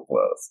powerful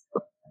blows.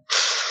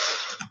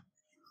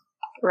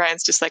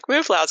 Ryan's just like,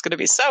 Moonflower's going to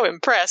be so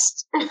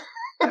impressed. And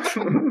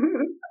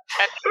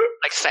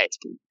like fate.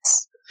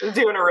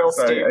 Doing a real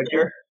Steve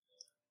here.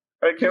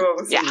 I came up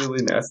with some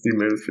really nasty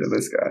moves for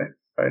this guy.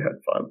 I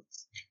had fun.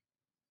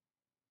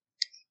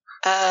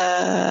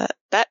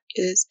 That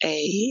is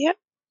a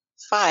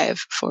 5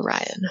 for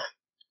Ryan.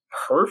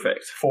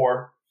 Perfect.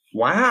 4.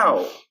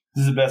 Wow.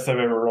 This is the best I've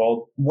ever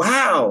rolled.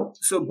 Wow.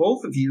 So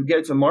both of you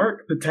get to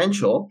mark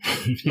potential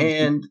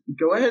and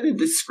go ahead and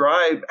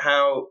describe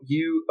how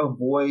you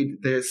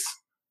avoid this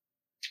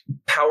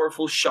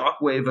powerful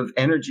shockwave of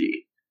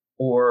energy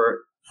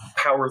or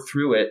power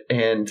through it.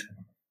 And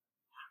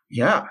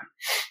yeah.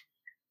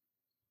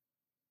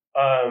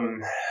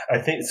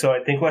 I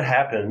think what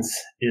happens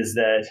is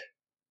that,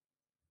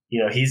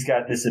 you know, he's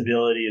got this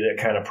ability that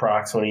kind of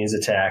procs when he's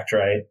attacked,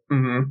 right?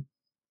 Mm-hmm.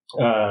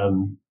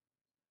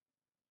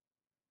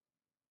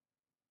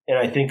 And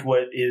I think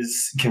what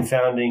is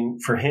confounding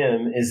for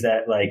him is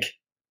that like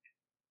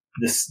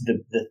the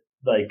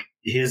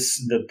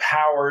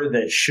power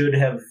that should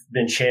have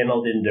been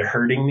channeled into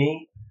hurting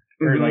me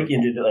or like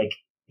into like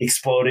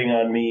exploding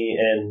on me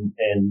and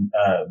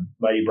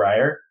Mighty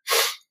Briar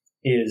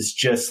is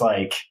just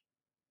like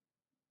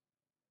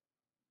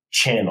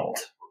channeled,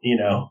 you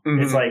know.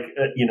 It's like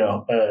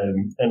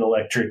an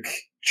electric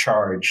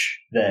charge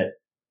that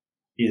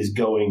is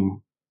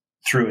going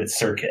through its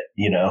circuit,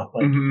 you know,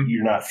 like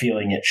you're not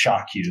feeling it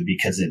shock you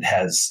because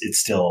it's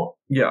still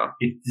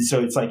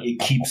so it's like it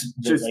keeps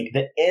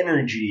the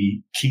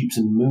energy keeps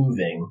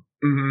moving.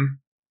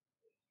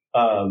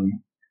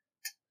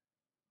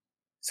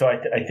 So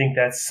I think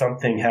that's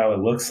something how it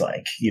looks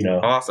like, you know.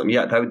 Awesome.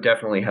 Yeah, that would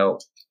definitely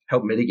help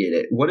mitigate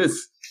it. What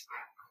does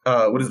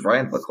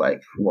Ryan look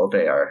like while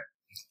they are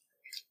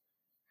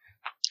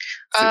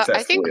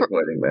successfully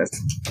avoiding this?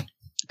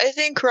 I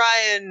think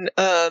Ryan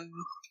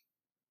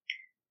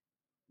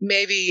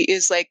maybe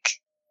is like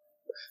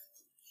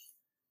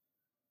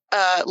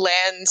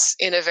lands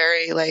in a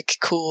very like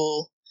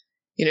cool,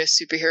 you know,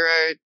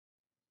 superhero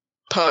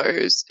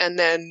pose, and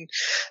then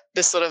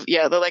this sort of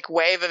the like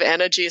wave of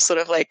energy sort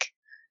of like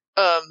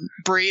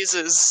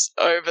breezes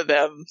over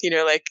them, you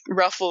know, like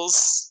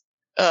ruffles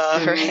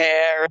her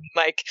hair, and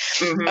like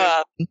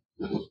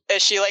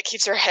as she like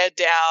keeps her head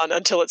down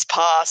until it's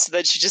past,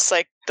 then she just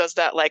like does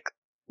that like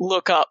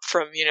look up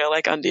from, you know,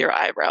 like under your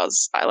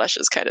eyebrows,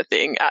 eyelashes kind of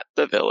thing at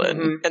the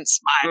villain and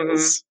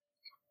smiles.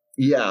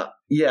 Yeah.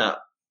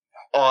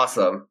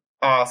 Awesome.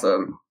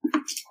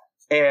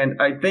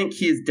 And I think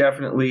he's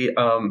definitely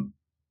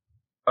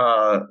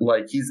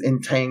like he's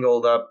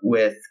entangled up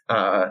with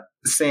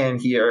Sam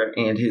here,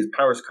 and his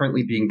power is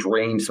currently being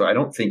drained, so I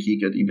don't think he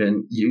could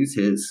even use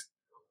his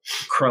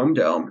Chrome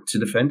Dome to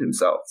defend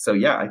himself. So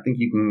yeah, I think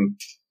you can.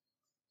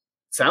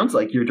 Sounds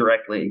like you're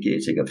directly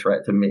engaging a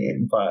threat to me,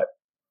 but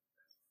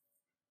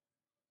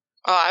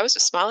I was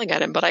just smiling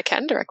at him, but I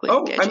can directly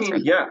engage. I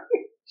mean, yeah.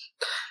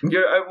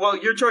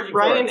 You're charging.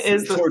 Ryan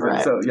is the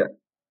threat. So yeah.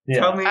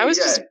 Tell me. I was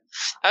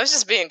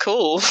just being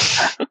cool.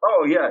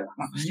 Oh yeah,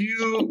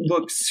 you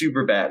look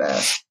super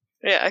badass.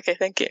 Yeah. Okay.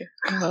 Thank you.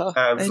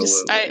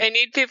 Absolutely. I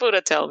need people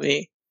to tell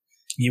me.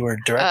 You were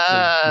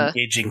directly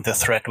engaging the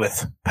threat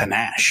with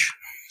panache.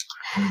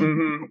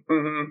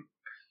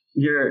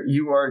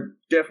 You are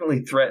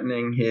definitely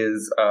threatening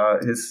his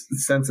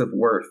sense of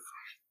worth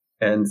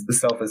and the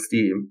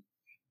self-esteem.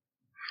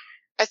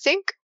 I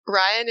think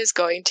Ryan is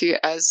going to,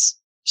 as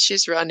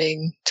she's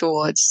running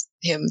towards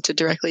him to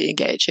directly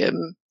engage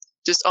him,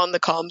 just on the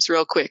comms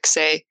real quick,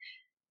 say,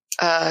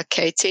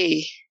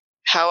 KT,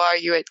 how are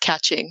you at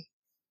catching?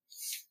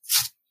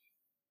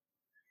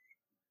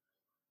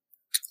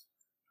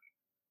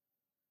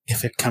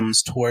 If it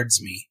comes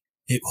towards me,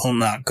 it will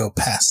not go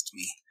past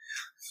me.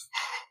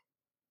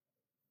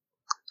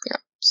 Yeah,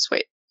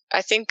 sweet.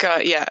 I think,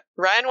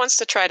 Ryan wants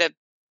to try to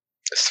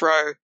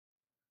throw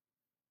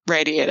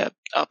Radiator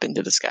up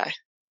into the sky.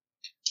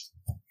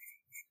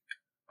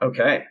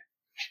 Okay.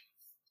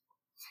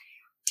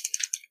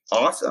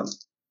 Awesome.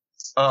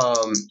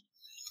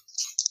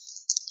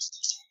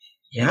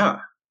 Yeah.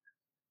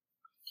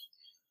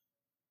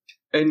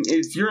 And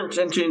is your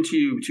intention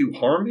to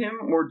harm him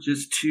or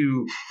just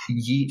to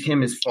yeet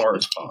him as far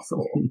as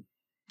possible?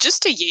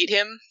 Just to yeet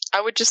him. I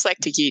would just like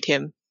to yeet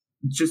him.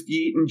 Just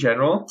yeet in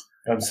general?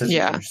 I'm such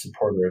a huge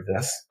supporter of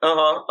this.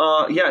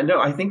 Yeah, no,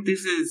 I think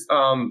this is,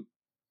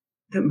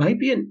 that might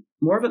be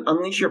more of an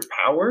unleash your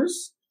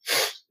powers.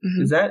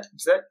 Does that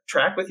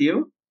track with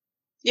you?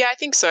 Yeah, I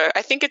think so.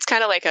 I think it's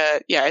kind of like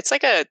it's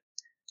like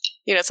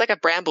it's like a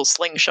bramble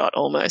slingshot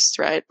almost,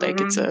 right? Like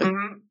it's a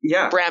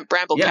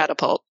bramble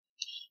catapult.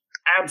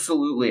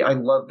 Absolutely. I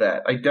love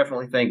that. I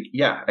definitely think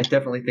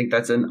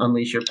that's an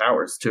unleash your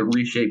powers to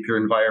reshape your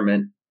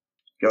environment.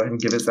 Go ahead and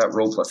give us that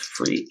roll plus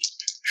free.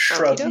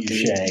 Shrub you,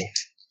 Shay.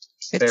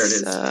 There it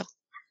is. I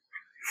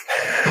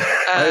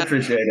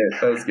appreciate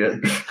it. That was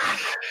good.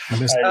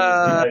 I'm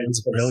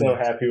so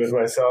happy with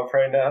myself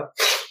right now.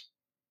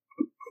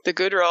 The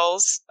good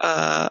rolls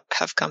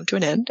have come to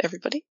an end,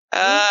 everybody.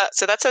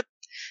 So that's going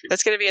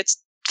to be a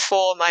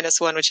 4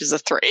 minus 1, which is a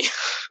 3.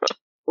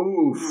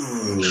 Ooh.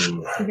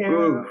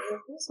 Yeah,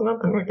 there's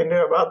nothing we can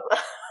do about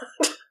that.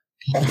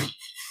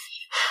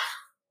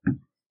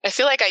 I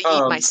feel like I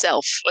eat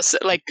myself.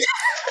 Like.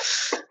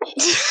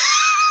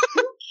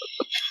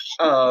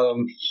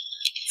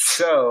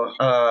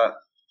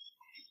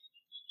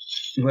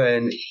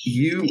 When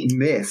you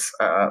miss,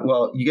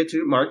 you get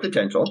to mark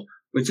potential,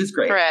 which is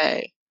great.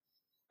 Right.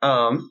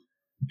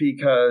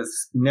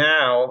 Because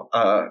now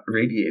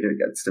Radiator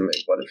gets to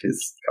make one of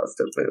his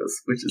custom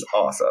moves, which is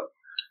awesome.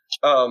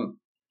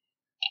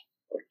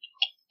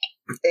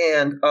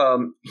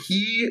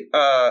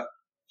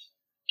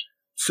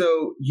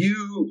 So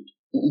you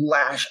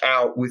lash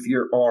out with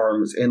your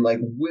arms and like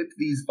whip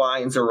these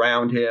vines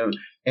around him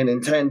and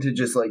intend to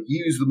just like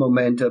use the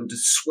momentum to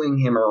swing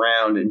him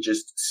around and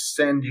just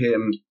send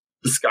him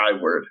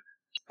skyward.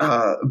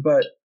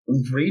 But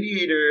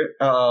Radiator,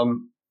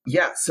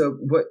 so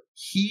what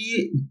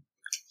he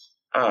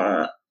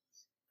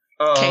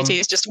KT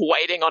is just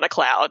waiting on a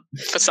cloud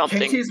for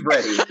something. KT's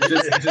ready,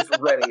 just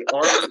ready,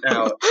 arms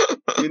out,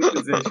 in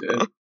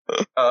position.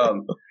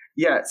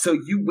 So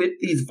you whip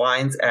these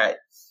vines at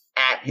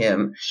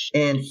him,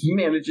 and he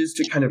manages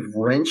to kind of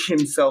wrench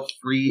himself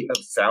free of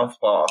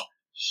Southpaw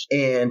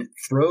and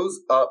throws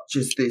up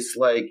just this,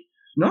 like,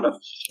 not a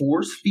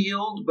force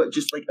field, but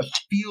just like a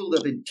field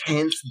of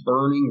intense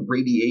burning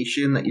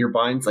radiation that your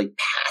vines like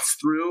pass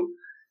through.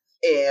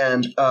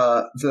 And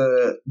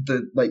the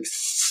like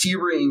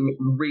searing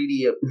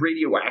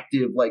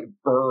radioactive like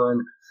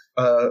burn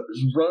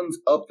runs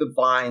up the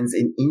vines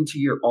and into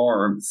your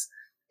arms,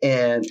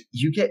 and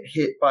you get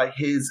hit by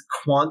his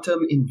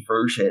quantum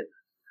inversion.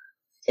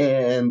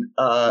 And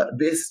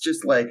this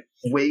just like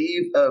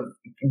wave of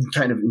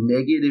kind of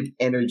negative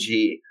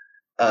energy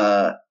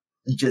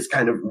just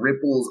kind of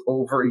ripples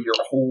over your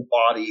whole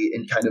body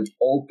and kind of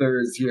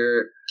alters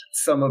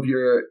some of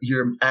your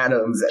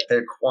atoms at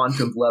their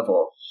quantum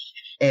level.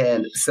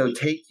 And so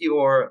take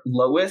your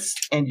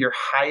lowest and your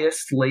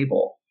highest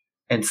label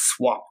and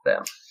swap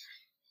them.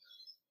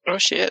 Oh,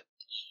 shit.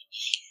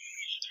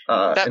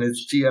 And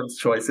it's GM's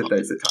choice if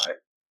there's a tie.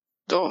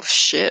 Oh,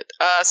 shit.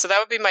 So that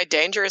would be my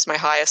danger is my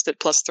highest at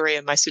 +3,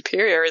 and my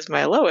superior is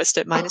my lowest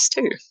at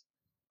 -2.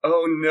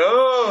 Oh,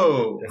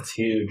 no! That's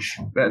huge.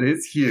 That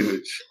is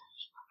huge.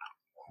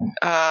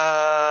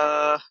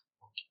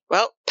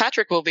 Well,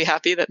 Patrick will be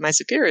happy that my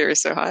superior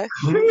is so high.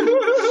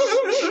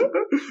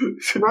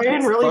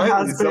 Ryan really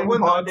has been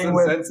bonding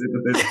with this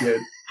kid.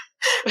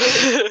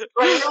 Ryan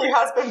really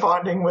has been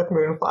bonding with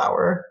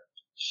Moonflower.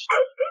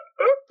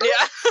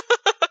 Yeah.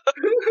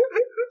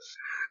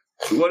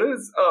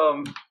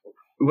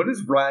 What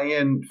does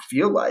Ryan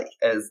feel like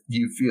as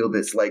you feel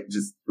this like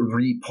just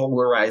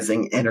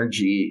repolarizing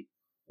energy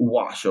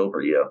wash over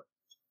you?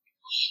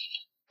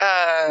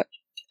 I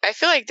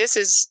feel like this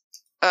is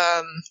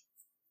a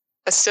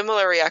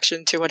similar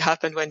reaction to what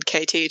happened when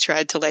KT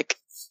tried to like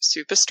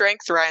super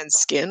strength Ryan's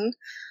skin.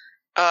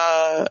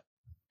 I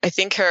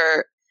think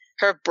her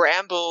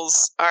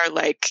brambles are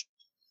like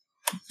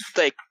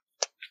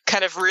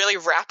kind of really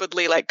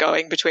rapidly like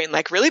going between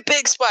like really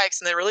big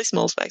spikes and then really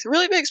small spikes,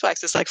 really big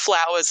spikes. It's like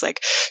flowers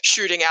like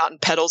shooting out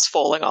and petals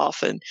falling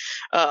off, and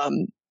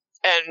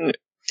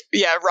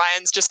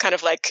Ryan's just kind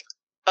of like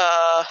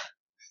I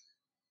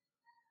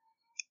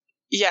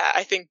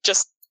think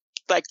just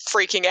like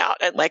freaking out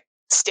and like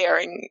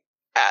staring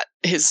at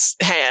his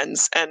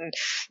hands and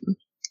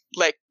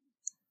like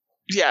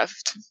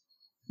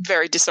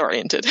very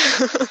disoriented.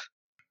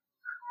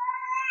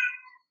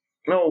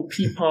 Oh,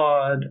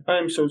 Peapod,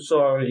 I'm so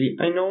sorry.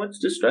 I know it's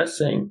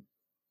distressing.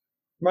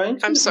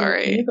 I'm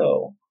sorry.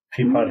 Though.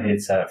 Peapod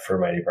hates that for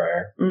Mighty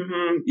Briar.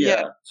 Mm-hmm.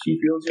 Yeah. She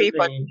feels your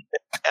pain.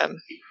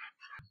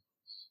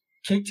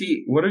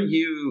 KT, what are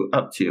you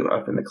up to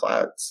up in the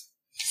clouds?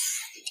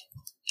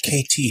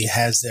 KT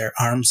has their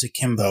arms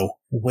akimbo,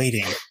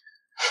 waiting.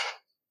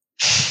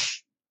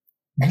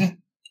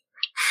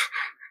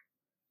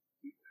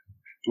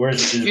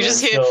 Where's you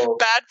just hear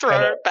bad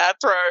throw.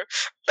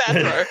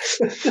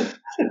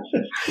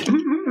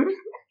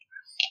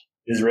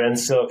 Is Ren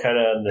still kind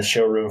of on the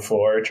showroom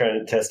floor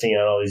testing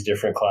out all these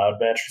different cloud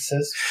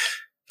mattresses?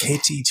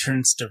 KT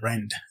turns to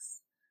Ren.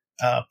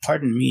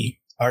 Pardon me,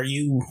 are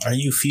you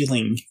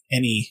feeling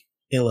any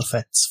ill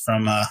effects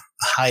from a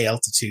high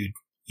altitude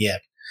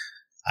yet?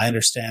 I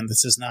understand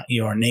this is not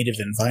your native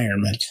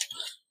environment.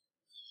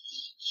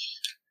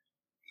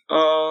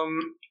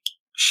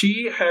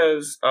 She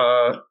has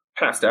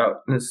passed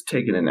out and has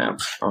taken a nap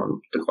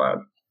on the cloud.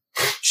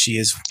 She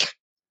is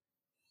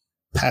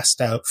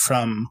passed out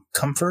from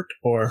comfort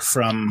or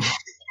from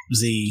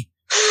the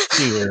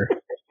fear?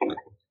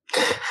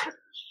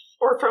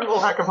 Or from the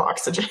lack of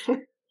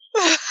oxygen.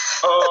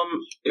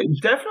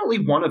 Definitely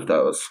one of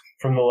those.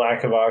 From the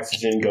lack of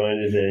oxygen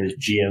going to the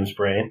GM's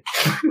brain.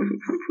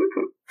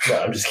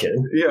 No, I'm just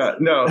kidding. Yeah,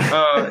 no,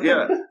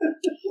 yeah.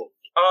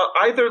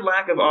 Either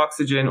lack of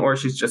oxygen or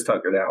she's just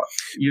tuckered out.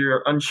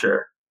 You're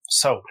unsure.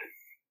 So,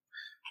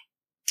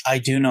 I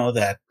do know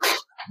that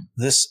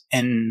this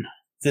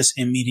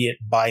immediate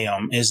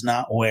biome is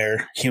not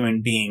where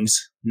human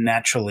beings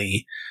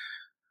naturally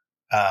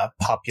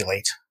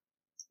populate.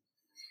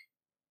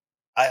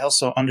 I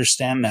also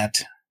understand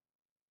that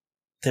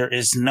there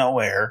is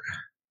nowhere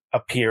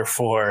up here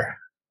for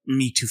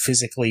me to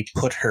physically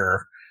put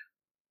her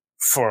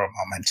for a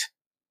moment.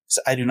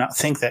 So I do not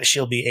think that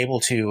she'll be able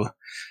to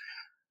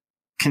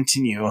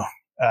continue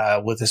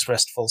with this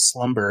restful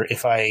slumber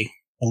if I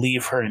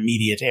leave her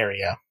immediate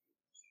area.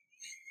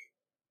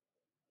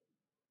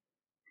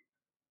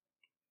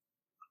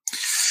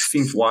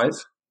 Seems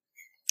wise.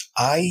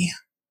 I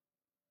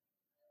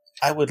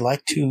would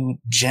like to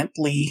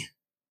gently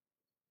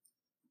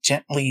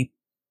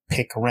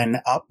pick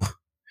Ren up,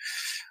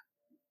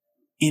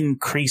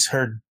 increase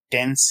her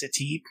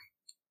density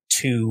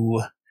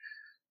to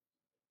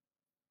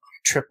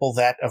triple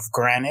that of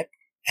granite,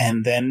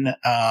 and then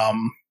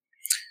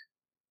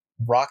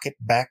rocket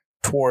back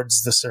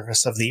towards the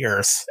surface of the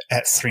Earth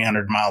at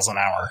 300 miles an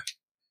hour.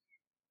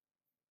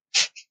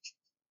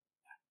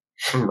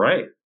 All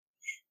right.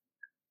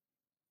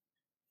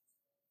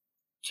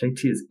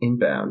 JT is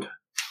inbound.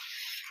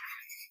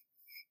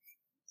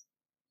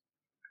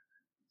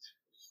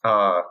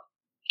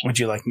 Would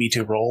you like me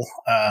to roll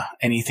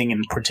anything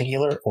in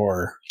particular,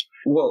 or?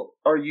 Well,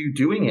 are you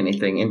doing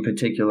anything in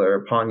particular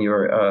upon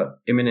your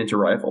imminent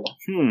arrival?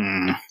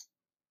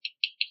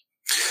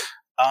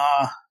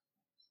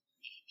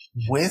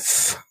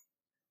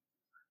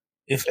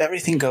 If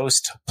everything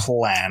goes to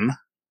plan,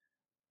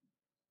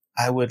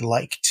 I would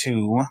like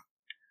to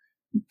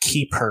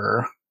keep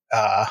her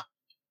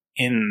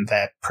in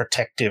that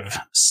protective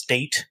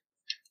state,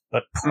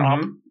 but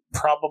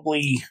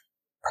probably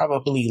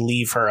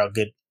leave her a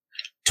good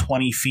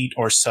 20 feet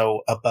or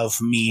so above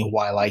me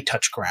while I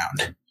touch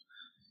ground,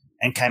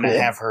 and kind of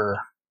have her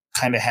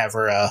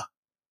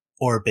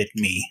orbit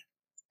me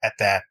at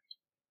that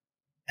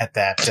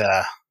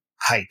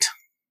height.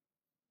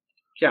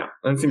 Yeah,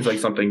 that seems like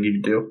something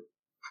you'd do.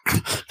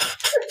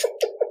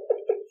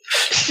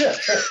 Yeah,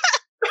 sure.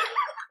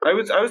 I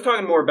was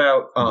talking more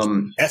about we'll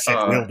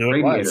do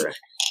it radiator. live.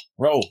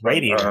 Roll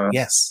radiator.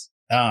 Yes.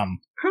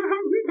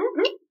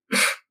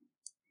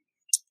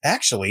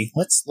 Actually,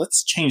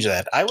 let's change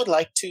that. I would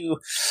like to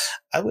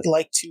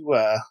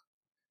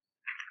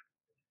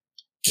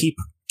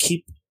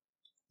keep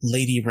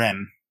Lady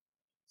Wren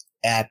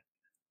at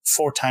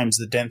 4 times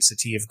the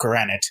density of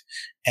granite,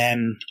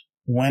 and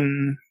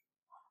when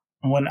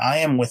I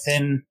am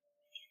within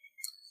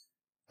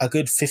a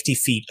good 50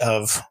 feet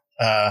of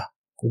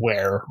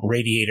where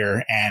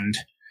Radiator and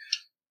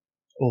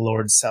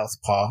Lord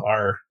Southpaw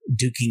are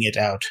duking it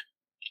out,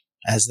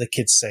 as the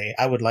kids say,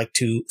 I would like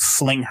to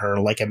fling her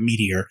like a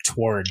meteor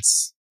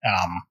towards...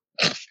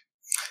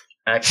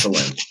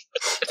 Excellent.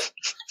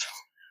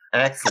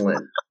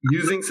 Excellent.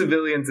 Using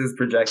civilians as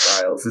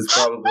projectiles is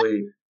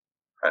probably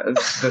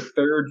the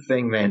third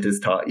thing Mantis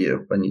taught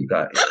you when you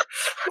got here.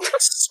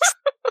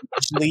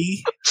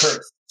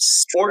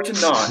 Or to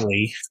not.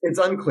 It's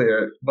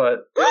unclear, but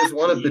it was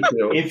one of the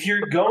two. If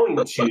you're going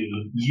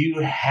to, you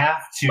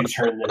have to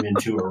turn them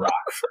into a rock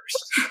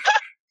first.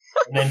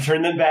 And then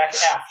turn them back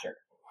after.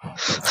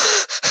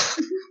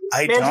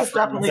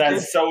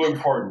 That's so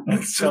important.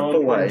 It's so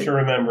important to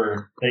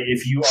remember that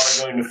if you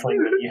are going to fling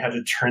them, you have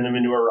to turn them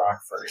into a rock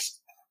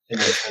first. And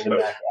then turn them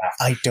back after.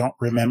 I don't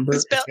remember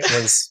if it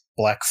was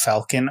Black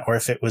Falcon or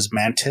if it was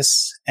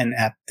Mantis, and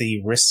at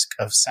the risk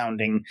of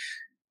sounding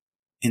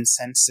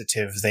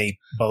insensitive, they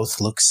both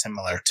look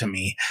similar to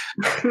me.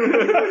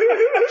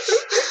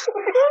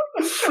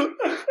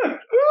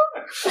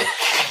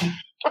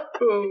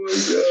 Oh my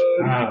god.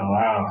 Oh,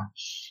 wow.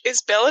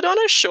 Is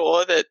Belladonna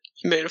sure that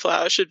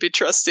Moonflower should be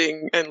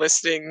trusting and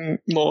listening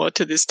more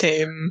to this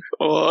team,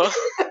 or...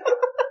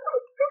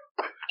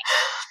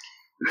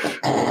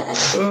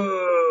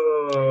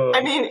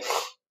 I mean,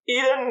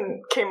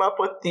 Eden came up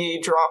with the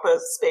drop a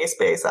space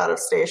base out of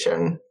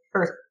station,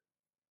 or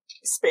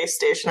space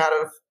station out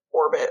of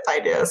orbit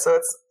idea, so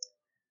it's,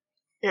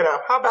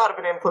 how bad of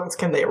an influence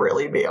can they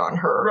really be on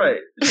her?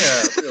 Right,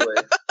 yeah,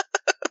 really.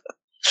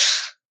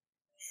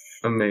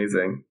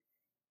 Amazing.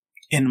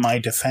 In my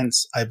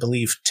defense, I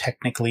believe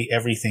technically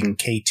everything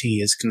KT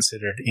is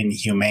considered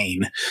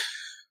inhumane.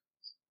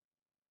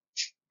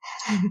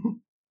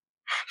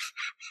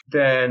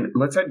 Then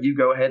let's have you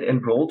go ahead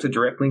and roll to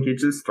directly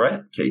engage this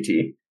threat,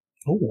 KT.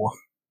 Ooh.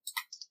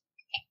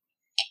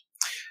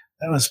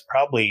 That was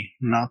probably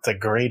not the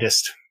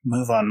greatest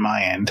move on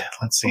my end.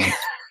 Let's see.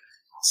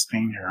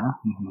 Stranger.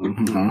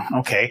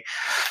 Okay.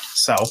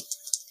 So.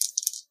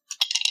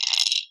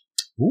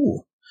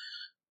 Ooh.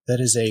 That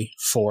is a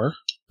 4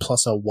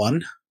 plus a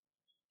 1,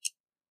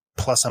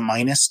 plus a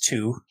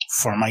 -2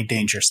 for my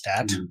danger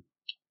stat,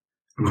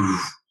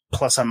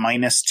 plus a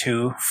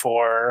 -2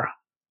 for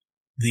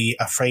the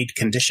afraid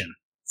condition,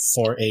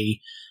 for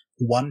a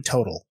 1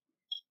 total.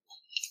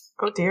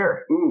 Oh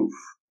dear. Oof.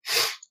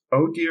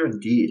 Oh dear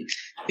indeed.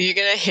 Are you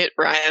going to hit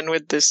Ryan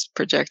with this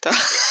projectile?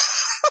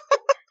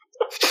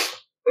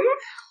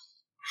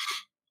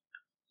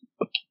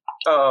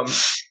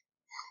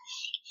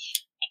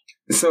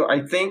 So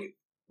I think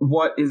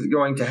what is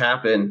going to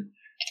happen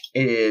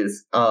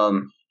is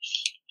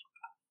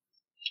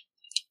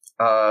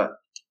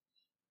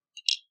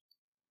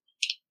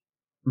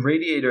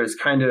Radiator is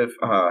kind of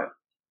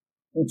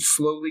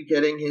slowly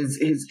getting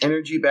his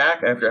energy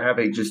back after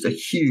having just a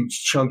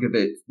huge chunk of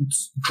it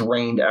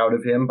drained out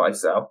of him by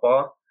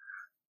Southpaw.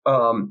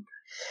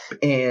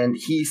 And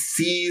he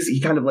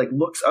kind of like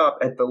looks up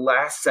at the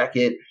last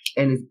second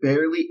and is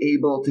barely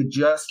able to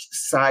just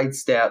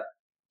sidestep,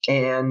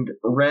 and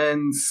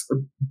Ren's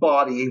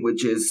body,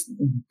 which is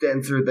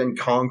denser than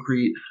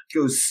concrete,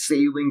 goes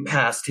sailing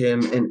past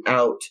him and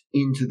out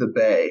into the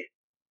bay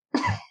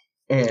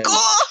and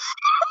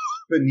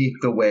beneath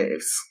the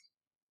waves.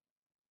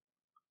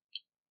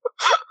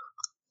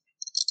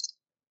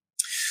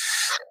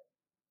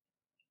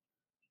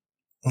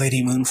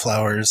 Lady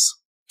Moonflower's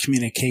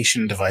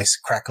communication device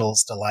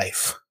crackles to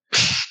life.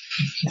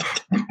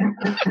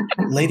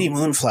 Lady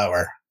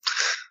Moonflower,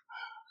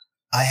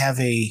 I have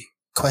a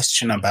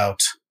question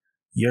about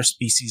your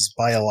species'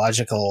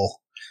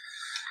 biological...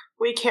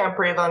 We can't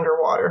breathe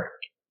underwater.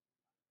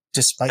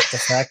 Despite the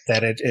fact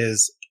that it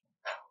is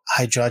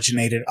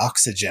hydrogenated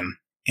oxygen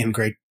in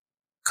great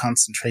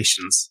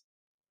concentrations.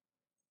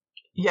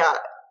 Yeah.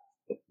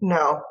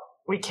 No.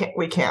 We can't.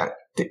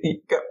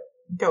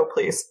 Go,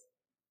 please.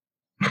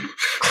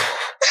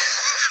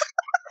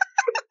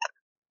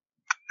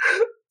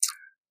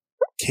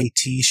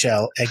 KT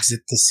shall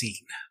exit the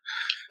scene.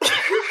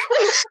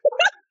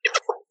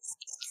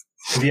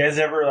 Have you guys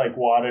ever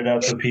wadded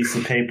up a piece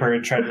of paper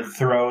and tried to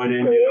throw it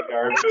into a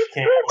garbage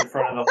can in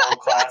front of the whole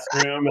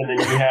classroom, and then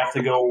you have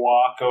to go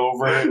walk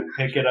over and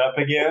pick it up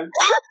again?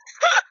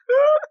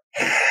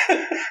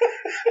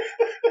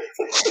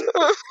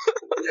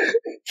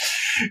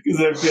 Because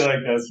I feel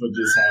like that's what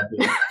just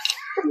happened.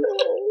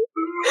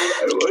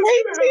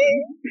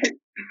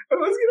 I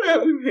was going to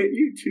have him hit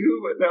you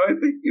too, but now I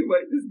think you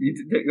might just need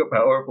to take a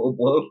powerful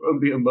blow from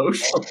the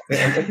emotional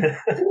damage.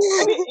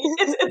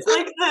 It's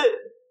like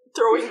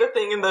throwing the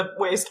thing in the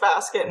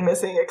wastebasket and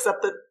missing,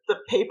 except that the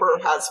paper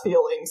has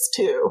feelings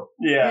too.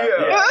 Yeah.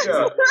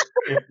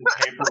 If the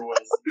paper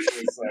was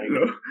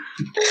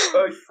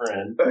like a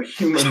friend. A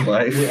human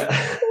life. Yeah.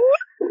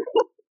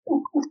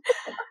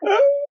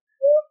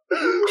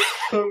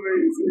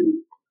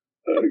 Amazing.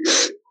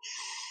 Okay.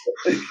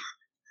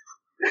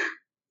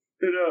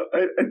 I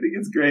think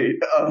it's great.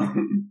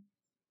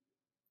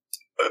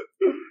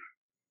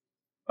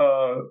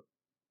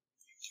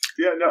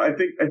 I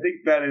think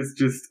that is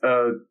just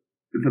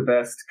the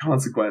best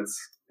consequence,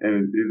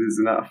 and it is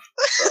enough.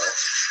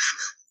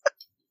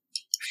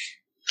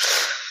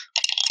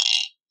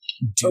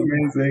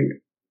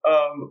 Amazing.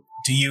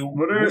 Do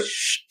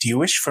you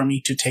wish for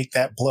me to take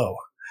that blow?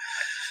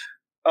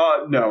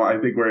 No, I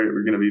think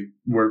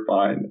we're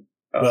fine.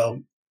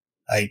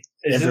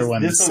 This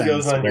one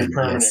goes on your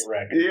permanent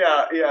record.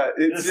 Yeah.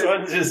 This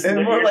one's just you're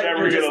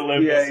never going to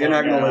live. Yeah, you're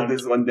not going to live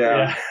this one down.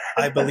 Yeah.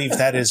 I believe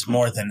that is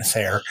more than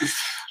fair.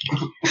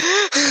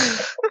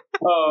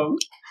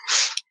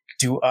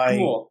 Do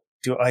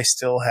I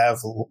still have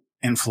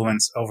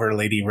influence over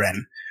Lady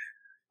Wren?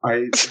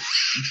 I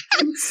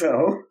think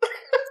so.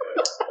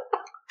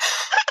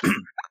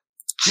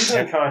 She's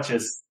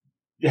unconscious.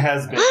 It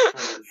has been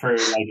for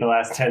the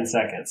last 10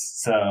 seconds.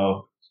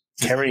 So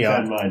carry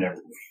on. In mind,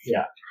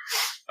 yeah.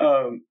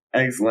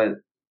 Excellent.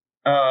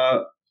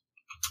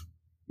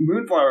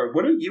 Moonflower,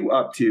 what are you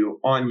up to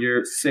on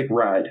your sick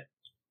ride?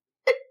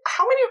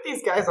 How many of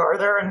these guys are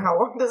there, and how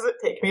long does it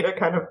take me to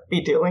kind of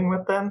be dealing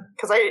with them?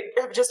 Because I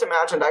have just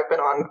imagined I've been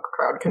on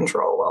crowd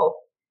control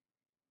while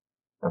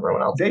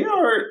everyone else.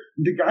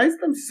 The guys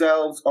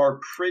themselves are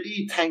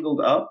pretty tangled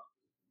up.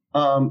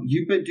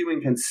 You've been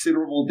doing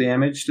considerable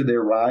damage to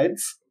their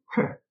rides.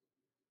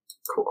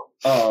 Cool.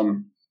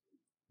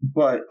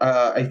 But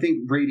I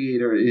think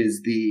Radiator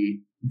is the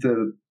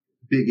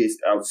biggest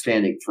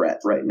outstanding threat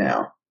right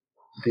now.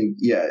 I think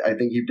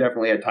you've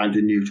definitely had time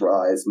to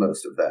neutralize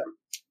most of them,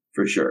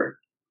 for sure.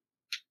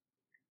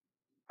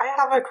 I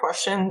have a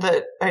question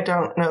that I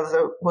don't know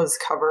that was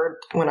covered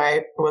when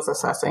I was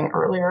assessing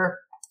earlier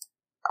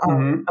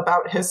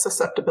about his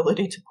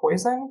susceptibility to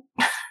poison.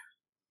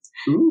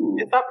 Ooh.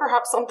 Is that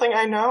perhaps something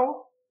I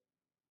know?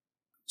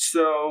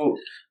 So,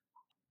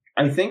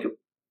 I think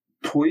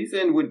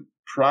poison would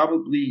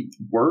probably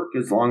work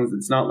as long as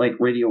it's not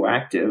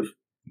radioactive,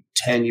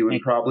 and you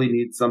would probably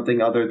need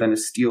something other than a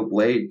steel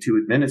blade to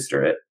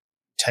administer it.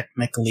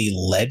 Technically,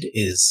 lead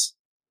is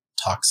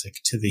toxic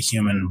to the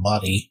human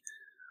body.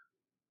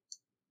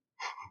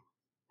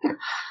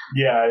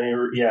 Yeah,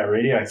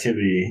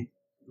 radioactivity,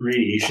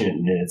 radiation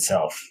in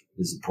itself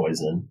is a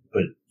poison,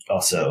 but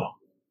also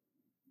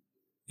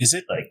Is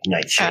it? like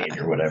nightshade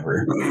or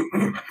whatever.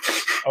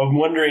 I'm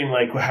wondering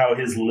like how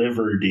his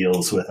liver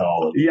deals with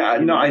all of it. Yeah,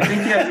 no, I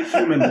think he has a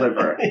human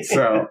liver.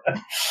 So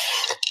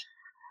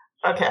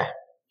Okay.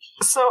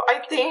 So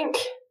I think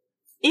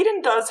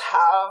Eden does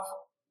have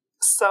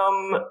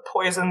some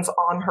poisons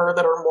on her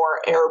that are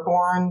more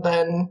airborne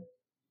than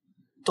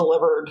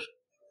delivered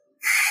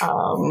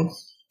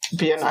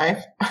via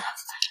knife.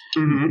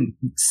 mhm.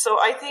 So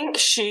I think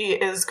she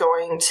is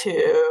going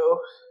to...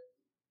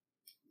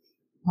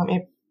 Let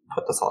me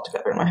put this all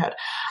together in my head.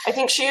 I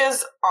think she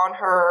is on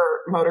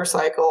her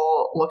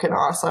motorcycle looking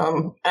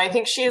awesome. And I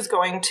think she is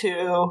going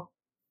to...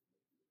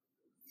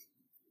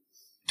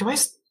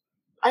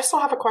 I still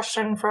have a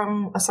question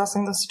from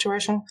assessing the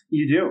situation.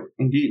 You do,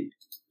 indeed.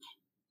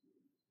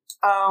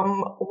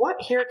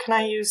 What here can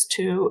I use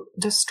to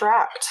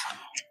distract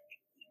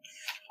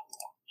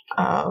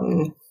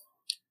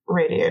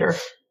Radiator?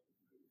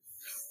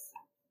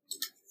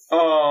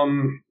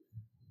 You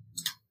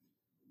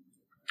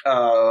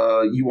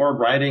are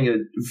riding a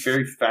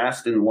very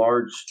fast and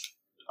large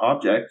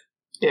object.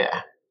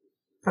 Yeah,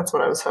 that's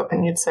what I was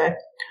hoping you'd say.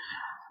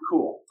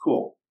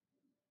 Cool.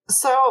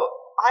 So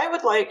I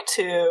would like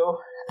to...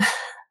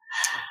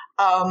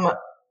 I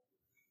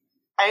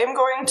am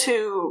going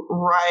to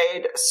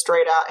ride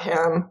straight at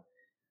him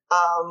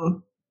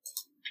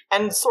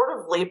and sort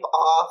of leap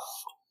off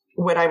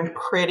when I'm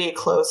pretty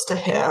close to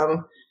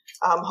him,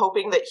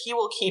 hoping that he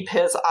will keep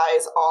his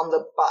eyes on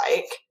the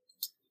bike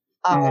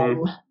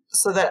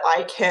so that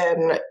I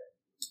can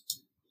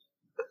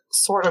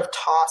sort of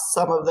toss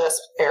some of this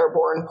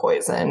airborne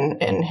poison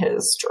in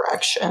his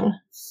direction.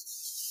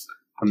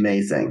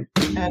 Amazing.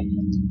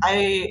 And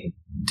I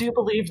do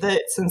believe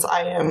that since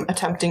I am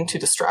attempting to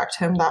distract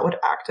him, that would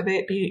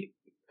activate be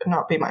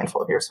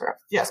mindful of your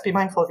surroundings. Yes, be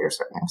mindful of your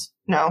surroundings.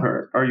 No.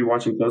 Are you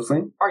watching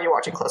closely? Are you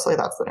watching closely?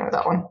 That's the name of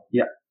that one.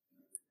 Yeah.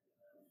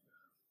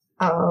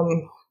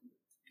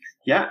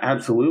 Yeah,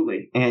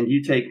 absolutely. And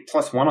you take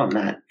 +1 on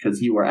that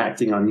because you are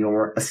acting on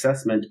your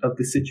assessment of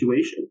the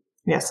situation.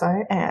 Yes,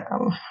 I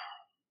am.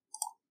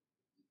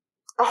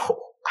 Oh,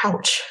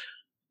 ouch.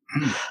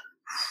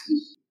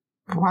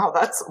 Wow,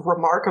 that's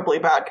remarkably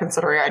bad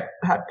considering I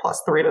had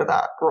 +3 to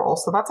that roll,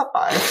 so that's a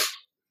 5.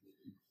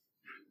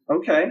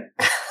 Okay.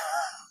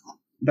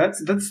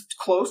 That's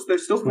close.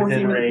 There's still 14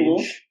 in the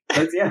pool.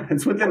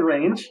 It's within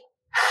range.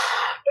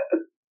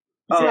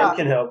 Sam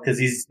can help because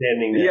he's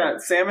standing there. Yeah,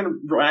 Sam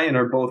and Ryan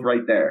are both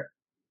right there.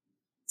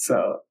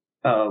 So,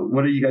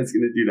 what are you guys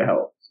going to do to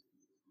help?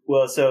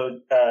 Well, so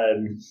a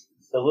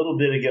little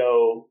bit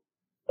ago,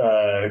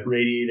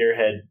 Radiator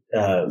had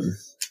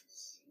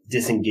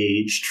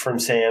disengaged from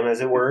Sam,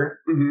 as it were.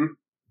 Mm-hmm.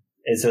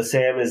 And so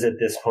Sam is at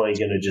this point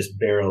going to just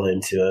barrel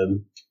into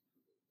him.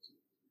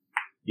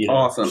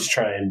 Awesome. Just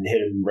try and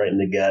hit him right in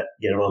the gut,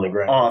 get him on the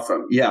ground.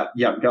 Awesome. Yeah.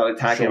 Got to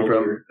attack him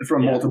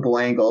from multiple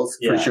angles,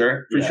 for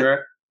sure.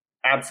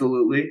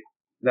 Absolutely.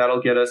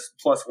 That'll get us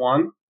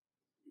 +1.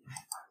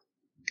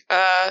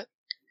 I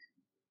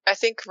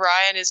think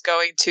Ryan is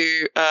going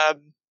to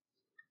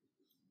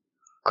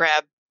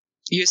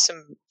use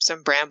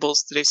some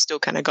brambles that he's still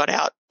kind of got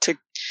out to,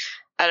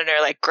 I don't know,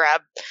 like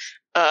grab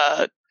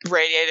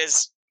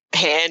Radiator's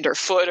hand or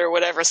foot or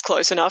whatever's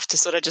close enough to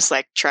sort of just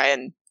like try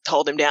and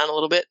hold him down a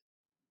little bit.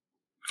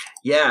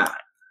 Yeah.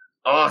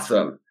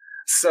 Awesome.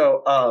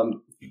 So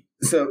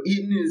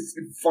Eden is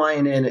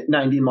flying in at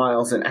 90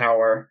 miles an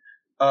hour.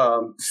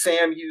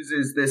 Sam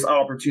uses this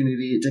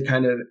opportunity to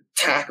kind of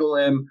tackle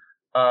him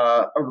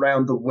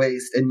around the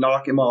waist and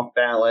knock him off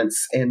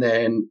balance, and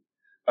then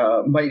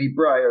Mighty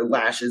Briar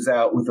lashes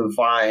out with a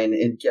vine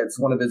and gets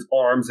one of his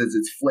arms as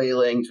it's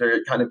flailing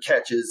to kind of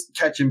catch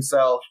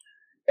himself.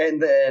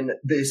 And then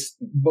this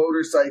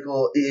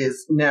motorcycle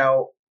is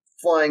now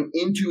flying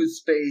into his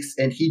space,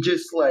 and he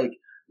just like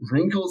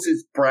wrinkles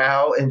his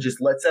brow and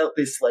just lets out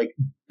this like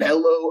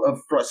bellow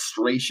of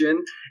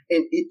frustration,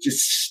 and it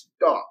just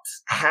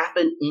stops half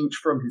an inch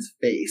from his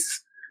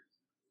face.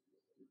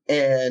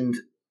 And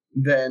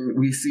then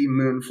we see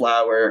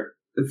Moonflower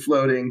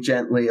floating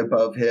gently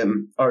above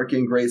him,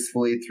 arcing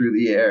gracefully through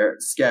the air,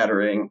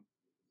 scattering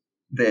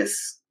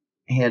this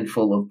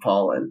handful of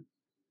pollen.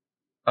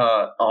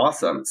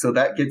 Awesome. So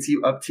that gets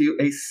you up to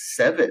a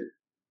 7.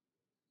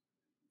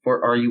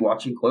 Or are you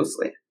watching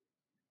closely?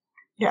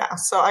 Yeah,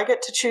 so I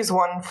get to choose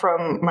one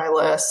from my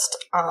list.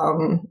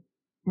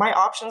 My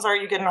options are: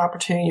 you get an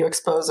opportunity, you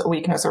expose a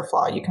weakness or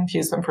flaw, you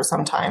confuse them for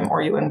some time,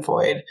 or you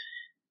avoid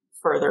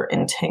further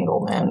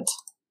entanglement.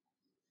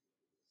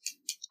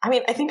 I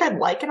mean, I think I'd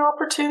like an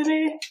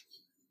opportunity.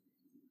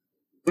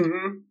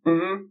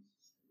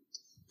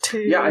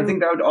 Yeah, I think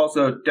that would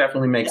also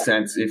definitely make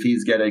sense if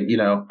he's getting,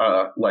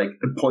 like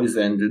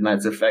poisoned, and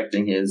that's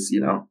affecting his,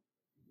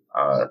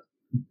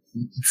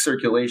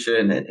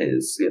 circulation and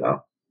his,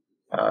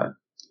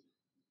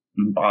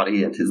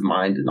 body and his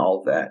mind and all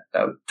of that.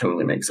 That would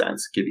totally make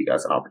sense. Give you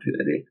guys an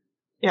opportunity.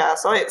 Yeah,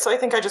 so I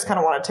think I just kind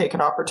of want to take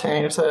an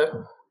opportunity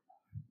to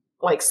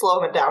like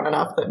slow him down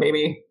enough that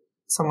maybe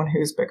someone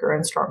who's bigger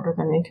and stronger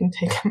than me can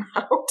take him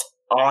out.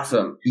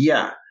 Awesome.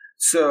 Yeah.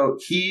 So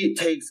he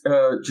takes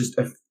just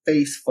a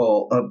face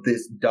full of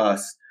this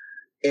dust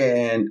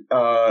and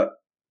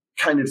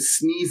kind of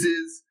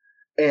sneezes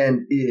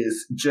and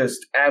is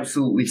just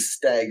absolutely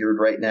staggered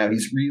right now.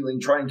 He's reeling,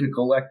 trying to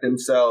collect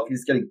himself.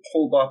 He's getting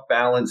pulled off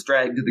balance,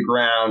 dragged to the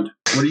ground.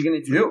 What are you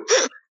going to do?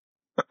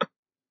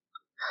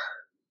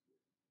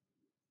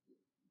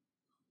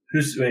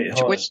 Whose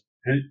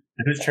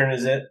turn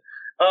is it?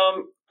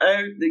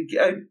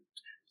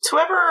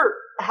 Whoever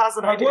has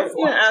an I idea. was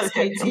going to ask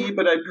KT,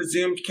 but I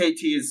presumed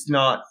KT is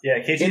not. Yeah,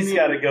 KT's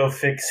got to go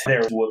fix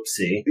their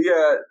whoopsie.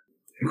 Yeah,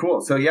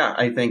 cool. So yeah,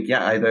 I think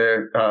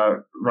either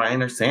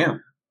Ryan or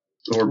Sam.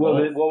 Or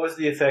what was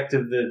the effect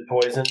of the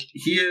poison?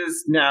 He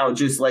is now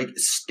just like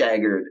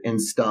staggered and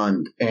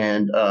stunned,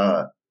 and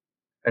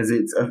as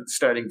it's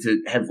starting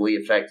to heavily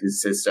affect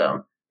his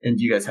system. And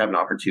you guys have an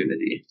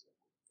opportunity.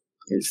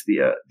 It's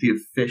the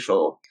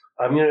official.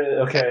 I'm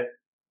gonna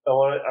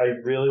I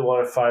really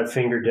want to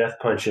 5-finger death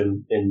punch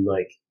him and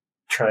like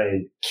try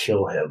and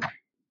kill him.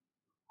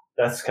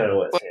 That's kind of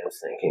what Sam's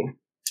thinking.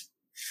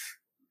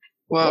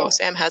 Whoa,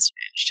 Sam has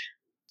changed.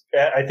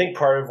 I think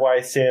part of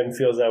why Sam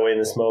feels that way in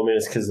this moment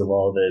is because of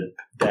all the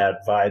bad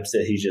vibes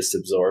that he just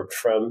absorbed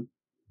from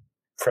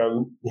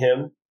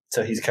him.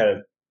 So he's kind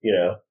of,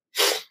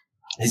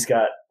 he's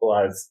got a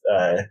lot of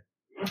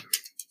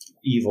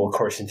evil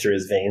coursing through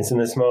his veins in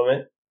this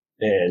moment.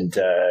 And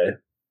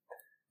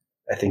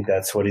I think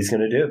that's what he's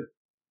going to do.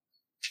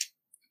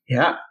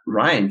 Yeah,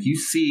 Ryan, you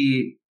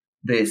see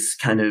this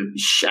kind of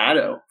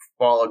shadow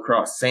fall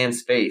across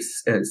Sam's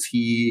face as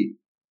he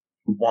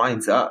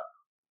winds up.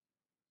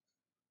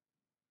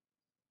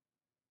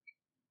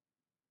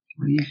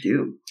 What do you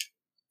do?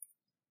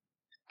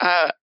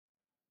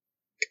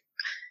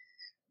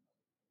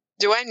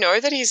 Do I know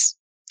that he's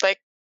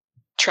like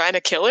trying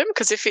to kill him?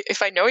 Because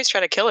if I know he's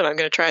trying to kill him, I'm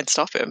going to try and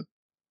stop him.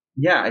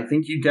 Yeah, I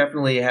think you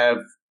definitely have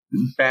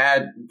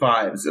bad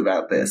vibes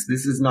about this.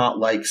 This is not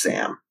like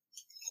Sam.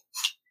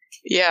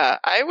 Yeah,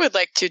 I would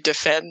like to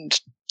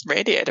defend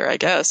Radiator, I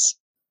guess.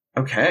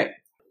 Okay,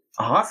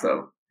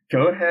 awesome.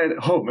 Go ahead.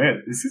 Oh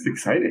man, this is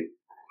exciting.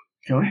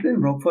 Go ahead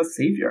and roll plus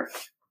Savior.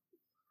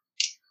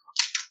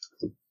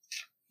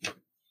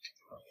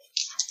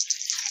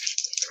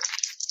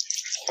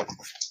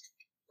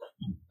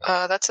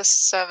 That's a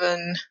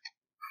 7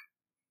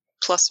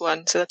 plus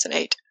 1, so that's an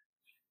 8.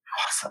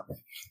 Awesome.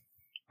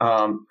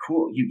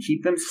 Cool. You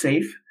keep them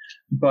safe,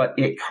 but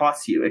it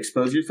costs you.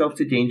 Expose yourself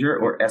to danger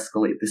or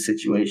escalate the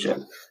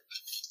situation.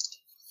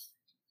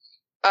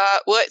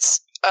 Well,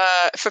 it's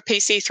for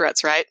PC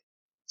threats, right?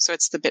 So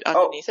it's the bit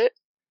underneath it.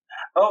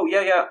 Oh,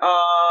 yeah.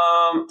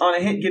 On a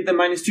hit, give them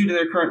 -2 to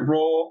their current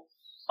roll.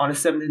 On a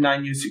 7 to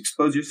 9, you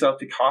expose yourself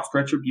to cost,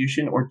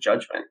 retribution, or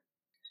judgment.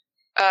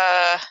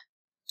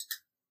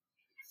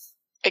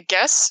 I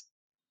guess,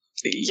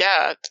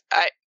 yeah.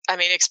 I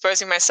mean,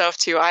 exposing myself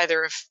to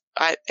either of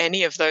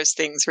any of those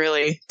things,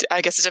 really.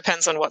 I guess it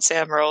depends on what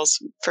Sam rolls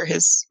for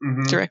his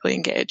directly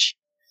engage.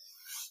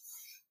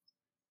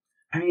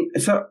 I mean,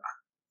 so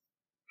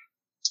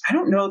I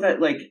don't know that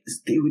like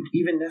they would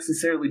even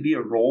necessarily be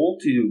a roll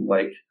to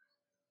like,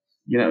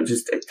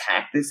 just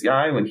attack this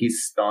guy when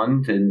he's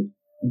stunned and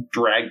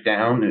dragged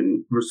down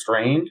and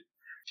restrained.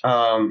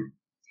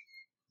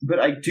 But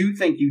I do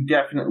think you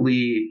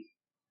definitely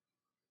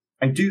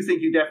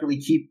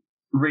keep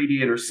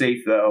Radiator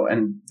safe though,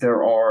 and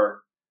there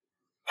are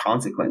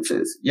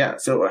consequences. Yeah.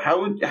 So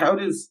how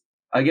does,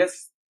 I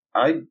guess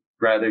I'd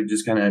rather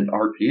just kind of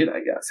RP it, I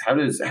guess. How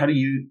do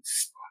you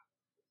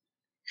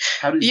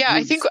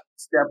I think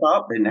step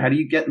up, and how do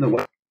you get in the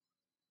way?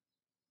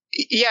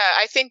 Yeah,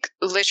 I think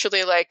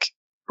literally like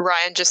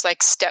Ryan just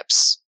like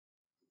steps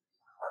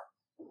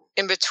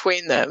in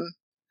between them.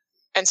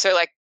 And so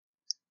like,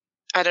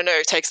 I don't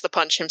know, takes the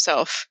punch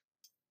himself.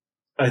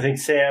 I think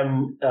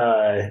Sam,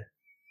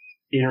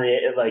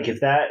 if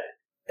that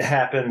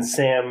happens,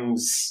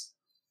 Sam's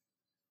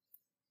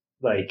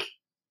like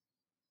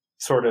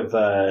sort of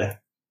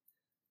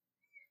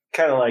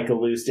kind of like a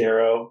loose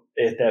arrow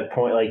at that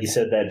point. Like you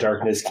said, that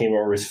darkness came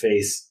over his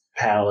face,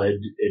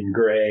 pallid and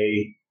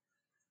gray,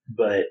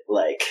 but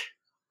like,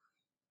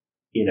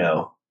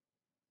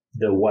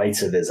 the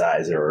whites of his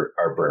eyes are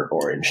burnt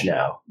orange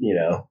now,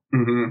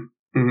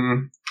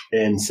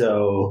 And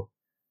so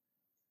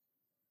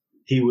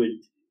he would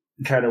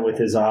kind of with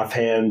his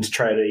offhand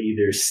try to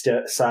either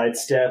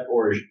sidestep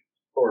or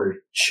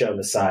shove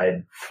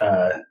aside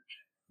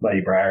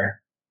Mighty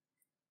Briar.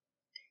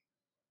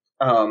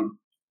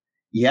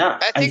 Yeah,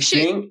 I think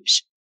she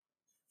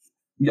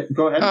yeah,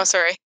 go ahead. Oh,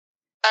 sorry.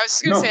 I was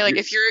just gonna say, like,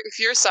 if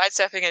you're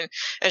sidestepping and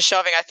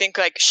shoving, I think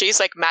like she's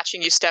like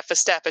matching you step for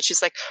step, and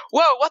she's like,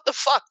 "Whoa, what the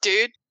fuck,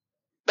 dude?"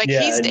 Like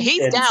he's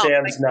down.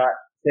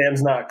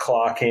 Sam's not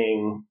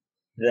clocking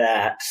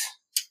that.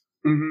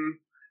 Mm-hmm.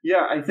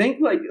 Yeah, I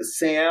think like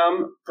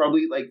Sam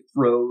probably like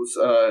throws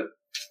a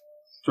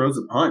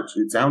punch.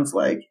 It sounds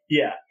like.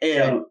 Yeah,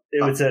 and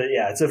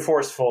it's a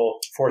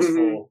forceful.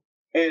 Mm-hmm.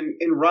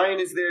 And Ryan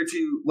is there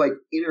to like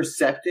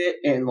intercept it,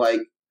 and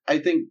like I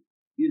think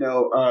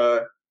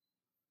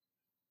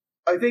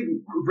I think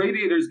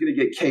Radiator's going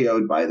to get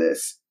KO'd by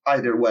this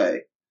either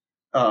way.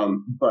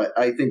 But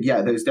I think,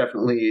 yeah, there's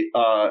definitely,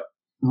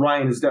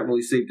 Ryan has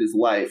definitely saved his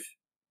life.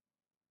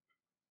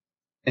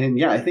 And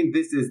yeah, I think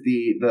this is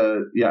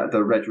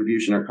the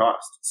retribution or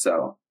cost.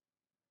 So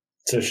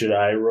should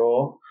I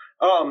roll?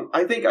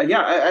 I think,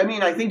 I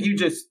mean, I think it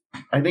just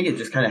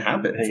kind of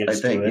happens. I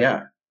think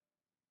yeah.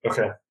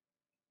 Okay.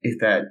 If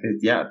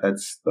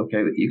that's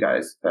okay with you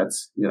guys.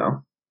 That's,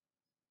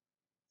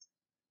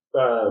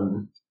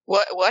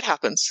 What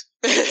happens?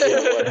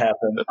 What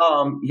happened?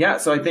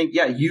 So I think,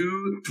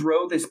 you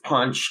throw this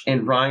punch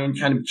and Ryan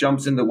kind of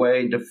jumps in the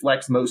way and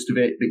deflects most of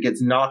it, but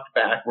gets knocked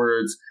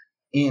backwards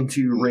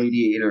into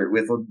Radiator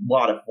with a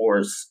lot of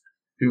force,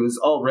 who is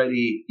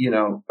already,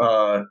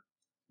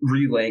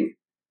 reeling,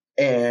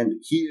 and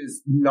he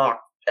is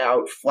knocked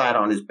out flat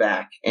on his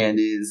back and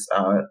is,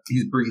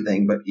 he's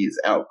breathing, but he's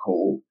out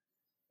cold.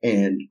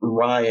 And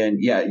Ryan,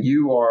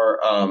 you are,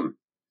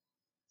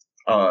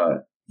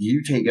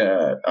 you take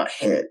a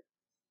hit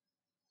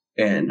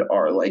and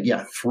are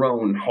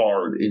thrown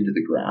hard into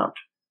the ground.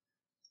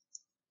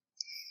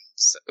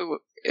 So,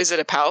 is it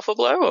a powerful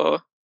blow,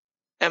 or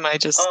am I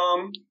just?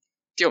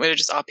 Do you want me to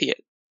just RP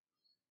it?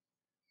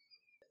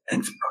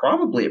 It's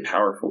probably a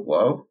powerful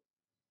blow.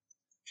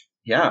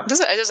 Yeah, it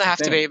doesn't have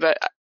to be, but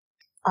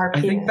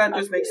I think that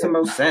just makes the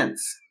most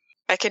sense.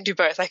 I can do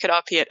both. I could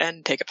RP it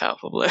and take a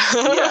powerful blow.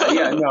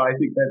 No, I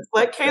think that's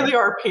let Kaylee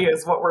RP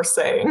is what we're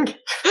saying.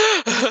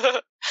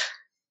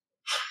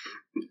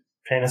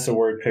 Paint us a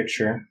word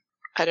picture.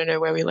 I don't know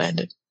where we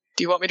landed.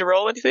 Do you want me to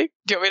roll anything?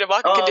 Do you want me to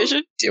mark a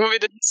condition? Do you want me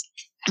to?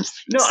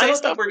 No, I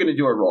don't think we're going to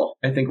do a roll.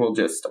 I think we'll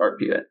just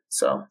RP it.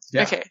 So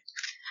yeah. Okay.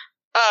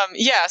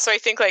 So I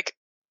think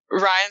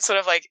Ryan sort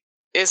of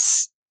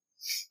is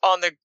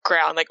on the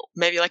ground,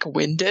 maybe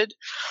winded,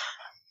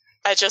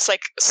 just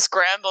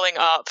scrambling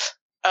up,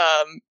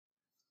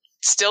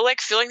 still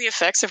feeling the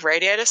effects of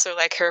Radiator. So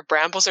her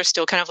brambles are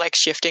still kind of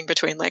shifting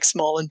between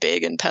small and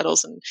big and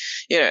petals, and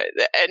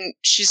and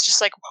she's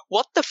just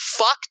what the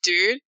fuck,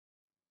 dude?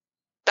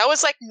 That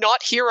was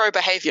not hero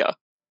behavior.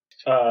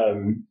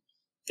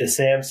 Is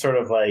Sam sort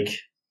of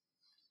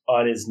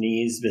on his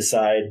knees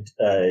beside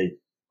a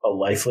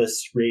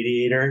lifeless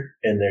Radiator,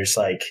 and there's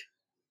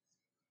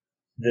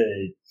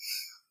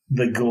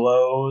the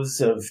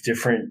glows of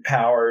different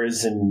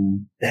powers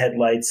and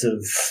headlights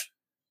of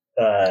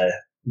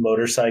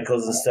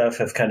motorcycles and stuff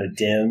have kind of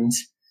dimmed,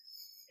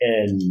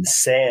 and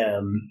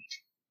Sam,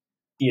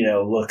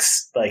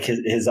 looks like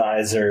his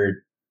eyes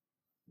are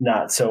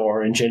not so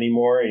orange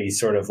anymore, and he's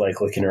sort of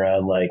looking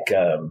around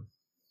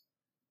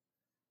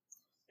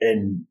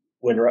and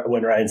when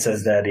Ryan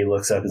says that, he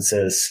looks up and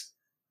says,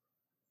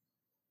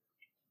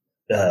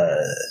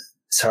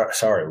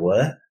 sorry,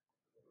 what?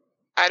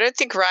 I don't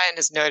think Ryan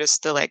has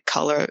noticed the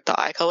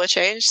eye color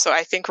change, so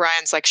I think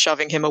Ryan's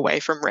shoving him away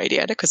from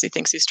Radiator because he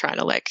thinks he's trying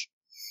to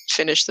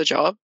finish the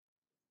job.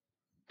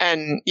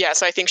 And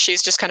so I think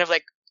she's just kind of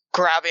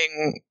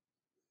grabbing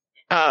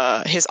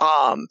his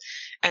arm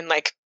and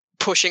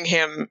pushing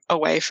him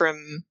away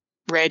from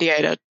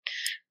Radiator,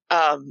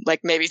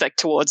 maybe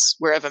towards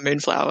wherever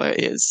Moonflower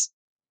is.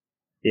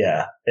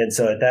 Yeah, and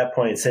so at that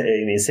point,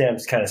 Sam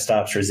kind of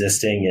stops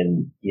resisting,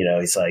 and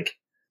he's a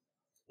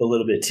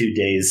little bit too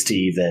dazed to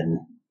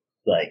even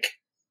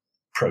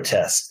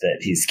protest that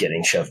he's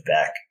getting shoved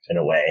back and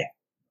away.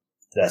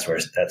 That's where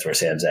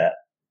Sam's at.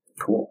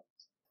 Cool.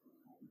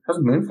 How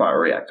does Moonflower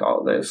react to all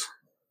of this?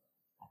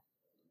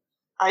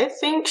 I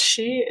think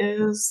she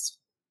is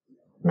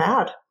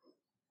mad.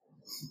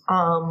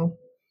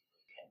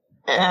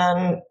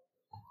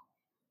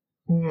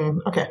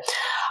 Okay.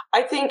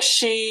 I think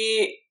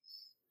she,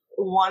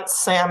 once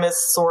Sam is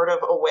sort of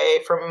away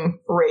from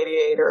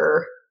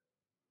Radiator,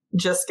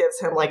 just gives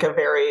him a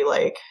very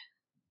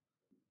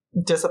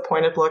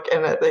disappointed look,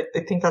 and I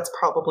think that's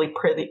probably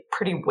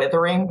pretty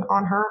withering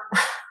on her.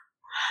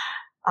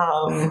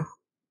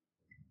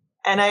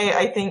 And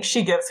I think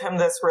she gives him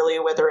this really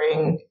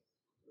withering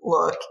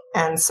look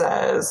and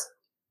says,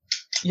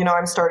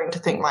 I'm starting to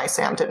think my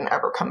Sam didn't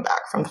ever come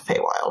back from the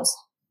Feywilds.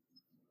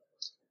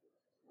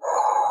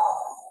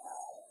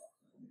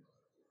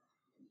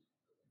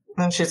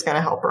 And she's going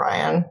to help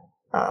Ryan,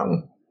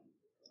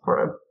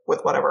 sort of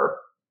with whatever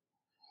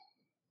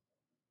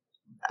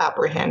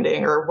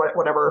apprehending or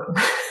whatever.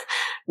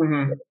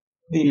 Mm-hmm.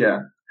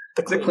 The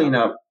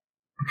cleanup.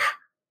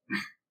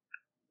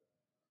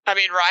 I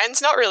mean,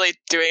 Ryan's not really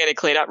doing any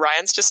cleanup.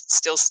 Ryan's just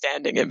still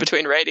standing in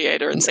between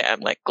Radiator and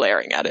Sam,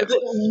 glaring at him.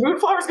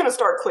 Moonflower's going to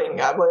start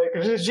cleaning up.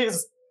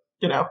 She's,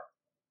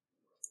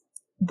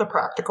 the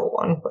practical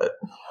one, but...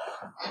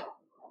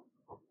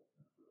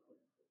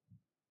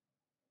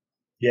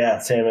 Yeah,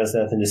 Sam has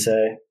nothing to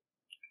say.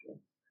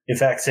 In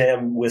fact,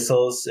 Sam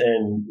whistles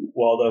and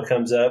Waldo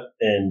comes up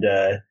and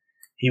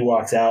he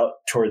walks out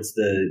towards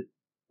the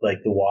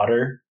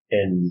water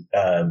and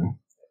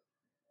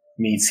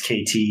meets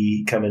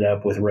KT coming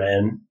up with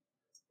Ren,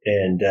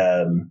 and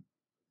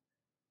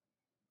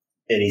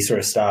he sort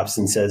of stops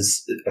and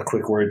says a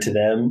quick word to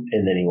them,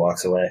 and then he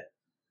walks away.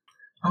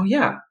 Oh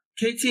yeah,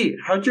 KT,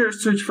 how'd your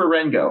search for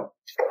Ren go?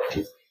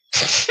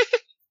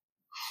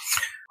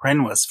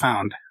 Ren was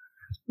found.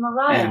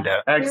 Mariah,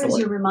 And, here is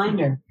your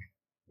reminder.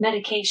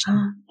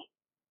 Medication.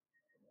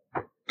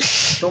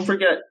 Don't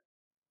forget,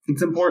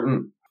 it's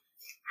important.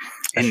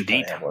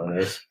 Indeed. One of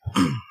those.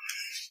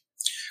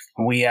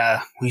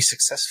 We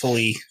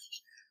successfully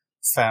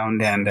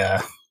found and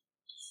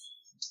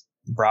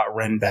brought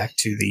Ren back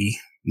to the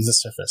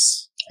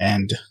surface.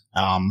 And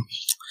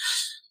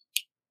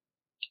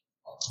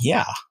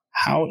yeah,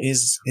 how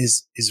is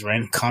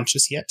Ren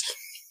conscious yet?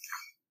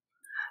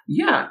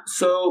 Yeah,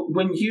 so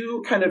when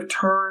you kind of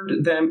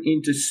turned them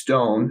into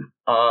stone,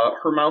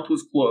 her mouth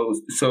was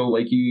closed, so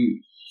like you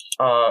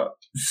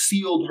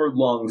sealed her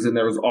lungs and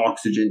there was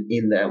oxygen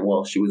in them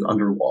while she was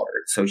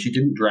underwater, so she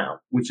didn't drown,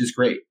 which is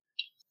great.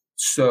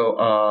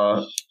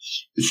 So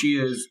she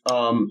is,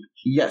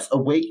 yes,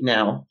 awake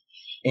now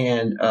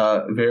and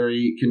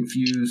very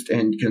confused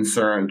and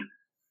concerned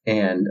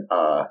and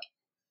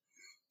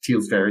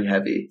feels very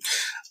heavy.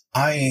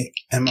 I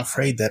am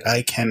afraid that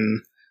I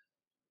can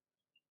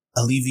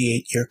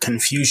alleviate your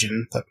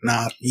confusion, but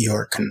not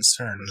your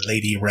concern,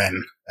 Lady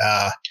Ren.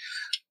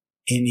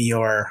 In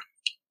your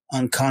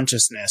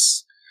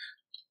unconsciousness,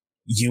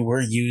 you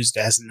were used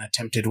as an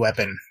attempted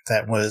weapon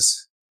that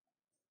was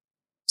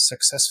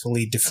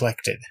successfully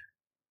deflected.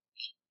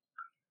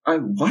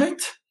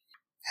 What?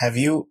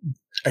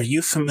 Are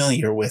you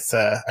familiar with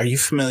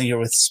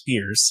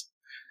spears?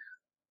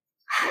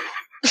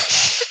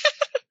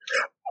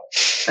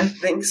 I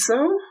think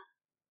so.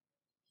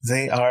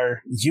 They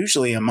are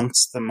usually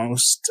amongst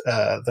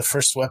the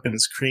first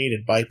weapons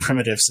created by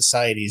primitive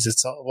societies.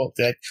 It's all about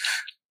that.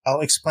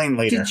 I'll explain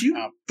later. Did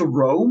you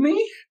throw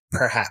me?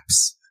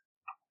 Perhaps.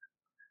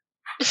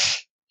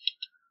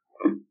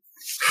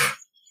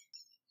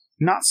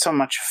 Not so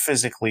much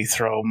physically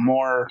throw,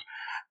 more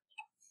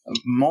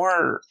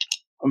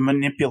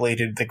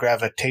manipulated the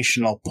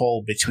gravitational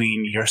pull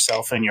between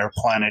yourself and your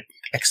planet,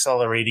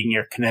 accelerating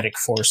your kinetic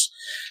force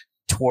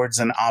towards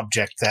an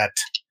object that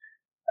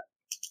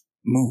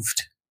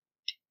moved.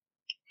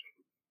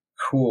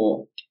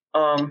 Cool.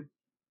 I'm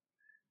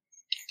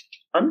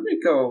gonna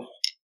go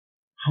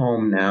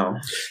home now.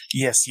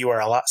 Yes, you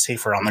are a lot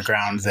safer on the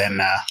ground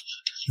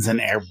than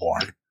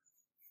airborne.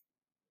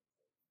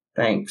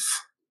 Thanks,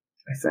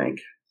 I think.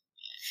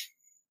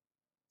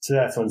 So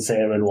that's when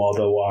Sam and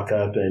Waldo walk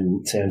up,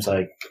 and Sam's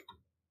like,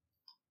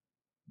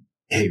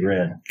 "Hey,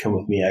 Ren, come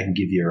with me. I can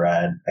give you a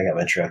ride. I got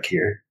my truck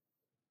here."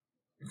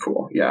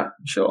 Cool. Yeah,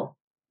 she'll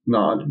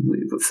nod and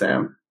leave with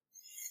Sam.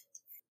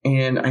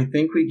 And I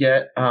think we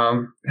get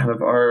kind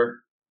of our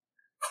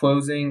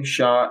closing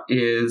shot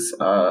is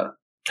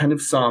kind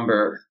of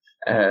somber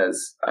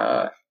as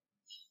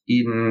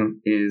Eden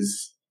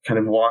is kind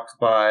of walks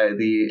by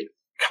the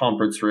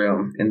conference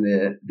room in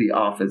the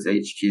office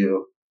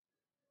HQ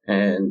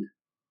and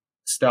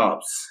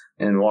stops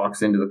and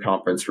walks into the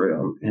conference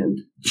room and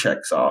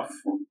checks off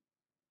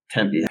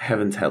Tempe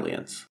Heaven's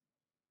Hellions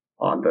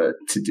on the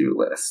to-do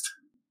list.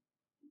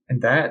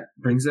 And that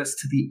brings us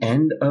to the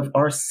end of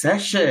our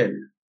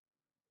session.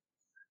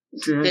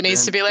 There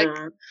needs to be like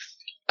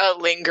a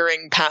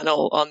lingering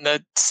panel on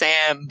the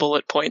Sam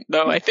bullet point,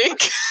 though, I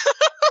think.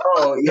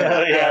 Oh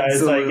yeah, yeah.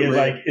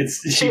 absolutely.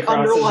 It's she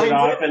crosses it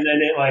off, and then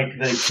it like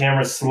the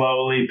camera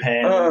slowly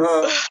pans.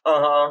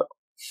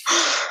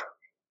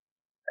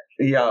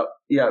 Yeah.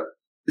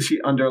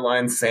 She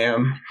underlines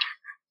Sam.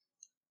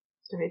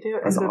 Do we do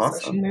That's end of awesome.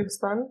 session moves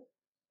then?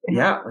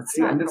 Yeah, let's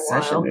do end of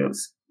session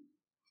moves.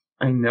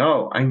 I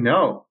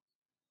know.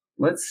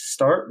 Let's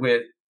start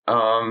with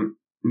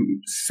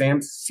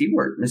Sam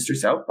Seward, Mr.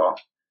 Southpaw.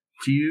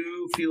 Do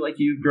you feel like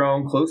you've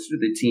grown closer to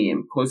the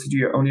team, closer to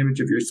your own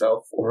image of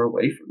yourself, or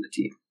away from the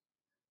team?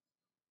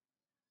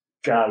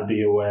 Gotta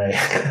be away.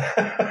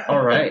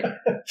 All right.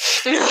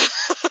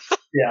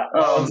 Yeah,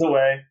 that one's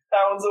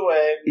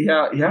away.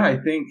 Yeah, I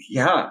think,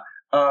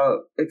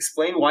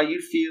 explain why you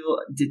feel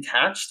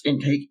detached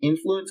and take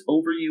influence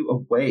over you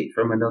away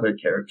from another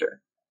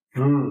character.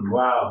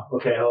 Wow.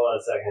 Okay, hold on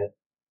a second.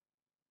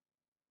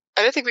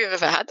 I don't think we've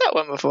ever had that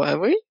one before, have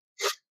we?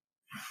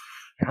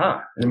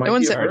 Yeah, it might No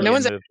one's- be a hard no one.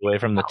 one's- moved away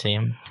from the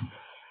team.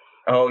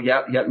 Oh,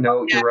 yeah,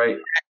 no, you're right.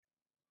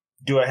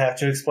 Do I have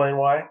to explain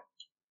why?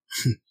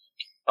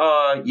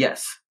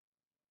 Yes.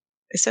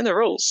 It's in the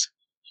rules.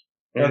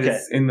 It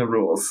is in the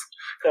rules.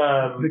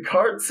 The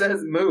card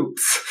says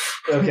moops.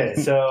 Okay,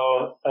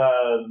 so,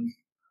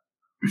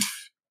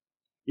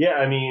 yeah,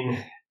 I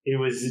mean, it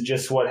was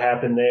just what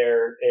happened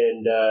there,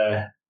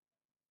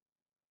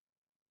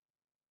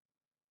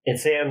 and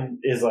Sam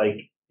is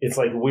like, it's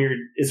like weird,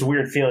 it's a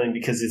weird feeling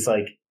because it's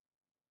like,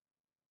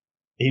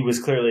 he was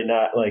clearly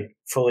not like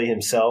fully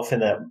himself in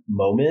that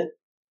moment,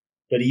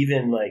 but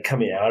even like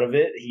coming out of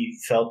it, he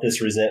felt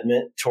this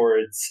resentment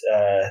towards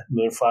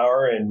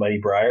Moonflower and Mighty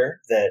Briar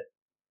that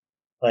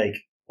like,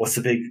 what's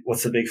the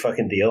big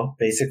fucking deal?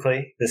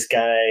 Basically, this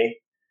guy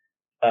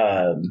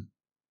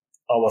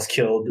almost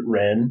killed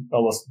Ren,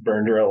 almost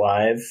burned her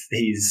alive.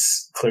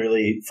 He's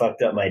clearly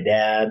fucked up my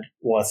dad,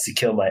 wants to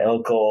kill my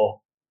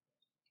uncle.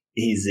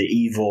 he's an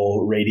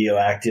evil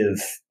radioactive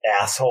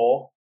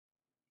asshole.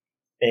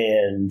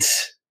 And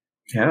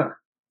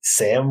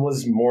Sam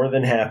was more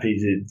than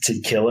happy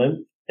to kill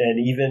him.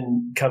 And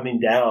even coming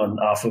down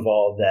off of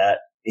all of that,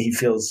 he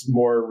feels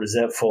more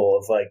resentful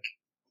of like,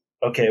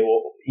 okay,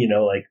 well,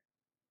 like,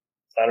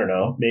 I don't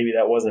know, maybe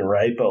that wasn't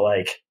right, but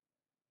like,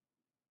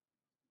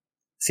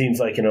 seems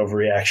like an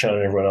overreaction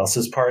on everyone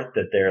else's part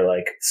that they're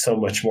like so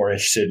much more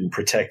interested in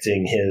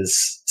protecting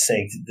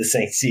the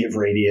sanctity of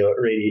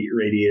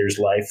Radiator's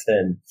life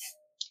than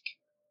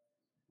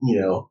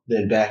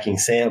backing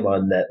Sam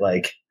on that,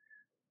 like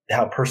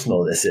how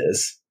personal this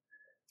is.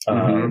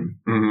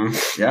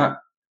 Yeah,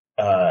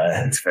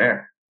 that's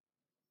fair.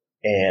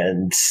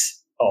 And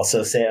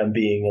also Sam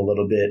being a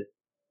little bit,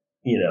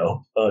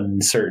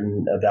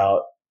 uncertain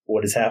about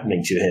what is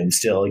happening to him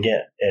still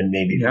again, and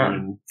maybe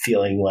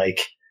feeling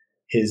like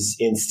his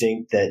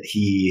instinct that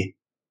he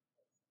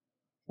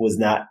was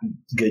not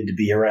good to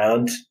be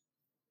around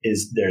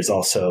there's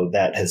also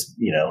that has,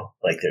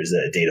 like there's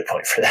a data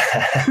point for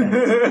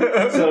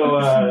that.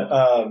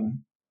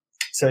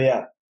 So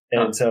yeah.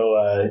 And so,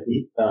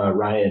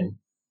 Ryan,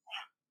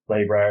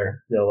 Mighty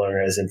Briar no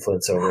longer has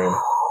influence over him.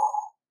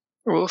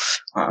 Oof.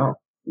 Wow.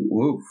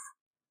 Woof.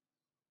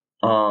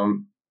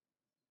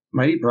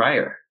 Mighty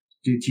Briar,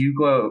 did you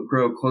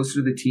grow closer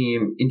to the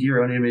team, into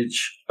your own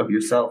image of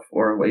yourself,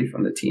 or away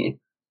from the team?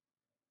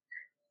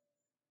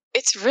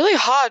 It's really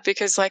hard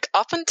because, like,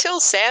 up until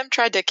Sam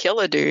tried to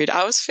kill a dude,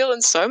 I was feeling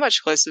so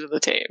much closer to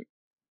the team.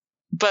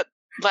 But,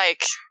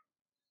 like,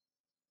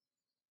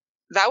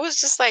 that was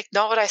just, like,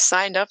 not what I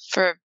signed up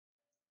for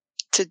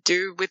to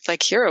do with,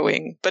 like,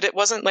 heroing. But it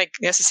wasn't, like,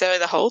 necessarily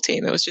the whole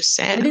team. It was just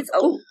Sam.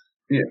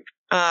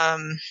 Yeah.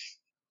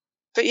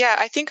 But yeah,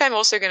 I think I'm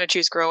also going to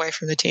choose grow away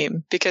from the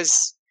team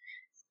because,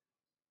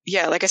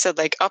 yeah, like I said,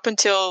 like, up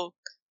until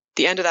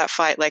the end of that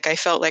fight, like, I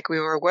felt like we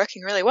were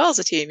working really well as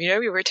a team.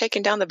 We were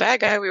taking down the bad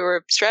guy, we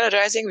were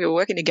strategizing, we were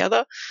working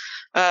together.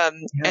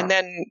 And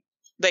then,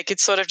 like,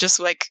 it's sort of just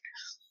like,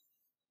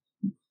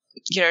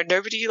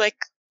 nobody, like,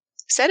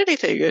 said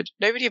anything good.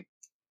 Nobody,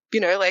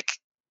 like,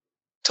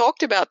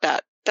 talked about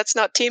that. That's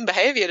not team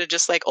behavior to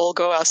just, like, all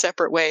go our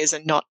separate ways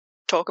and not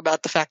talk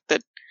about the fact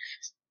that,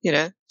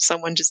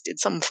 someone just did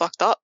something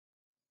fucked up.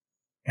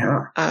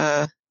 Yeah.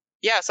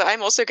 So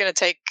I'm also going to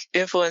take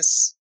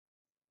influence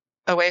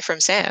away from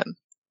Sam.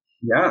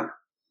 Yeah.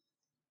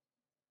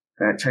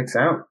 That checks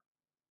out.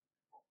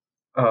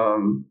 KT,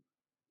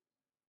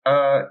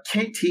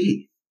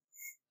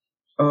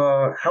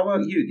 how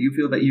about you? Do you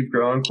feel that you've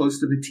grown close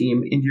to the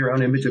team, into your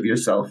own image of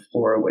yourself,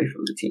 or away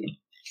from the team?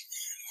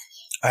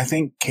 I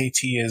think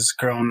KT has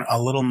grown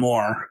a little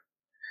more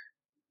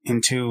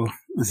into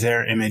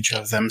their image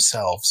of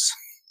themselves.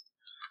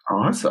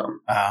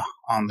 Awesome.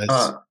 On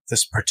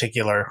this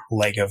particular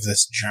leg of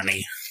this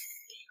journey.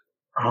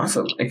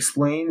 Awesome.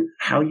 Explain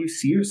how you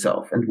see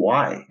yourself and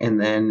why, and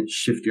then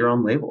shift your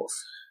own labels.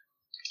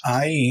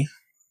 I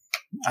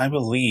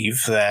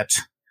believe that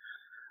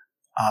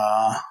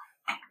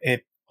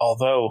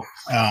although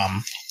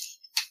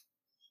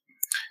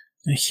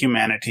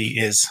humanity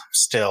is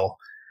still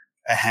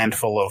a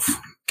handful of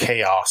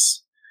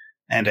chaos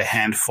and a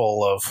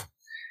handful of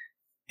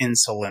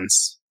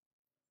insolence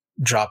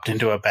dropped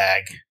into a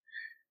bag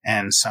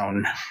and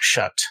sewn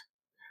shut,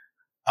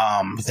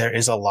 there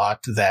is a lot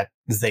that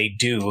they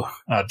do,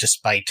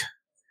 despite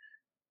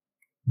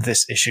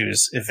this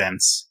issue's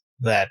events,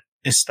 that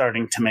is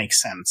starting to make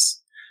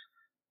sense.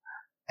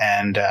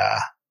 And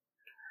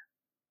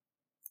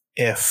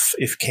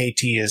if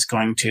KT is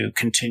going to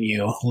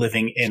continue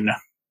living in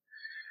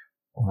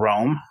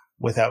Rome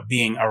without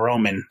being a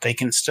Roman, they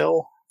can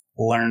still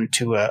learn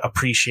to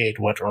appreciate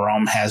what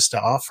Rome has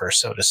to offer,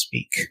 so to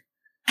speak.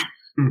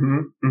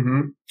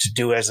 To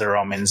do as the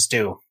Romans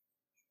do.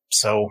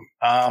 So,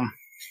 I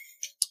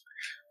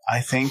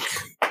think...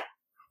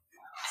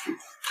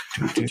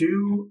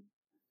 Do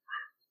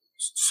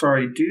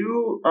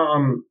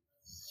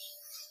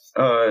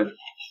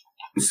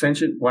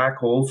sentient black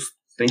holes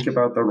think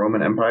about the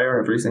Roman Empire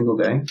every single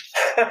day?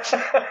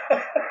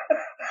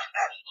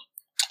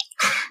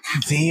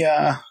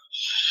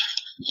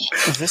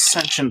 This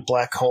sentient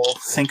black hole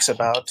thinks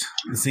about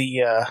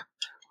the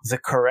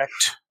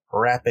correct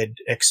rapid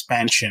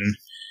expansion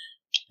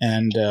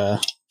and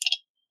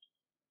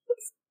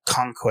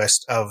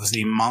conquest of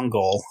the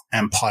Mongol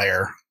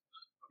Empire,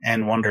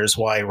 and wonders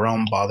why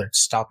Rome bothered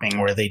stopping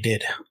where they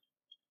did.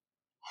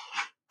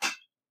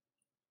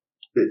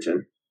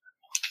 Bitchin'.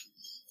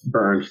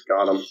 Burned.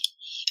 Got him.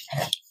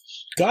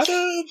 Got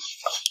him!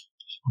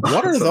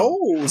 What are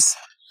those?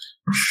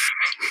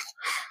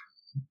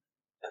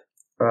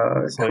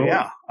 So cool.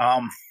 yeah.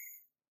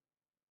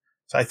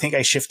 So I think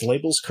I shift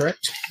labels,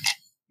 correct?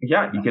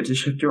 Yeah, you get to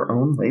shift your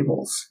own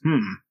labels.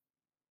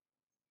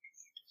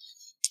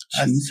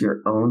 Choose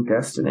your own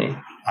destiny.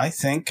 I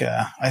think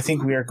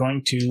we are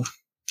going to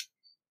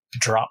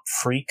drop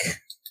freak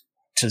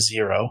to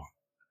 0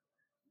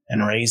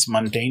 and raise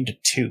mundane to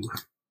 2.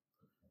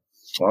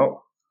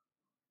 Whoa.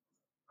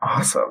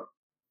 Awesome.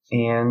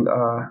 And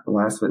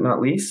last but not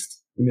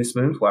least, Miss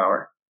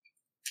Moonflower.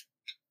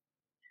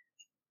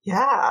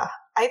 Yeah,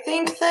 I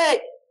think that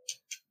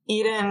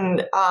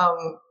Eden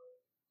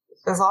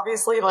is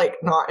obviously like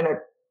not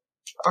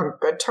on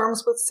good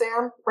terms with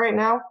Sam right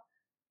now.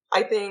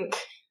 I think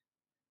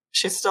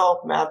she's still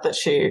mad that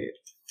she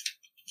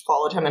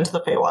followed him into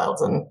the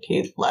Feywilds and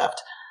he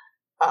left.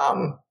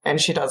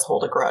 And she does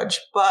hold a grudge.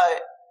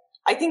 But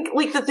I think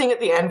like the thing at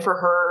the end for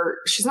her,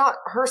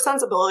 her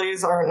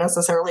sensibilities aren't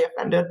necessarily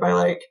offended by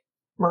like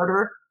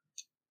murder.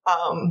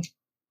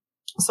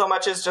 So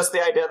much as just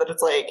the idea that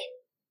it's like,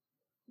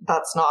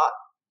 that's not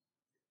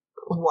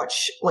what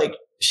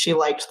she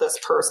liked this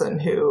person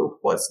who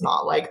was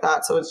not like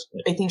that. So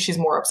I think she's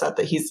more upset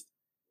that he's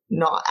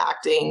not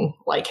acting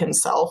like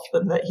himself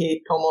than that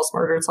he almost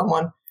murdered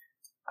someone.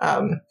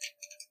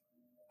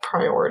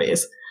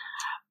 Priorities.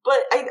 But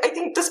I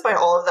think despite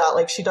all of that,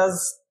 like she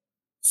does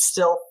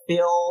still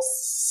feel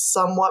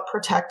somewhat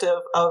protective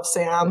of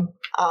Sam.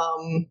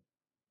 And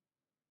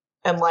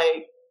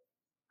like,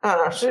 I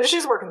don't know,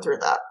 she's working through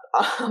that.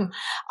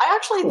 I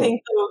actually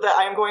think, though, that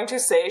I'm going to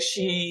say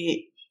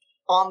she,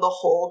 on the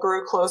whole,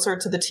 grew closer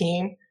to the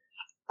team.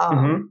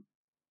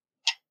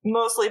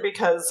 Mostly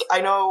because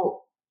I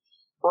know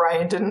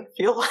Ryan didn't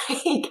feel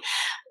like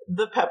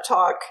the pep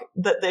talk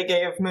that they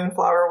gave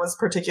Moonflower was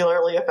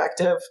particularly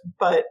effective,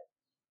 but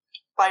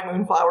by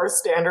Moonflower's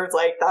standards,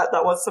 like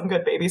that was some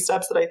good baby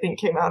steps that I think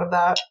came out of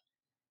that.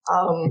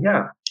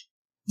 Yeah.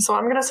 So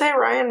I'm going to say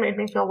Ryan made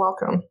me feel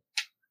welcome.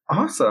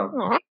 Awesome.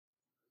 Aww.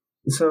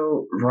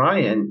 So,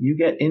 Ryan, you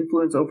get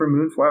influence over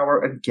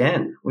Moonflower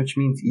again, which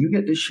means you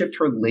get to shift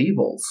her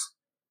labels.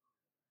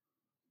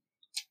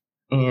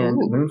 And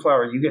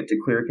Moonflower, you get to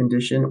clear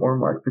condition or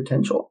mark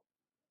potential.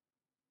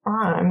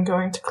 I'm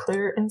going to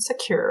clear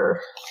insecure.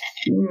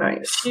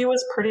 Nice. She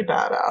was pretty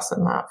badass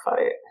in that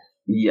fight.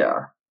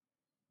 Yeah.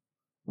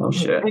 Oh,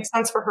 shit. It makes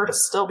sense for her to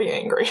still be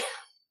angry.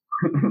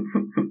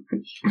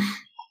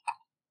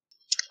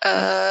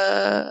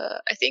 I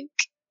think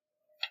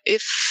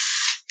if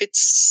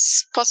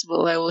it's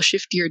possible, I will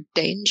shift your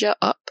danger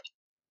up.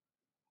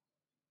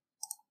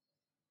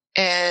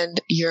 And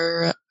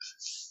your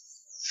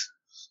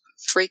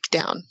freak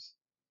down.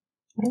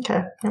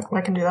 Okay,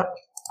 I can do that.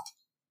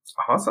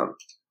 Awesome.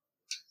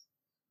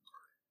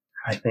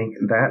 I think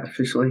that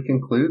officially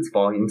concludes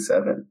Volume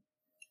 7.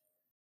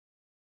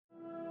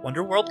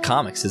 Wonderworld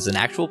Comics is an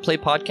actual play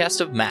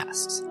podcast of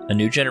Masks, A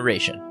New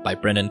Generation by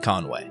Brendan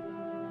Conway.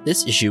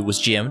 This issue was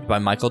GM'd by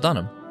Michael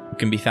Dunham, who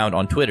can be found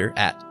on Twitter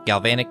at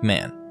Galvanic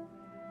Man.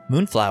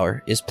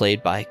 Moonflower is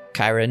played by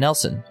Kyra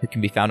Nelson, who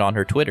can be found on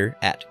her Twitter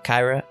at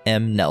Kyra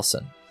M.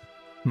 Nelson.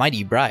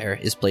 Mighty Briar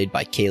is played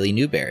by Kaylee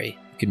Newberry,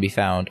 who can be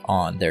found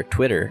on their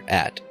Twitter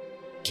at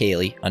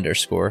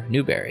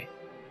Kaylee_Newberry.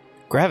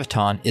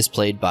 Graviton is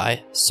played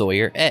by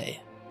Sawyer A.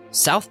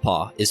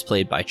 Southpaw is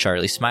played by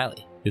Charlie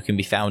Smiley, who can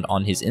be found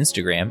on his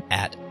Instagram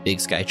at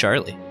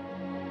BigSkyCharlie.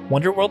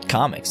 Wonderworld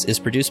Comics is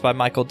produced by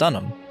Michael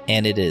Dunham,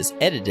 and it is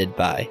edited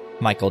by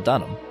Michael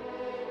Dunham.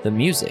 The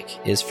music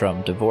is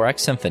from Dvorak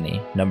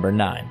Symphony No.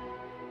 9.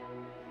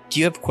 Do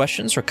you have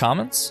questions or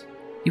comments?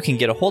 You can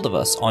get a hold of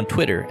us on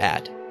Twitter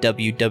at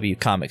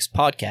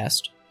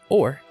WWComicsPodcast,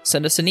 or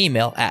send us an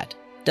email at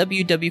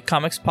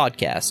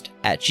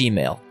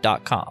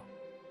wwcomicspodcast@gmail.com.